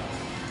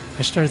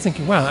 I started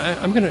thinking, wow,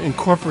 I'm going to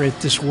incorporate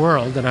this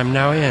world that I'm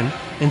now in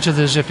into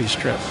the Zippy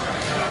strip.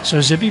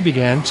 So Zippy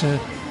began to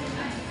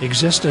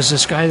exist as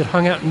this guy that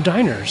hung out in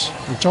diners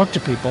and talked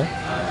to people.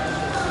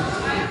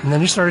 And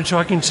then he started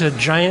talking to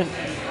giant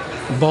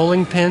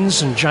bowling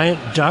pins and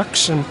giant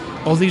ducks and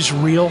all these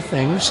real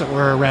things that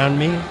were around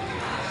me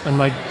on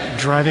my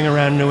driving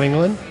around New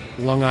England,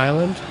 Long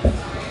Island.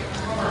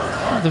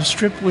 The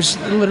strip was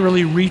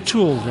literally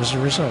retooled as a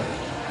result.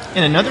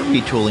 And another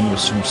retooling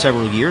was from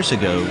several years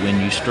ago when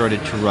you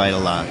started to write a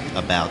lot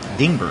about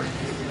Dingbird.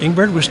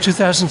 Dingbird was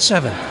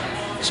 2007.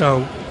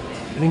 So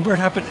Dingbird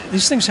happened.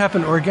 These things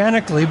happen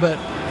organically, but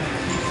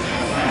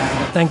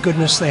thank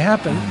goodness they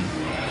happen.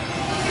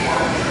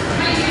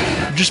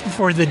 Just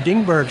before the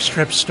Dingbird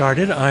strip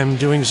started, I'm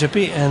doing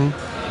Zippy, and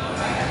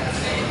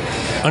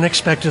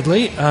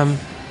unexpectedly,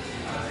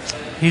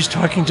 he's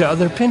talking to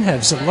other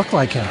pinheads that look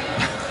like him,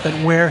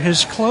 that wear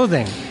his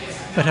clothing,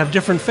 that have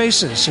different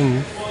faces,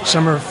 and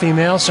some are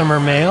female, some are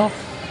male,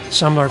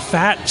 some are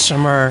fat,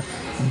 some are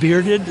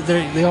bearded.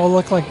 They all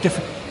look like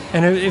different,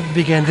 and it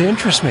began to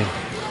interest me.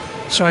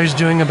 So I was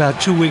doing about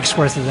 2 weeks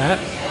worth of that,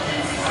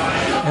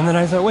 and then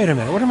I thought, wait a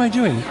minute, what am I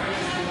doing?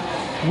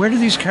 Where do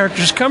these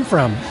characters come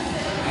from?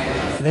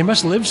 They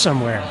must live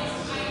somewhere.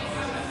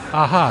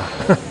 Aha.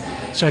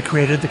 So I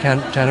created the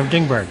town of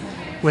Dingbird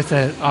with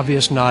an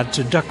obvious nod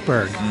to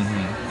Duckburg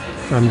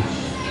from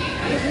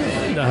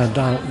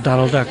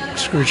Donald Duck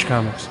Scrooge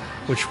comics,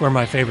 which were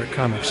my favorite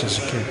comics as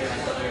a kid.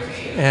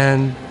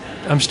 And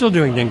I'm still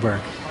doing Dingbird,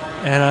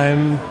 and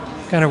I'm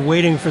kind of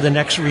waiting for the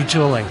next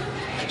retooling.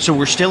 So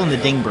we're still in the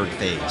Dingbird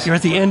phase. You're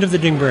at the end of the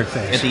Dingbird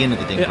phase. At the end of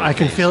the Dingbird I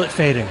can phase. feel it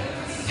fading.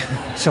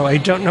 So I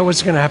don't know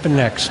what's going to happen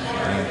next,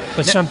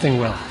 but something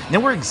will.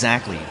 Now, where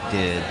exactly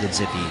did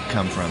Zippy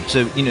come from?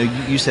 So,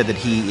 you said that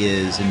he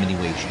is, in many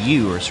ways,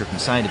 you or a certain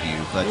side of you,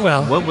 but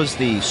what was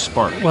the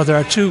spark? Well, there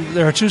are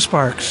two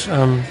sparks.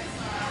 Or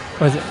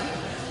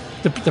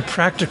the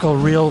practical,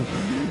 real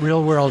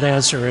world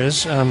answer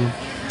is, in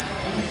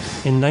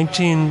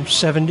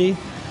 1970,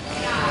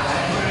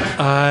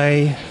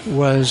 I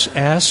was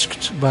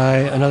asked by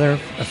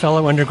a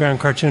fellow underground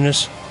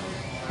cartoonist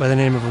by the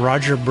name of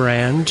Roger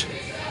Brand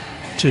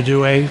to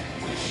do a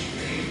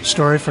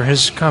story for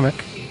his comic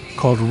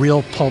called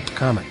Real Pulp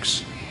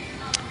Comics.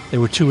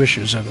 There were 2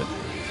 issues of it.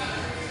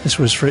 This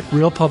was for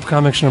Real Pulp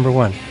Comics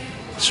 #1.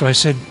 So I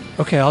said,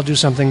 okay, I'll do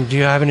something. Do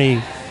you have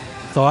any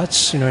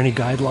thoughts, any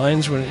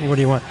guidelines? What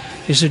do you want?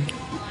 He said,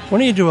 why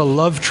don't you do a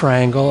love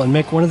triangle and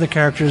make one of the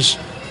characters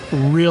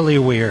really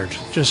weird,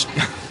 just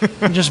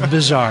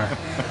bizarre.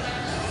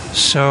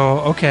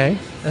 So, okay,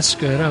 that's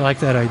good. I like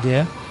that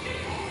idea.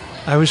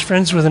 I was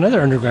friends with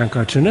another underground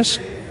cartoonist,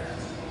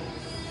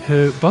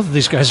 who, both of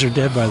these guys are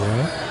dead, by the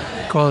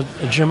way, called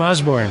Jim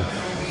Osborne.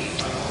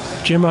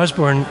 Jim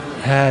Osborne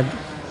had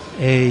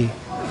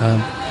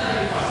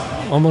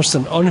almost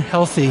an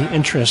unhealthy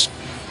interest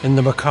in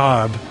the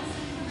macabre.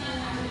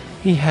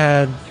 He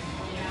had,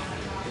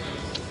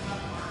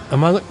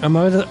 among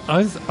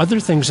other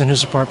things in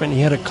his apartment,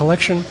 he had a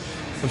collection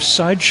of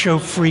Sideshow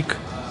Freak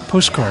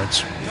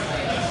postcards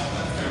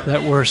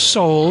that were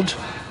sold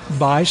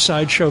by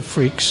Sideshow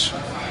Freaks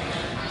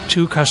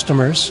to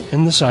customers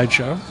in the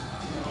sideshow,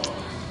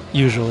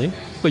 usually,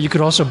 but you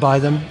could also buy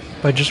them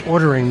by just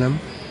ordering them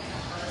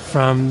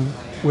from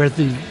where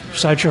the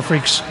Sideshow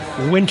Freaks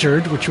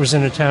wintered, which was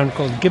in a town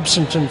called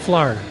Gibsonton,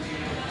 Florida,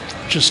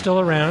 which is still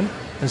around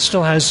and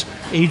still has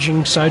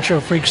aging Sideshow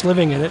Freaks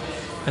living in it.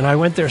 And I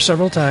went there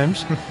several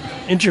times,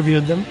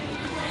 interviewed them.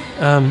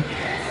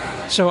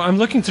 So I'm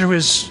looking through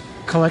his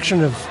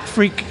collection of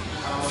freak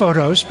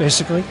photos,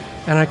 basically,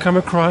 and I come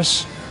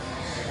across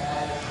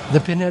the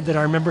pinhead that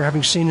I remember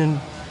having seen in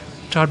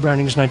Todd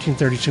Browning's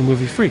 1932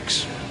 movie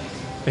Freaks.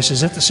 I said,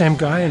 is that the same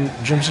guy? And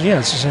Jim said, yeah,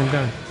 it's the same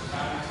guy.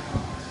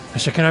 I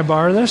said, can I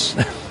borrow this?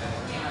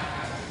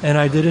 And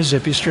I did a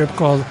Zippy strip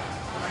called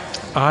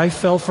I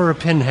Fell for a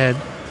Pinhead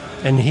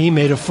and He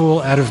Made a Fool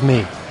Out of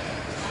Me.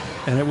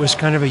 And it was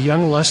kind of a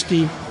young,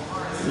 lusty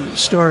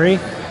story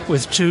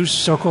with 2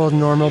 so-called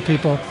normal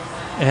people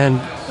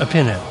and a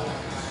pinhead.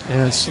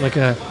 And it's like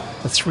a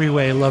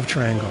 3-way love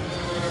triangle.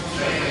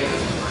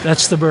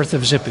 That's the birth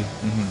of Zippy,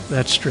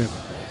 that strip.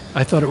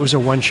 I thought it was a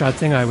one-shot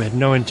thing. I had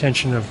no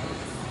intention of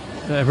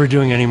ever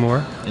doing any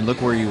more. And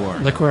look where you are.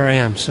 Look where I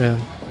am. So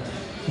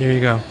there you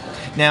go.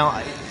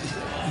 Now,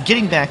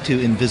 getting back to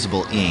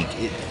Invisible Ink,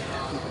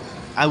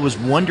 I was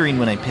wondering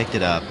when I picked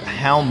it up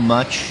how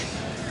much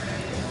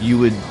you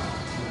would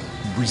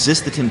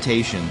resist the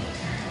temptation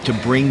to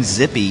bring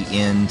Zippy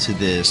into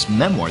this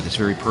memoir, this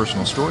very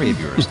personal story of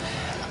yours.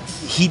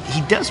 He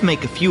does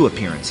make a few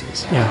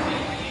appearances. Yeah.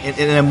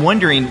 And I'm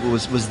wondering,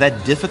 was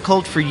that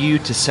difficult for you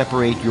to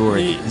separate your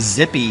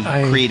Zippy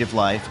creative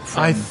life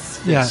from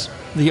this? Yeah.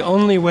 The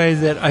only way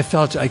that I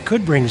felt I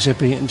could bring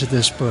Zippy into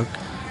this book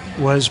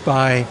was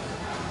by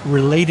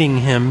relating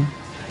him,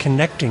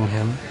 connecting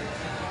him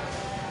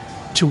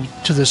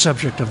to the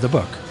subject of the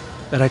book.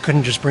 That I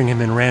couldn't just bring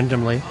him in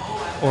randomly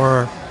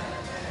or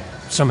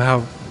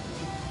somehow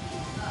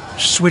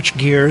switch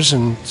gears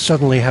and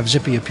suddenly have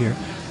Zippy appear.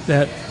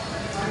 That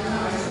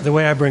the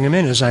way I bring him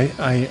in is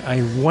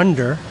I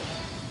wonder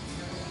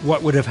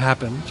what would have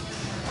happened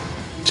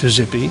to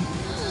Zippy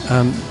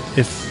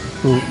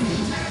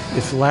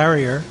if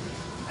Larrier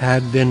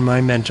had been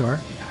my mentor,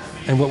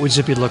 and what would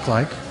Zippy look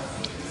like,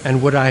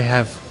 and would I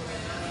have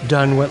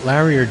done what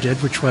Larrier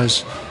did, which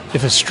was,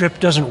 if a strip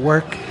doesn't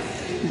work,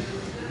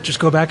 just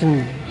go back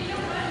and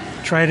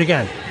try it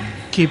again.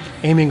 Keep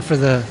aiming for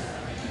the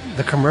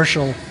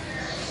commercial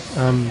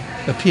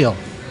appeal.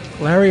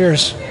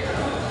 Larrier's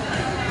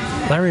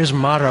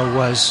motto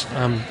was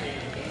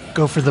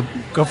go for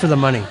the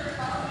money.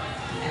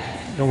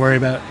 Don't worry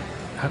about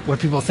what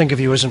people think of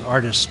you as an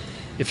artist.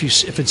 If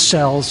it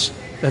sells,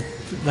 that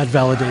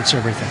validates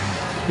everything.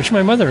 Which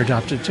my mother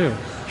adopted too.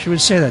 She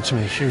would say that to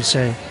me. I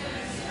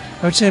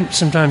would say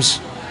sometimes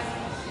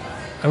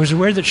I was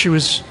aware that she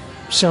was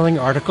selling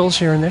articles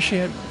here and there. She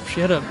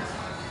had a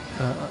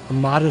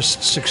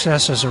modest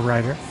success as a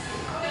writer.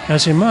 And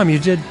I'd say, Mom,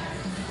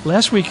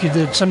 last week you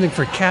did something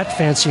for Cat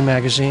Fancy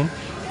magazine,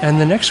 and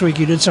the next week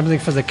you did something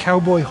for the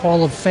Cowboy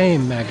Hall of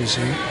Fame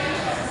magazine.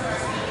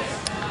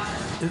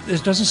 There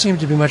doesn't seem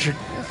to be much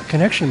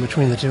connection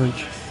between the two.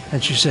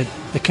 And she said,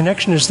 the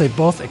connection is they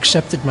both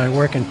accepted my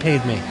work and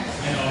paid me.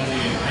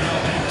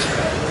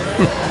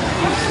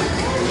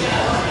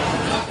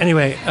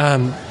 Anyway,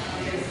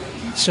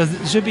 so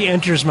Zippy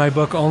enters my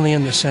book only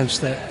in the sense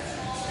that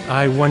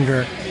I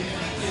wonder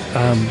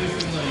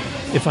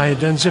if I had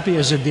done Zippy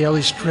as a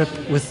daily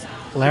strip with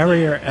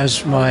Larrier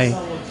as my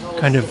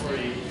kind of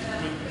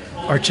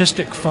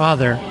artistic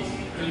father,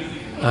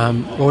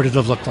 what would it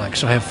have looked like?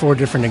 So I have 4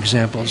 different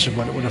examples of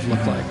what it would have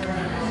looked like.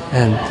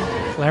 And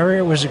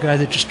Larrier was a guy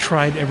that just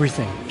tried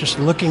everything, just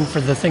looking for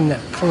the thing that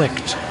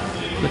clicked.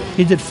 But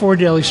he did 4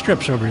 daily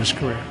strips over his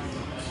career.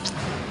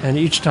 And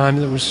each time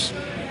there was...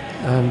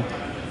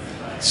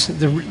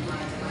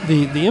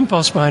 the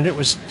impulse behind it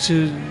was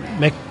to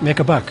make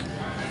a buck,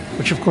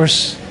 which of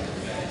course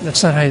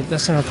that's not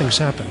how things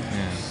happen.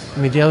 Yeah. I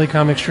mean, daily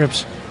comic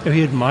strips.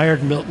 He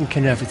admired Milton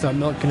Caniff. He thought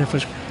Milton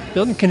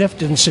Caniff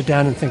didn't sit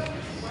down and think,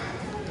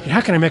 how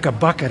can I make a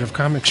buck out of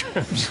comic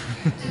strips?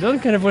 Milton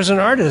Caniff was an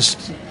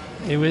artist.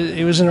 He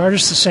was an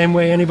artist the same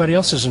way anybody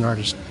else is an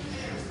artist.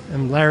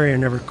 And Larry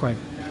never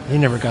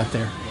got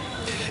there.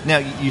 Now,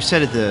 you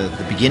said at the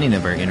beginning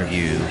of our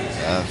interview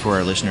for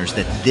our listeners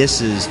that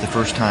this is the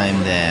first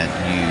time that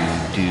you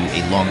do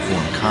a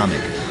long-form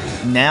comic.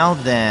 Now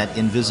that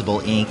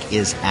Invisible Ink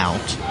is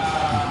out,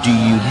 do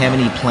you have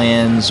any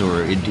plans,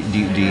 or do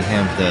you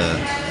have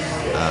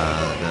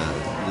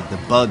the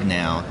bug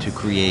now to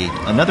create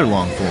another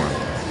long-form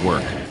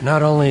work?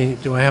 Not only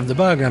do I have the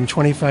bug, I'm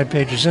 25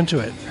 pages into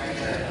it.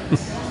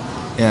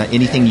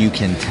 Anything you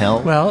can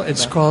tell? Well,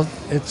 it's called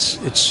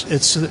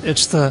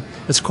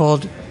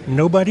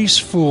Nobody's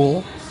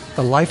Fool: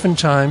 The Life and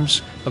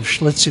Times of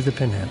Schlitzie the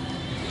Pinhead.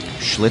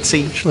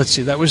 Schlitzie?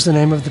 Schlitzie. That was the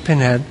name of the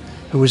Pinhead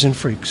who was in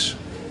Freaks.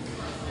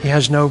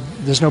 There's no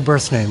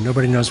birth name.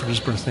 Nobody knows what his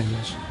birth name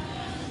is.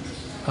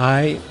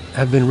 I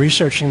have been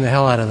researching the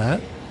hell out of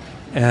that,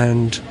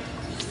 and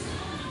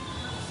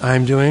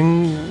I'm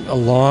doing a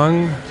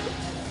long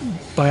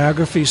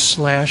biography /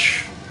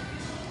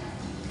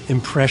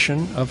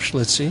 impression of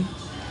Schlitzie.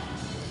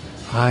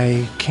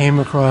 I came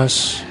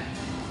across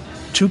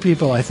 2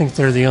 people, I think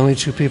they're the only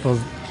 2 people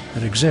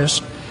that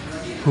exist,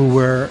 who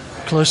were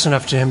close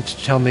enough to him to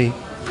tell me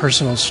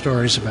personal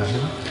stories about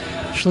him.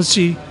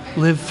 Schlitzie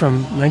lived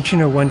from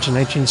 1901 to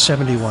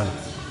 1971.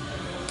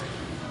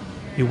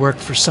 He worked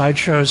for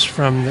sideshows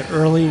from the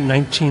early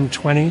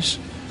 1920s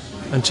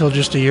until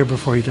just a year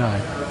before he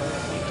died.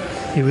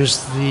 He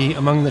was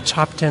among the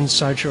top 10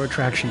 sideshow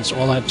attractions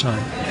all that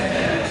time.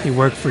 He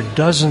worked for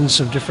dozens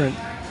of different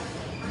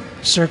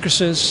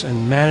circuses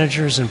and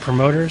managers and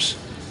promoters.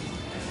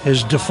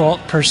 His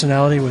default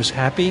personality was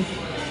happy.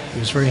 He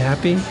was very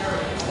happy.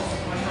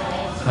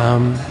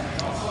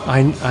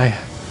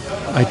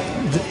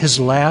 His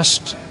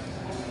last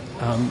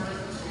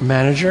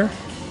manager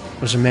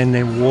was a man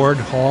named Ward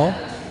Hall,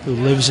 who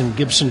lives in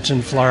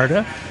Gibsonton,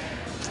 Florida.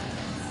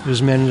 He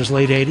was a man in his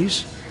late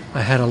 80s.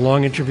 I had a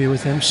long interview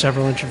with him,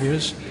 several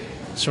interviews,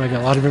 so I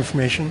got a lot of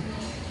information.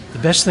 The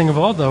best thing of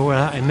all, though,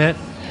 I met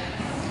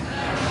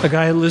a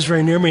guy who lives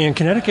very near me in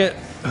Connecticut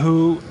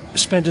who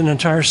spent an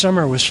entire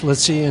summer with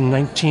Schlitzie in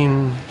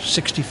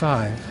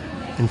 1965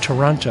 in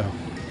Toronto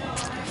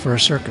for a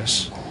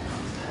circus.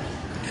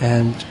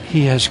 And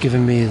he has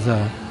given me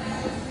the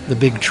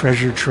big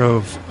treasure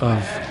trove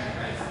of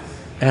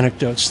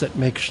anecdotes that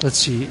make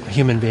Schlitzie a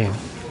human being,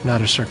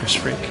 not a circus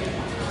freak.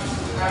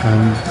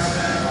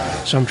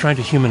 So I'm trying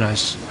to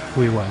humanize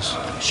who he was.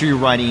 So you're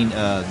writing,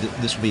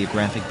 this will be a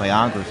graphic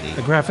biography.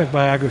 A graphic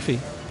biography,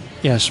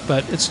 yes,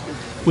 but it's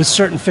with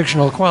certain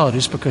fictional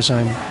qualities because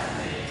I'm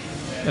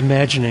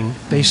imagining,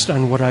 based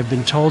on what I've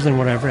been told and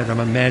what I've read, I'm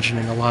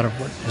imagining a lot of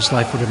what his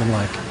life would have been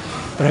like.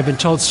 But I've been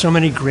told so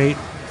many great,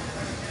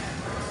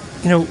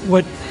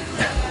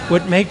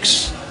 what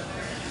makes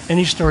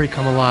any story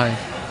come alive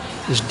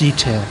is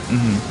detail,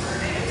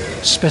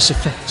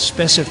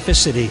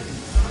 specificity,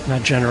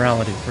 not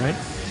generality, right?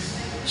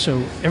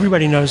 So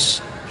everybody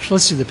knows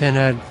Schlitzie the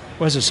Pinhead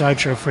was a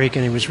sideshow freak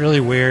and he was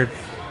really weird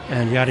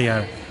and yada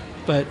yada.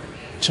 But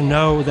to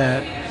know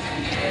that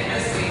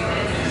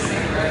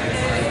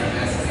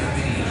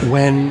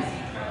when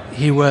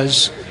he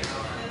was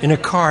in a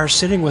car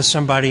sitting with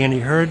somebody and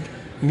he heard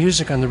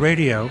music on the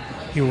radio,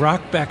 he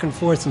rocked back and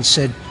forth and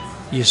said,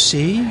 "You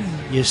see,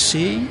 you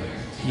see,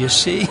 you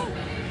see."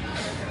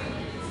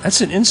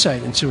 That's an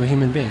insight into a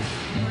human being.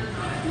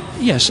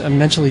 Yes, a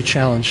mentally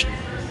challenged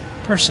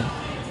person,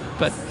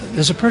 but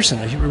there's a person,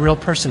 a real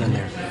person in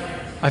there.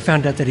 I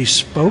found out that he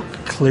spoke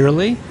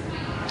clearly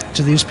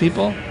to these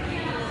people.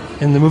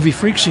 In the movie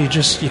Freaks, you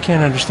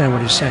can't understand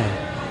what he's saying.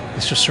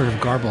 It's just sort of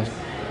garbled.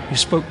 He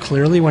spoke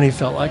clearly when he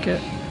felt like it.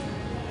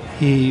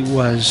 He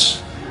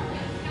was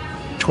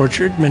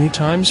tortured many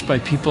times by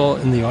people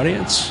in the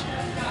audience.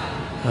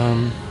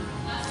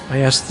 I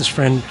asked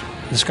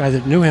this guy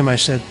that knew him, I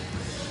said,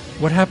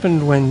 what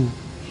happened when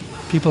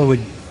people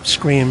would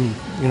scream,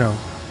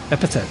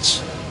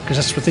 epithets? Because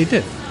that's what they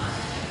did.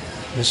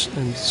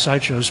 In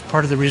sideshows,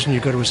 part of the reason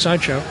you go to a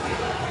sideshow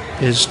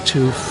is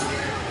to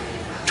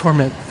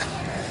torment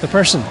the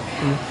person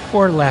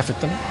or laugh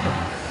at them,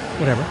 or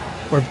whatever,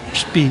 or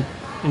just be,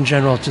 in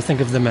general, to think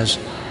of them as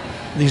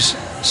these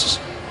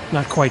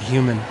not quite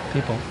human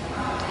people.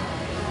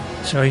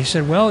 So he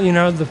said, well,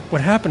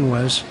 what happened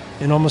was,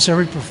 in almost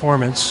every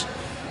performance,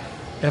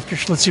 after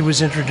Schlitzie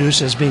was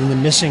introduced as being the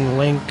missing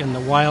link and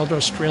the wild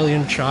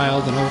Australian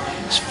child and all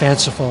these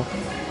fanciful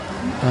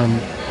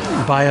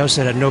bios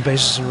that had no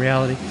basis in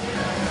reality,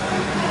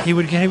 he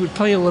would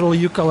play a little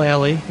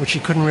ukulele, which he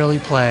couldn't really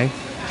play,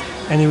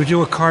 and he would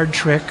do a card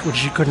trick, which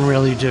he couldn't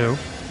really do,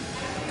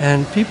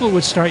 and people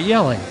would start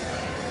yelling.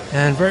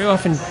 And very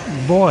often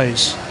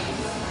boys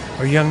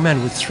or young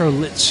men would throw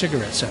lit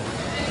cigarettes at him.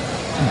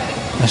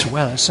 I said,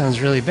 wow, that sounds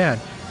really bad.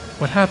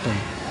 What happened?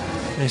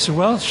 And he said,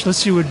 well,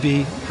 Schlitzie would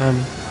be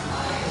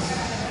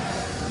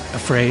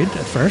afraid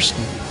at first,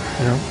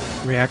 and,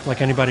 react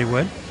like anybody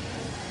would.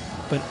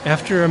 But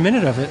after a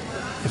minute of it,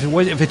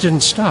 if it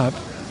didn't stop,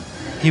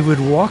 he would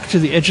walk to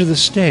the edge of the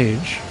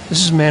stage.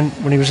 This is a man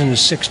when he was in his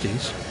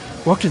 60s.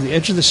 Walk to the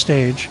edge of the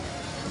stage,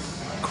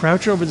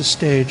 crouch over the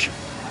stage,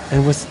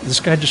 and with this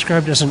guy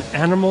described as an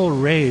animal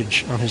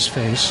rage on his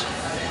face,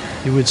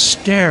 he would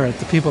stare at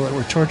the people that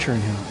were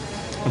torturing him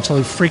until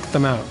he freaked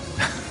them out.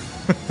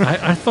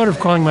 I thought of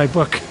calling my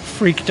book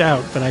Freaked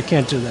Out, but I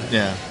can't do that.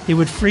 Yeah. He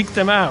would freak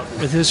them out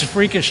with his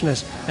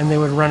freakishness, and they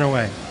would run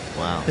away.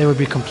 Wow. They would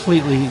be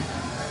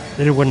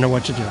they wouldn't know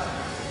what to do.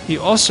 He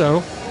also,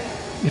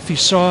 if he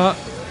saw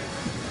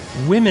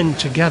women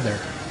together,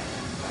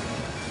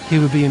 he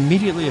would be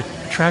immediately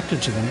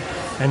attracted to them,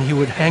 and he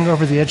would hang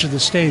over the edge of the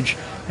stage,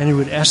 and he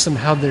would ask them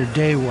how their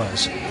day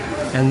was.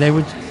 And they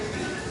would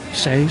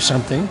say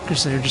something,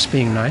 because they were just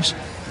being nice,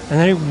 and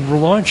then he would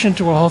launch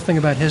into a whole thing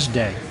about his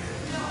day.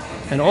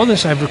 And all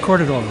this, I've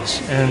recorded all this,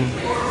 and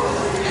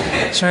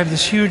so I have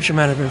this huge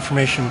amount of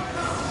information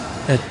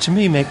that, to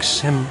me, makes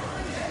him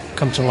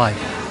come to life.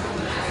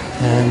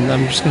 And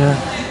I'm just going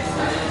to...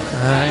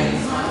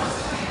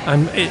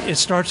 It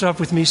starts off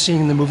with me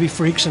seeing the movie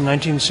Freaks in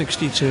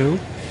 1962.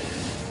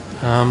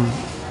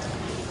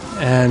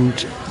 And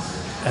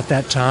at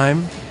that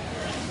time,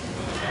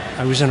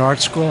 I was in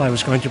art school. I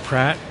was going to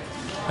Pratt.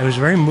 I was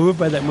very moved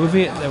by that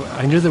movie.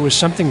 I knew there was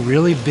something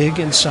really big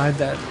inside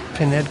that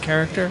Pinhead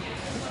character,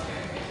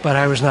 but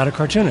I was not a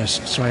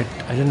cartoonist, so I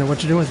didn't know what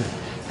to do with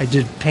it. I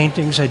did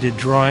paintings. I did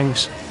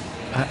drawings.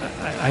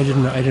 I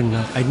didn't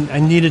know. I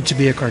needed to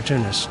be a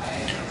cartoonist.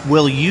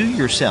 Will you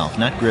yourself,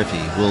 not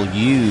Griffey, will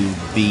you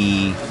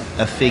be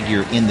a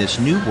figure in this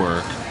new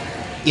work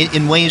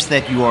in ways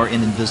that you are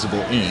in Invisible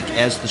Ink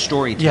as the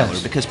storyteller?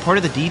 Yes. Because part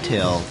of the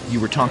detail you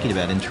were talking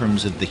about in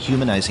terms of the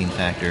humanizing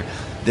factor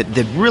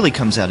that really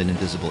comes out in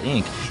Invisible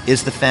Ink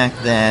is the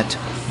fact that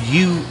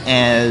you,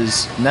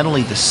 as not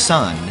only the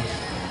son,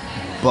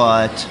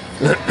 but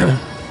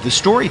the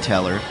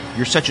storyteller,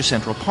 you're such a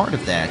central part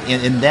of that.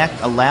 And that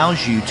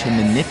allows you to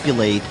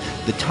manipulate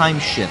the time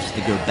shifts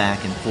that go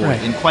back and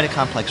forth in quite a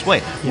complex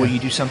way. Yeah. Will you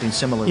do something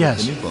similar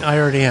with the new book? I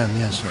already am,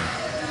 yes. Okay.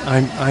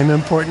 I'm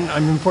important.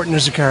 I'm important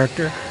as a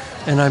character,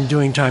 and I'm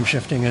doing time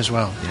shifting as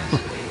well.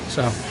 Yes.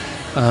 So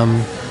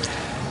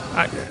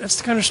that's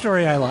the kind of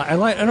story I like.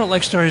 I don't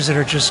like stories that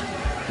are just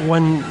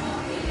one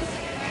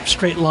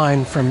straight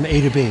line from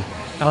A to B.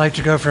 I like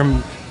to go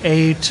from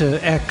A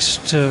to X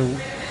to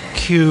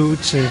Q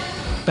to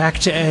back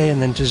to A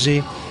and then to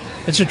Z.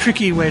 It's a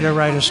tricky way to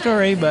write a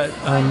story, but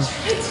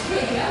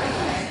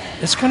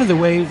it's kind of the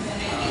way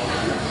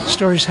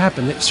stories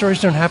happen.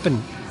 Stories don't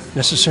happen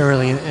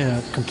necessarily in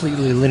a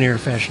completely linear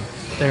fashion.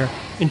 They're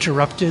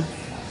interrupted.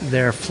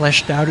 They're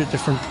fleshed out at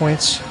different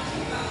points.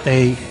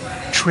 They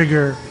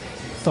trigger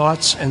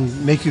thoughts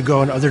and make you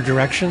go in other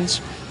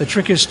directions. The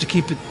trick is to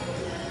keep it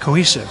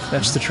cohesive.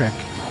 That's the trick.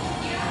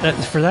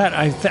 For that,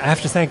 I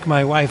have to thank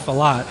my wife a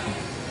lot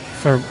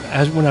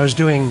when I was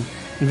doing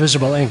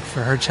Invisible Ink,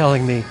 for her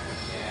telling me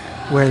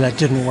where that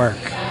didn't work,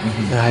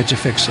 and I had to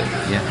fix it.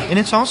 Yeah, and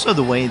it's also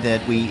the way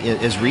that we,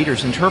 as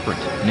readers, interpret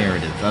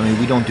narrative. I mean,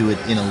 we don't do it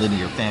in a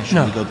linear fashion.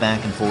 No. We go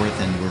back and forth,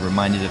 and we're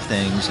reminded of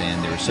things,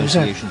 and there are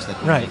associations that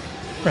we make.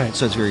 Right.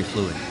 So it's very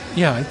fluid.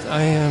 Yeah,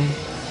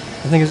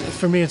 I think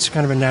for me it's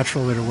kind of a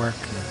natural way to work.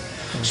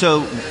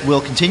 So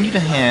we'll continue to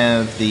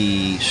have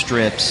the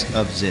strips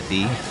of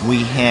Zippy.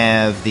 We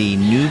have the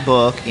new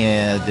book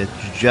that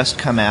just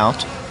come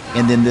out,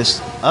 and then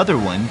this other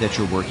one that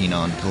you're working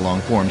on, the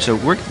long form. So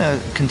we're going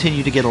to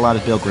continue to get a lot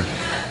of Bill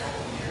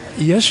Griffith.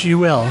 Yes, you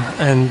will.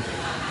 And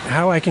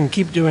how I can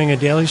keep doing a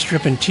daily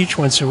strip and teach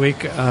once a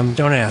week,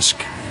 don't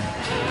ask.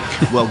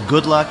 Well,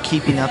 good luck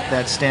keeping up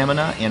that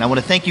stamina, and I want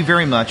to thank you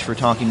very much for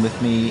talking with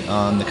me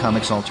on the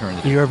Comics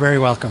Alternative. You are very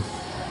welcome.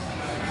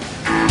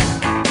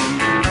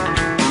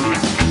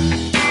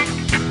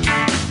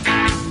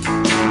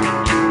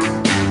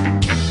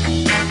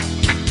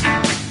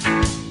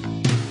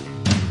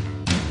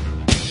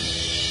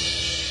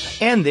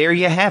 And there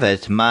you have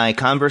it, my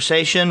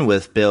conversation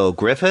with Bill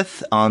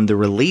Griffith on the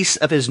release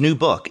of his new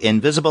book,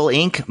 Invisible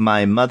Ink,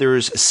 My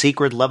Mother's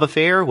Secret Love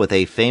Affair with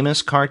a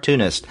Famous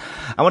Cartoonist.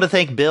 I want to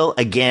thank Bill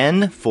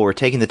again for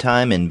taking the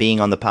time and being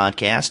on the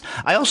podcast.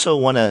 I also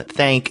want to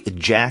thank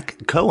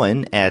Jack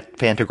Cohen at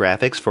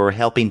Fantagraphics for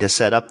helping to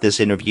set up this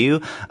interview.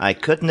 I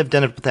couldn't have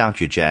done it without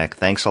you, Jack.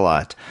 Thanks a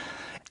lot.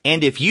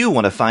 And if you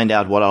want to find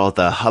out what all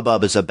the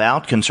hubbub is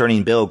about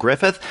concerning Bill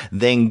Griffith,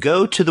 then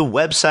go to the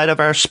website of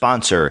our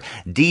sponsor,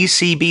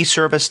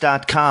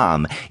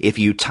 dcbservice.com. If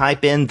you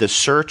type in the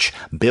search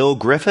Bill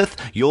Griffith,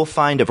 you'll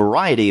find a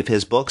variety of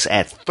his books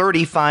at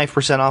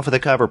 35% off of the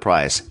cover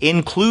price,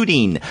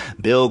 including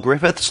Bill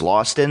Griffith's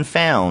Lost and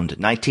Found,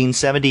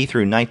 1970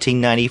 through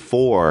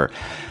 1994.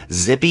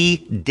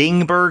 Zippy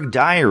Dingberg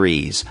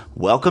Diaries,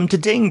 Welcome to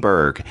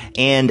Dingberg,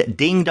 and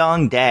Ding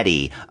Dong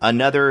Daddy,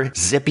 another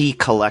Zippy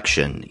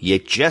collection. You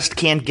just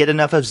can't get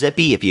enough of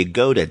Zippy if you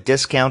go to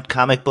Discount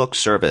Comic Book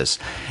Service.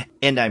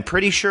 And I'm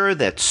pretty sure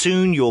that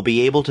soon you'll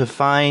be able to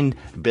find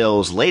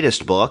Bill's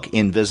latest book,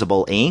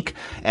 Invisible Ink,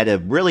 at a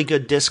really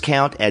good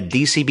discount at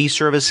DCB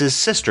Service's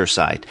sister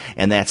site,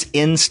 and that's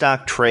In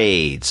Stock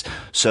Trades.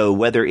 So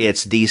whether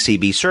it's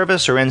DCB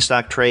Service or In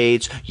Stock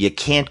Trades, you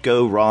can't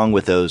go wrong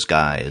with those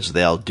guys.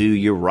 They'll do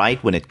you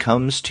right when it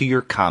comes to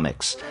your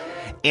comics.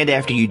 And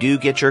after you do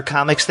get your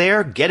comics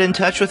there, get in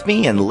touch with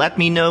me and let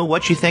me know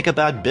what you think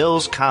about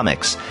Bill's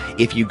comics.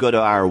 If you go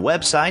to our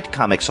website,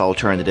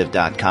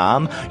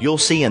 comicsalternative.com, you'll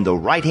see in the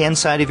right-hand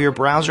side of your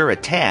browser a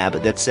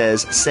tab that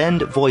says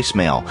Send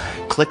Voicemail.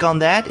 Click on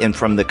that, and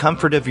from the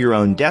comfort of your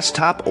own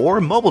desktop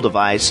or mobile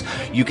device,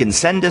 you can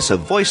send us a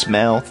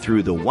voicemail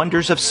through the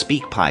wonders of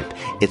SpeakPipe.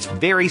 It's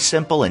very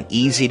simple and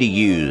easy to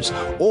use.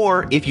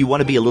 Or, if you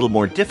want to be a little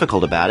more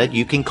difficult about it,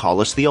 you can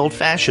call us the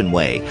old-fashioned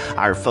way.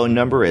 Our phone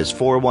number is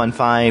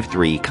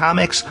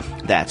 415-3-COMICS.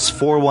 That's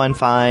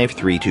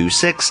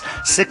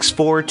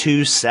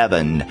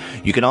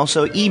 415-326-6427. You can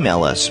also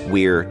email us.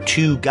 We're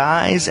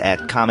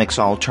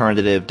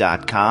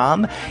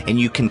 2guys@comicsalternative.com, and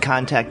you can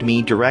contact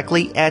me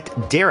directly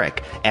at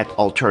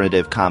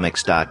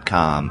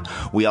derek@alternativecomics.com.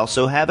 We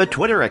also have a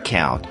Twitter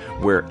account.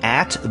 We're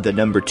at the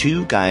number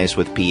 2 guys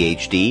with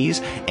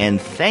PhDs,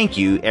 and thank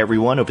you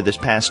everyone over this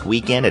past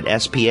weekend at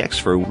SPX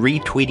for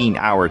retweeting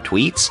our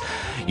tweets.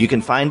 You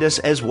can find us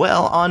as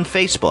well on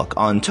Facebook,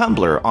 on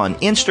Tumblr, on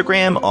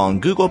Instagram, on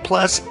Google+,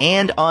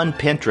 and on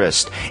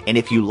Pinterest. And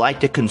if you like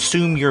to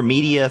consume your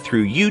media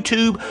through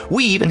YouTube,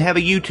 we even have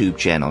a YouTube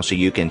channel, so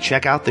you can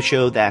check out the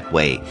show that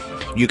way.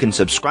 You can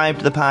subscribe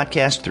to the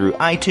podcast through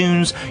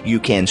iTunes, you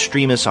can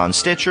stream us on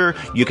Stitcher,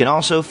 you can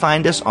also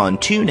find us on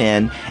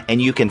TuneIn,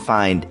 and you can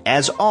find,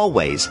 as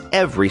always,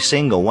 every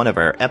single one of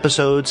our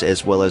episodes,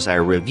 as well as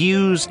our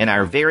reviews and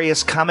our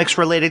various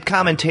comics-related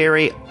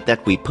commentary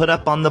that we put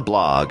up on the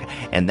blog.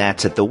 And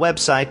that's at the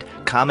website,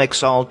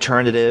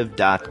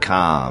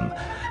 comicsalternative.com.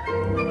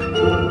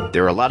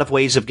 There are a lot of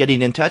ways of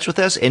getting in touch with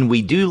us, and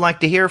we do like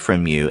to hear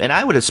from you. And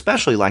I would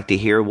especially like to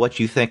hear what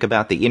you think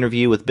about the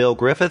interview with Bill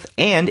Griffith.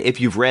 And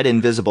if you've read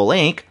Invisible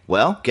Ink,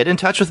 well, get in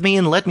touch with me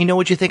and let me know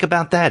what you think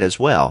about that as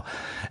well.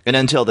 And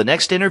until the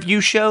next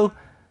interview show,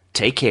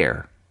 take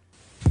care.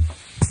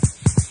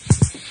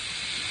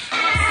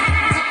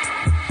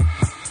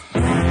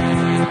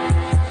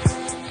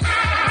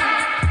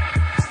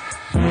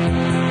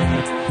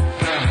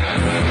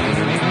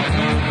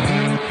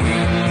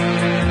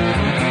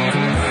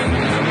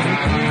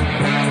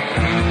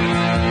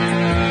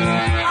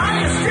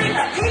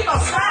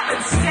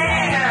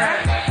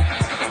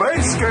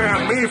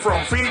 Scan me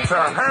from feet to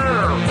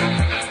hair.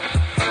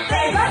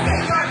 They look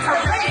at your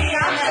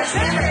cranium as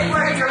if it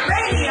were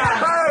uranium.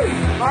 Hey,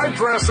 my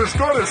dress is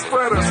good as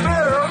Fred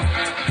Astaire.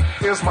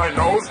 Is my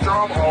nose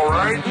job all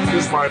right?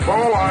 Is my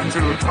bow on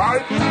too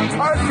tight?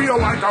 I feel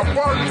like a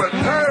Bartlett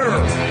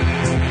pear.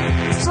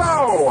 So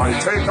I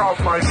take off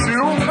my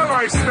shoe and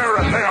I stare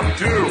at them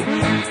too.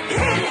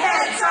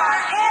 Pinheads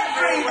are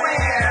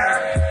everywhere.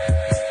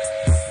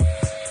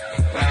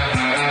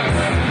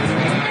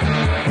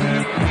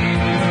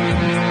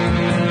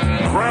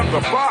 Grab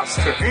the bus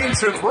to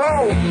ancient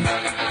Rome.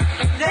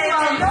 They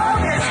all know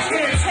this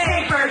kid's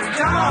tapered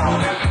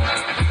dome.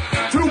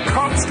 Two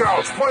Cub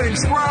Scouts playing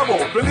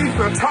Scrabble beneath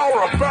the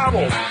Tower of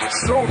Babel.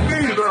 Show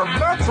me their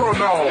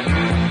metronome.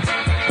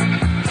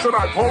 Should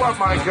I pull up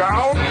my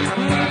gown?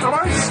 Am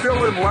I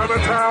still in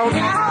Levittown?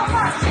 How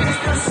much is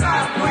the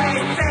subway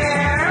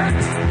fare?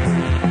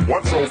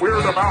 What's so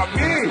weird about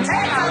me? Take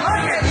a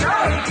look at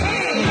Joey D.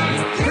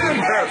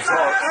 Pinheads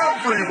are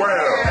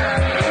everywhere.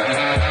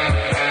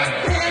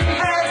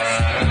 Pinheads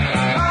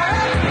are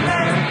everywhere.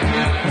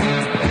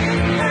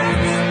 Pinheads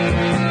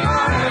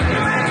are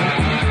everywhere.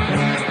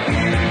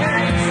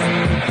 Pinheads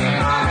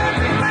are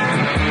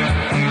everywhere.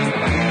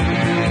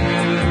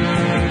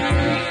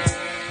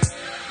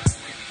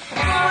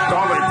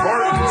 Dolly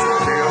Parton's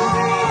in.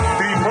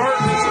 Dean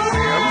Martin's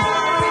in.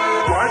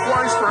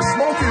 Likewise for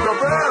Smokey the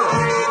Bear.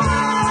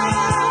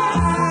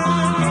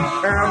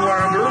 Ann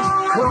Landers,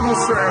 Colonel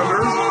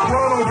Sanders,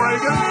 Ronald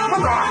Reagan,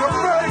 Menachem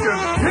Begin.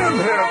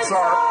 Pinheads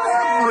are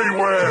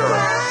everywhere.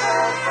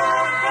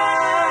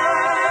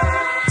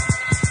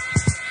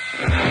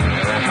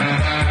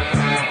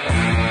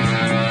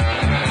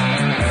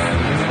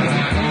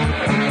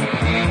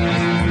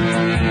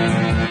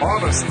 On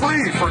a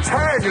spree for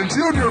Tang and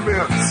Junior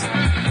Mints.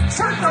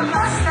 Took the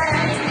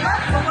Mustang,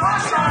 left the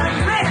wash on and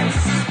rinse.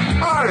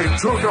 I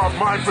took off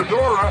my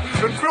fedora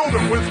and filled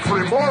it with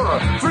Cremora.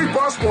 Three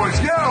busboys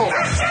yelled. I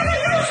should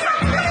have used the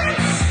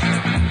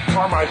rinse.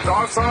 Are my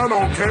dots on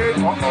okay?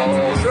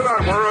 Uh-oh, should I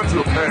wear a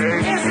toupee?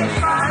 Is it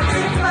fun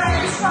to play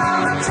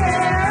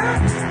solitaire?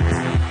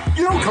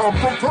 You come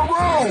from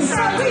Peru!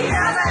 So we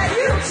have at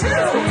you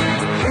too.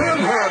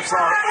 Pinheads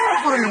are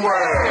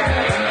everywhere!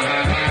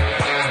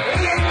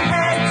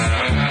 Pinheads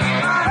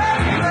are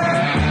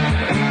everywhere.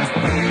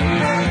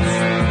 Pinheads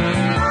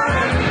are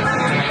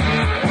everywhere.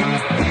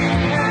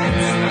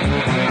 Pinheads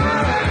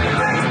are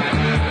everywhere.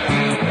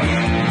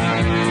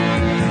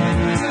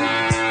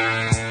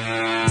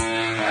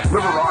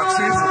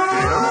 Liberace's a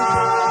pin.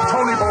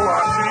 Tony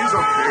Bolacci's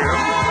a pin.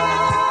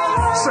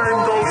 Same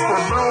goes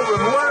for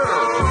Melvin Ware.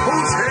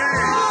 Who's he?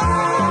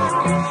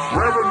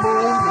 Reverend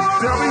Moon,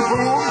 Debbie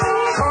Boone,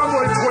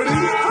 Conway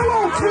Twitty. Hello,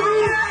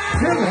 Kitty.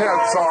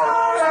 Pinheads are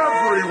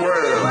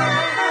everywhere.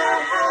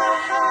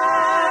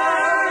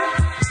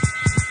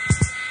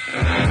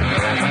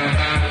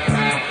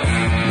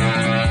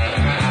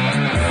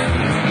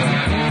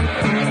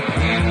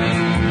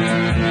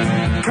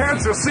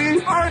 Can't you see?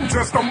 I'm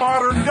just a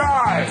modern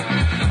guy.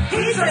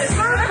 He's a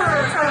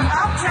surfer from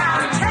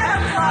Uptown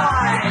Templi.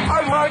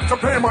 I like to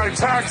pay my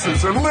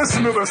taxes and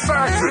listen to the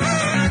saxes.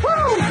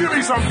 Woo! Give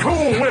me some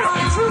cool whip.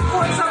 On 2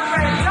 points of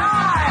red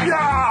dye.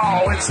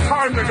 Yow! It's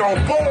time to go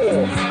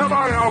bowl. Am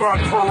I out on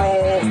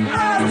parole?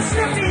 Oh,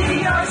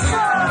 Zippy, you're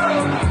so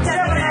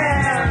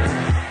debonair.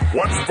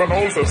 What's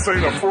Spinoza say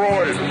to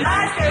Freud?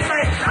 Life is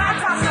a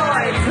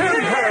trapezoid.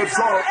 Pinheads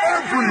are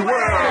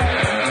everywhere.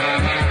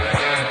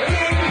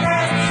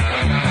 Pinheads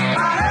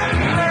are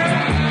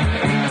everywhere.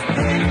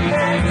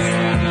 Pinheads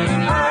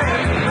are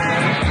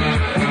everywhere.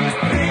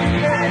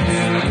 Pinheads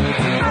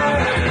are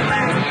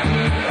everywhere.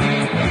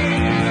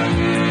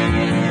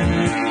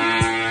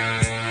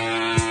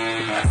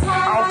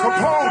 Al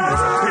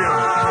Capone's pin.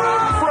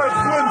 Fred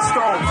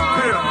Flintstone's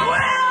pin.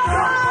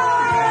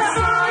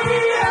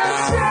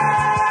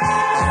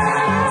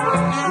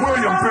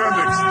 William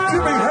Bendix,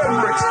 Jimi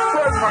Hendrix,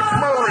 Fred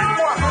McMurray.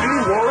 What, you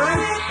worry?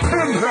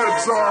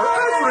 Pinheads are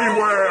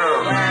everywhere.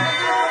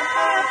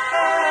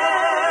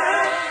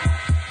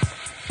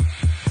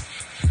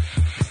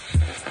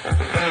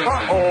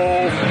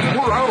 Uh-oh,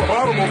 we're out of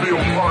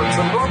automobile parts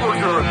and rubber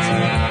goods.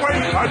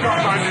 Wait, I got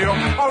an idea.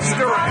 I'll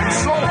stare at you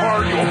so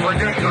hard you'll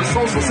forget your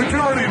social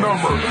security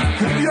number.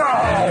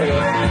 Yow!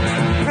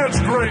 It's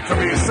great to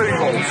be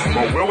single,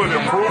 but will it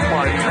improve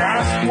my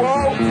cash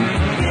flow?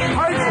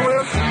 Hi,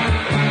 Cliff.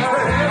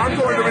 Hey, I'm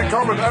going to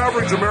become an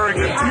average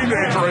American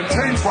teenager and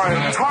change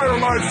my entire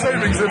life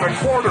savings into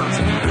quarters.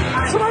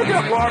 Should I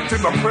get locked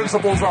in the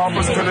principal's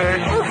office today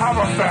or have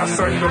a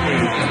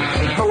vasectomy?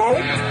 Hello?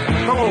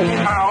 Hello,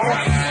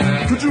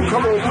 Al. Could you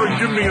come over and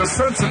give me a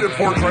sensitive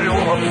portrayal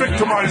of a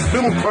victimized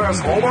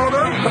middle-class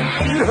homeowner?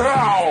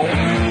 Yow!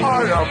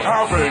 I am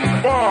having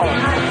fun.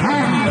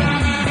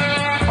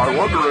 I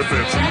wonder if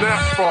it's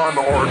net fun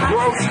or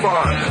gross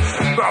fun.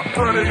 The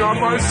breading on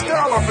my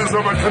scallop is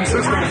of a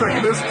consistent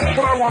thickness,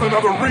 but I want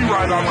another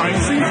rewrite on my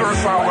Caesar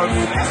salad.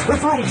 If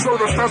room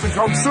service doesn't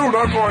come soon,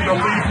 I'm going to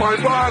leave my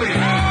body.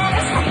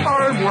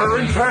 I'm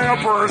wearing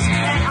Pampers.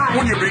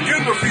 When you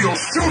begin to feel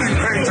shooting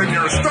pains in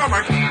your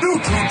stomach due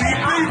to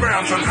deep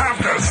minivans and have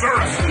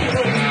dessert.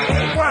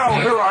 Well,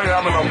 here I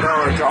am in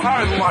America.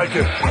 I like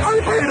it. I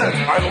hate it.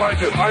 I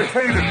like it. I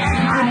hate it.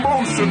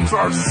 Emotions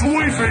are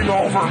sweeping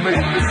over me.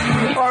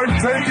 I'm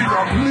taking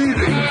a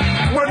meeting.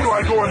 When do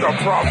I go into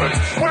profit?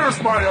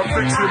 Where's my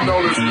eviction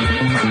notice?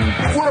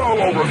 We're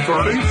all over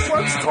 30.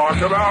 Let's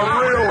talk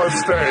about real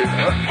estate.